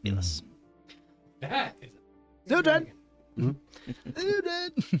 Yes, fabulous. That is Zildred.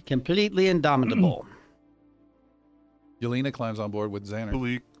 Completely indomitable. Yelena climbs on board with Xander.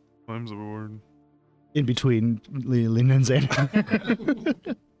 Malik climbs aboard. In between Lena and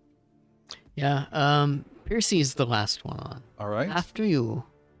Xander. Yeah, Percy's the last one on. All right. After you.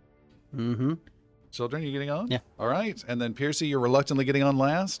 Mm-hmm. Children, you getting on? Yeah. All right. And then Piercy, you're reluctantly getting on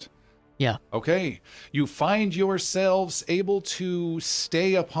last? Yeah. Okay. You find yourselves able to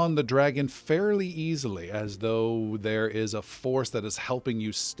stay upon the dragon fairly easily, as though there is a force that is helping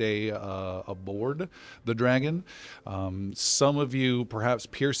you stay aboard the dragon. Some of you, perhaps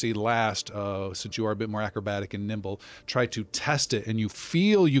Piercy last, since you are a bit more acrobatic and nimble, try to test it, and you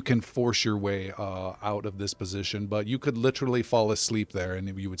feel you can force your way out of this position, but you could literally fall asleep there,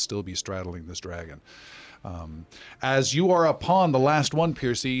 and you would still be straddling this dragon. As you are upon the last one,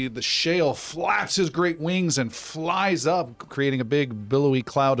 Piercy, the Shale flaps his great wings and flies up, creating a big billowy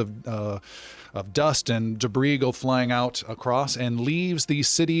cloud of dust and debris go flying out across and leaves the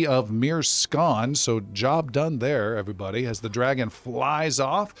city of Mirskan. So job done there, everybody, as the dragon flies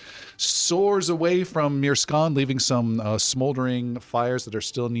off, soars away from Mirskan, leaving some smoldering fires that are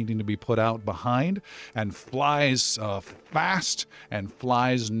still needing to be put out behind, and flies fast and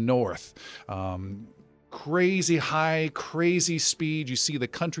flies north. Crazy high, crazy speed. You see the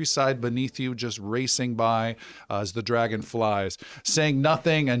countryside beneath you just racing by as the dragon flies, saying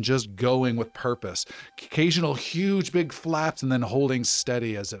nothing and just going with purpose. Occasional huge big flaps and then holding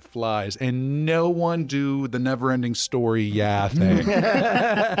steady as it flies. And no one do the never-ending story yeah thing.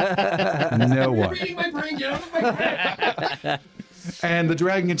 No one. reading my brain. Get out of my brain. And the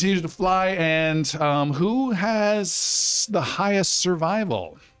dragon continues to fly. And who has the highest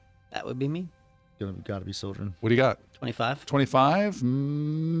survival? That would be me. Gotta be Sildren. What do you got? 25. 25?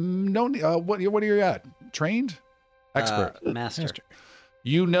 No. What are you at? Trained? Expert. Master.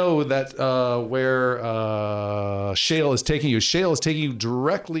 You know that where Shale is taking you. Shale is taking you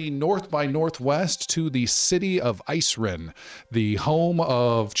directly north by northwest to the city of Icerin, the home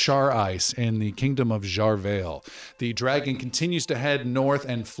of Char Ice in the kingdom of Jarvale. The dragon continues to head north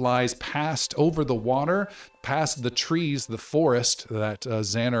and flies past over the water, past the trees, the forest that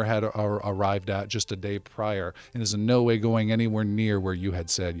Xander had arrived at just a day prior, and is in no way going anywhere near where you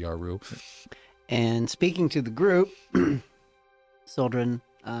had said, Yaru. And speaking to the group, Sildren,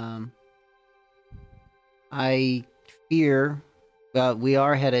 I fear we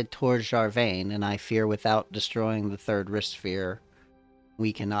are headed towards Jarvain, and I fear without destroying the third wrist sphere,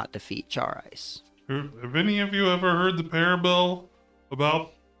 we cannot defeat Char Ice. Have any of you ever heard the parable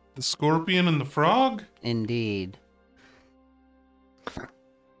about the scorpion and the frog? Indeed.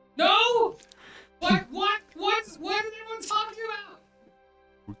 No. What is everyone talking about?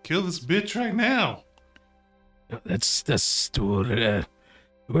 We'll kill this bitch right now. That's too.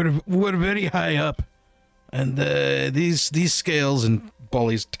 We're very high up, and these scales and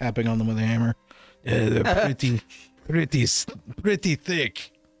Polly's tapping on them with a hammer. They're pretty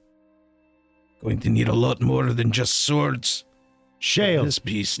thick. Going to need a lot more than just swords. Shale. This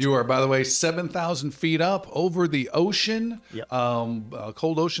beast. You are, by the way, 7,000 feet up over the ocean, Yep.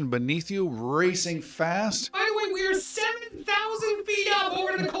 cold ocean beneath you, racing fast. By the way, we are 7,000 feet up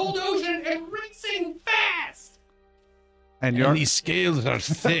over the cold ocean and racing fast. And And these scales are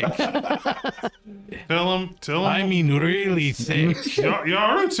thick. Tell him. I mean, really thick.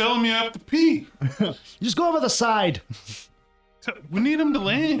 Yaru, tell him you have to pee. Just go over the side. We need him to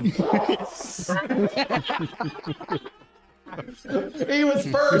land. He was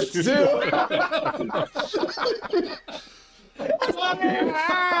first, too.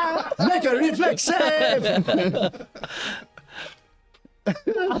 Make a reflex save.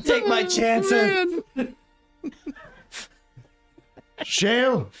 I'll take my chances.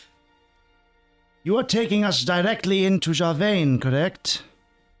 Shale, you are taking us directly into Jarvain, correct?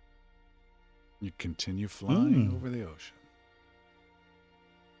 You continue flying over the ocean.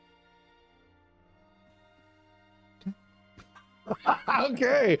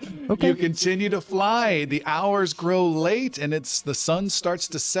 Okay. You continue to fly. The hours grow late, and the sun starts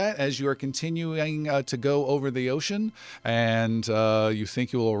to set as you are continuing to go over the ocean. And you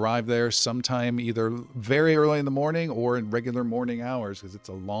think you will arrive there sometime either very early in the morning or in regular morning hours, because it's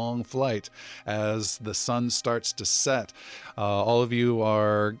a long flight. As the sun starts to set, all of you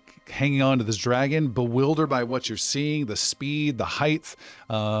are hanging on to this dragon, bewildered by what you're seeing, the speed, the height.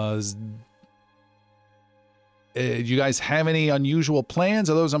 Do you guys have any unusual plans?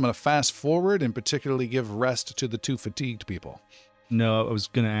 Are those I'm going to fast forward and particularly give rest to the two fatigued people? No, I was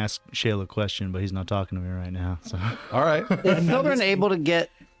going to ask Shale a question, but he's not talking to me right now. So. All right. Is Sildren able to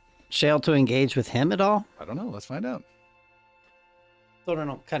get Shale to engage with him at all? I don't know. Let's find out. Sildren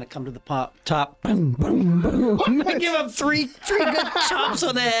will kind of come to the top. Boom, boom, boom. Give him three good chops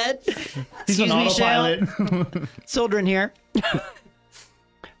on the head. He's Excuse an me, Shale. autopilot. Sildren here.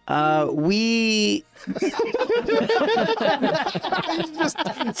 We Just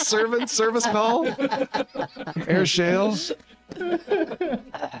service call. Air Shale.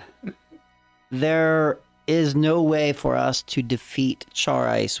 There is no way for us to defeat Char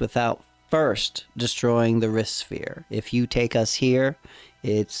Ice without first destroying the Rift Sphere. If you take us here,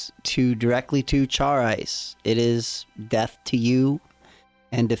 it's directly to Char Ice. It is death to you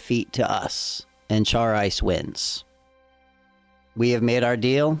and defeat to us, and Char Ice wins. We have made our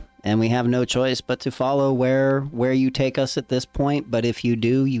deal, and we have no choice but to follow where you take us at this point. But if you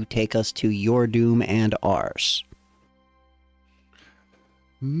do, you take us to your doom and ours.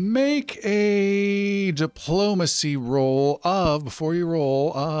 Make a diplomacy roll before you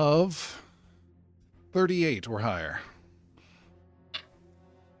roll, of 38 or higher.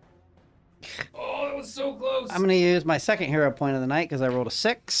 Oh, that was so close. I'm going to use my second hero point of the night because I rolled a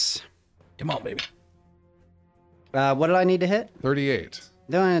 6. Come on, baby. What did I need to hit? 38.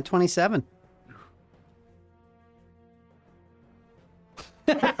 Doing a 27.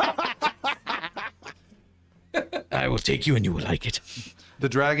 I will take you and you will like it. The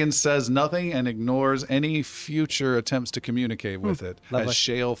dragon says nothing and ignores any future attempts to communicate with it lovely. as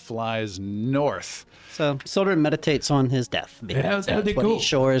Shale flies north. So Sildren meditates on his death. because How'd that's it what go? he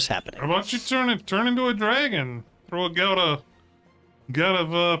sure is happening. How about you turn into a dragon? Throw a gout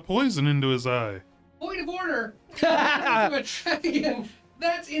of poison into his eye. Point of order. To a dragon,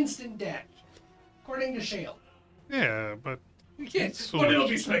 that's instant death, according to Shale. Yeah, but Yes, but it'll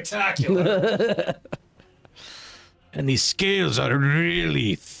be spectacular. And these scales are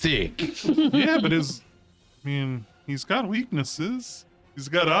really thick. yeah, but he's got weaknesses. He's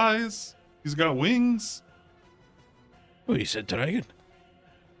got eyes. He's got wings. Oh, he said dragon.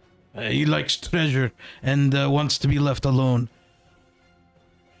 He likes treasure and wants to be left alone.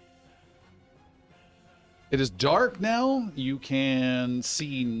 It is dark now. You can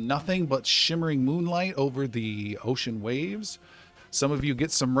see nothing but shimmering moonlight over the ocean waves. Some of you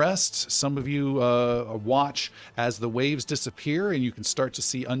get some rest. Some of you watch as the waves disappear, and you can start to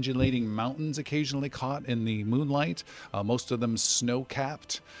see undulating mountains occasionally caught in the moonlight, most of them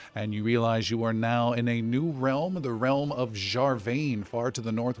snow-capped. And you realize you are now in a new realm, the realm of Jarvain, far to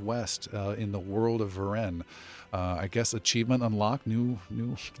the northwest in the world of Varen. I guess achievement unlocked, new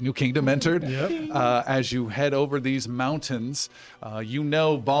kingdom entered. As you head over these mountains,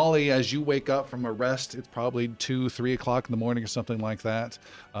 Bali, as you wake up from a rest, it's probably 2-3 o'clock in the morning or something like that.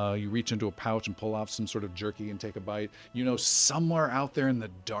 You reach into a pouch and pull off some sort of jerky and take a bite. Somewhere out there in the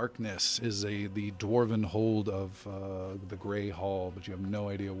darkness is the dwarven hold of the Grey Hall, but you have no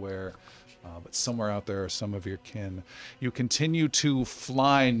idea where. But somewhere out there are some of your kin. You continue to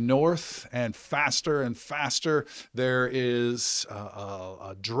fly north and faster and faster. There is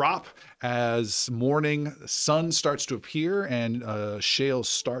a drop as morning sun starts to appear and Shale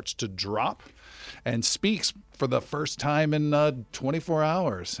starts to drop and speaks for the first time in 24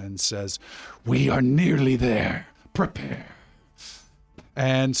 hours and says, "We are nearly there. Prepare."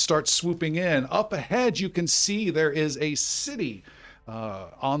 And starts swooping in. Up ahead, you can see there is a city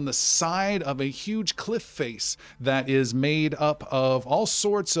on the side of a huge cliff face that is made up of all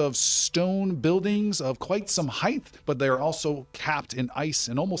sorts of stone buildings of quite some height, but they're also capped in ice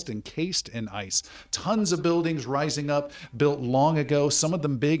and almost encased in ice. Tons of buildings rising up, built long ago, some of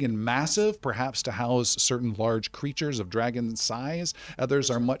them big and massive, perhaps to house certain large creatures of dragon size. Others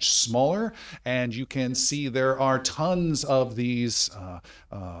are much smaller, and you can see there are tons of these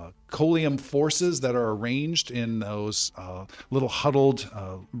Colium forces that are arranged in those little huddled,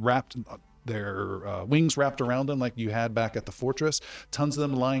 wrapped, their wings wrapped around them like you had back at the fortress. Tons of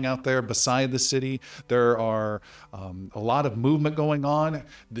them lying out there beside the city. There are a lot of movement going on.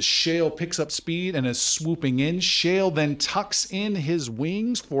 The Shale picks up speed and is swooping in. Shale then tucks in his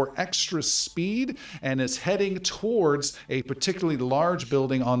wings for extra speed and is heading towards a particularly large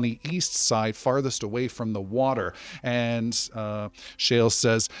building on the east side, farthest away from the water. And Shale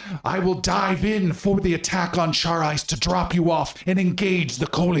says, "I will dive in for the attack on Char Ice to drop you off and engage the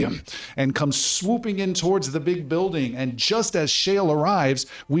Colium." And comes swooping in towards the big building. And just as Shale arrives,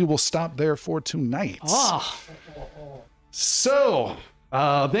 we will stop there for tonight. So,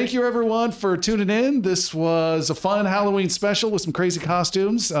 Thank you, everyone, for tuning in. This was a fun Halloween special with some crazy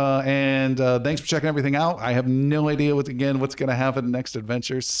costumes. And thanks for checking everything out. I have no idea what's going to happen next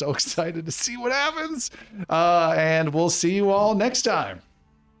adventure. So excited to see what happens. And we'll see you all next time.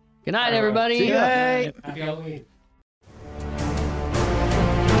 Good night, everybody. See ya. Happy Halloween.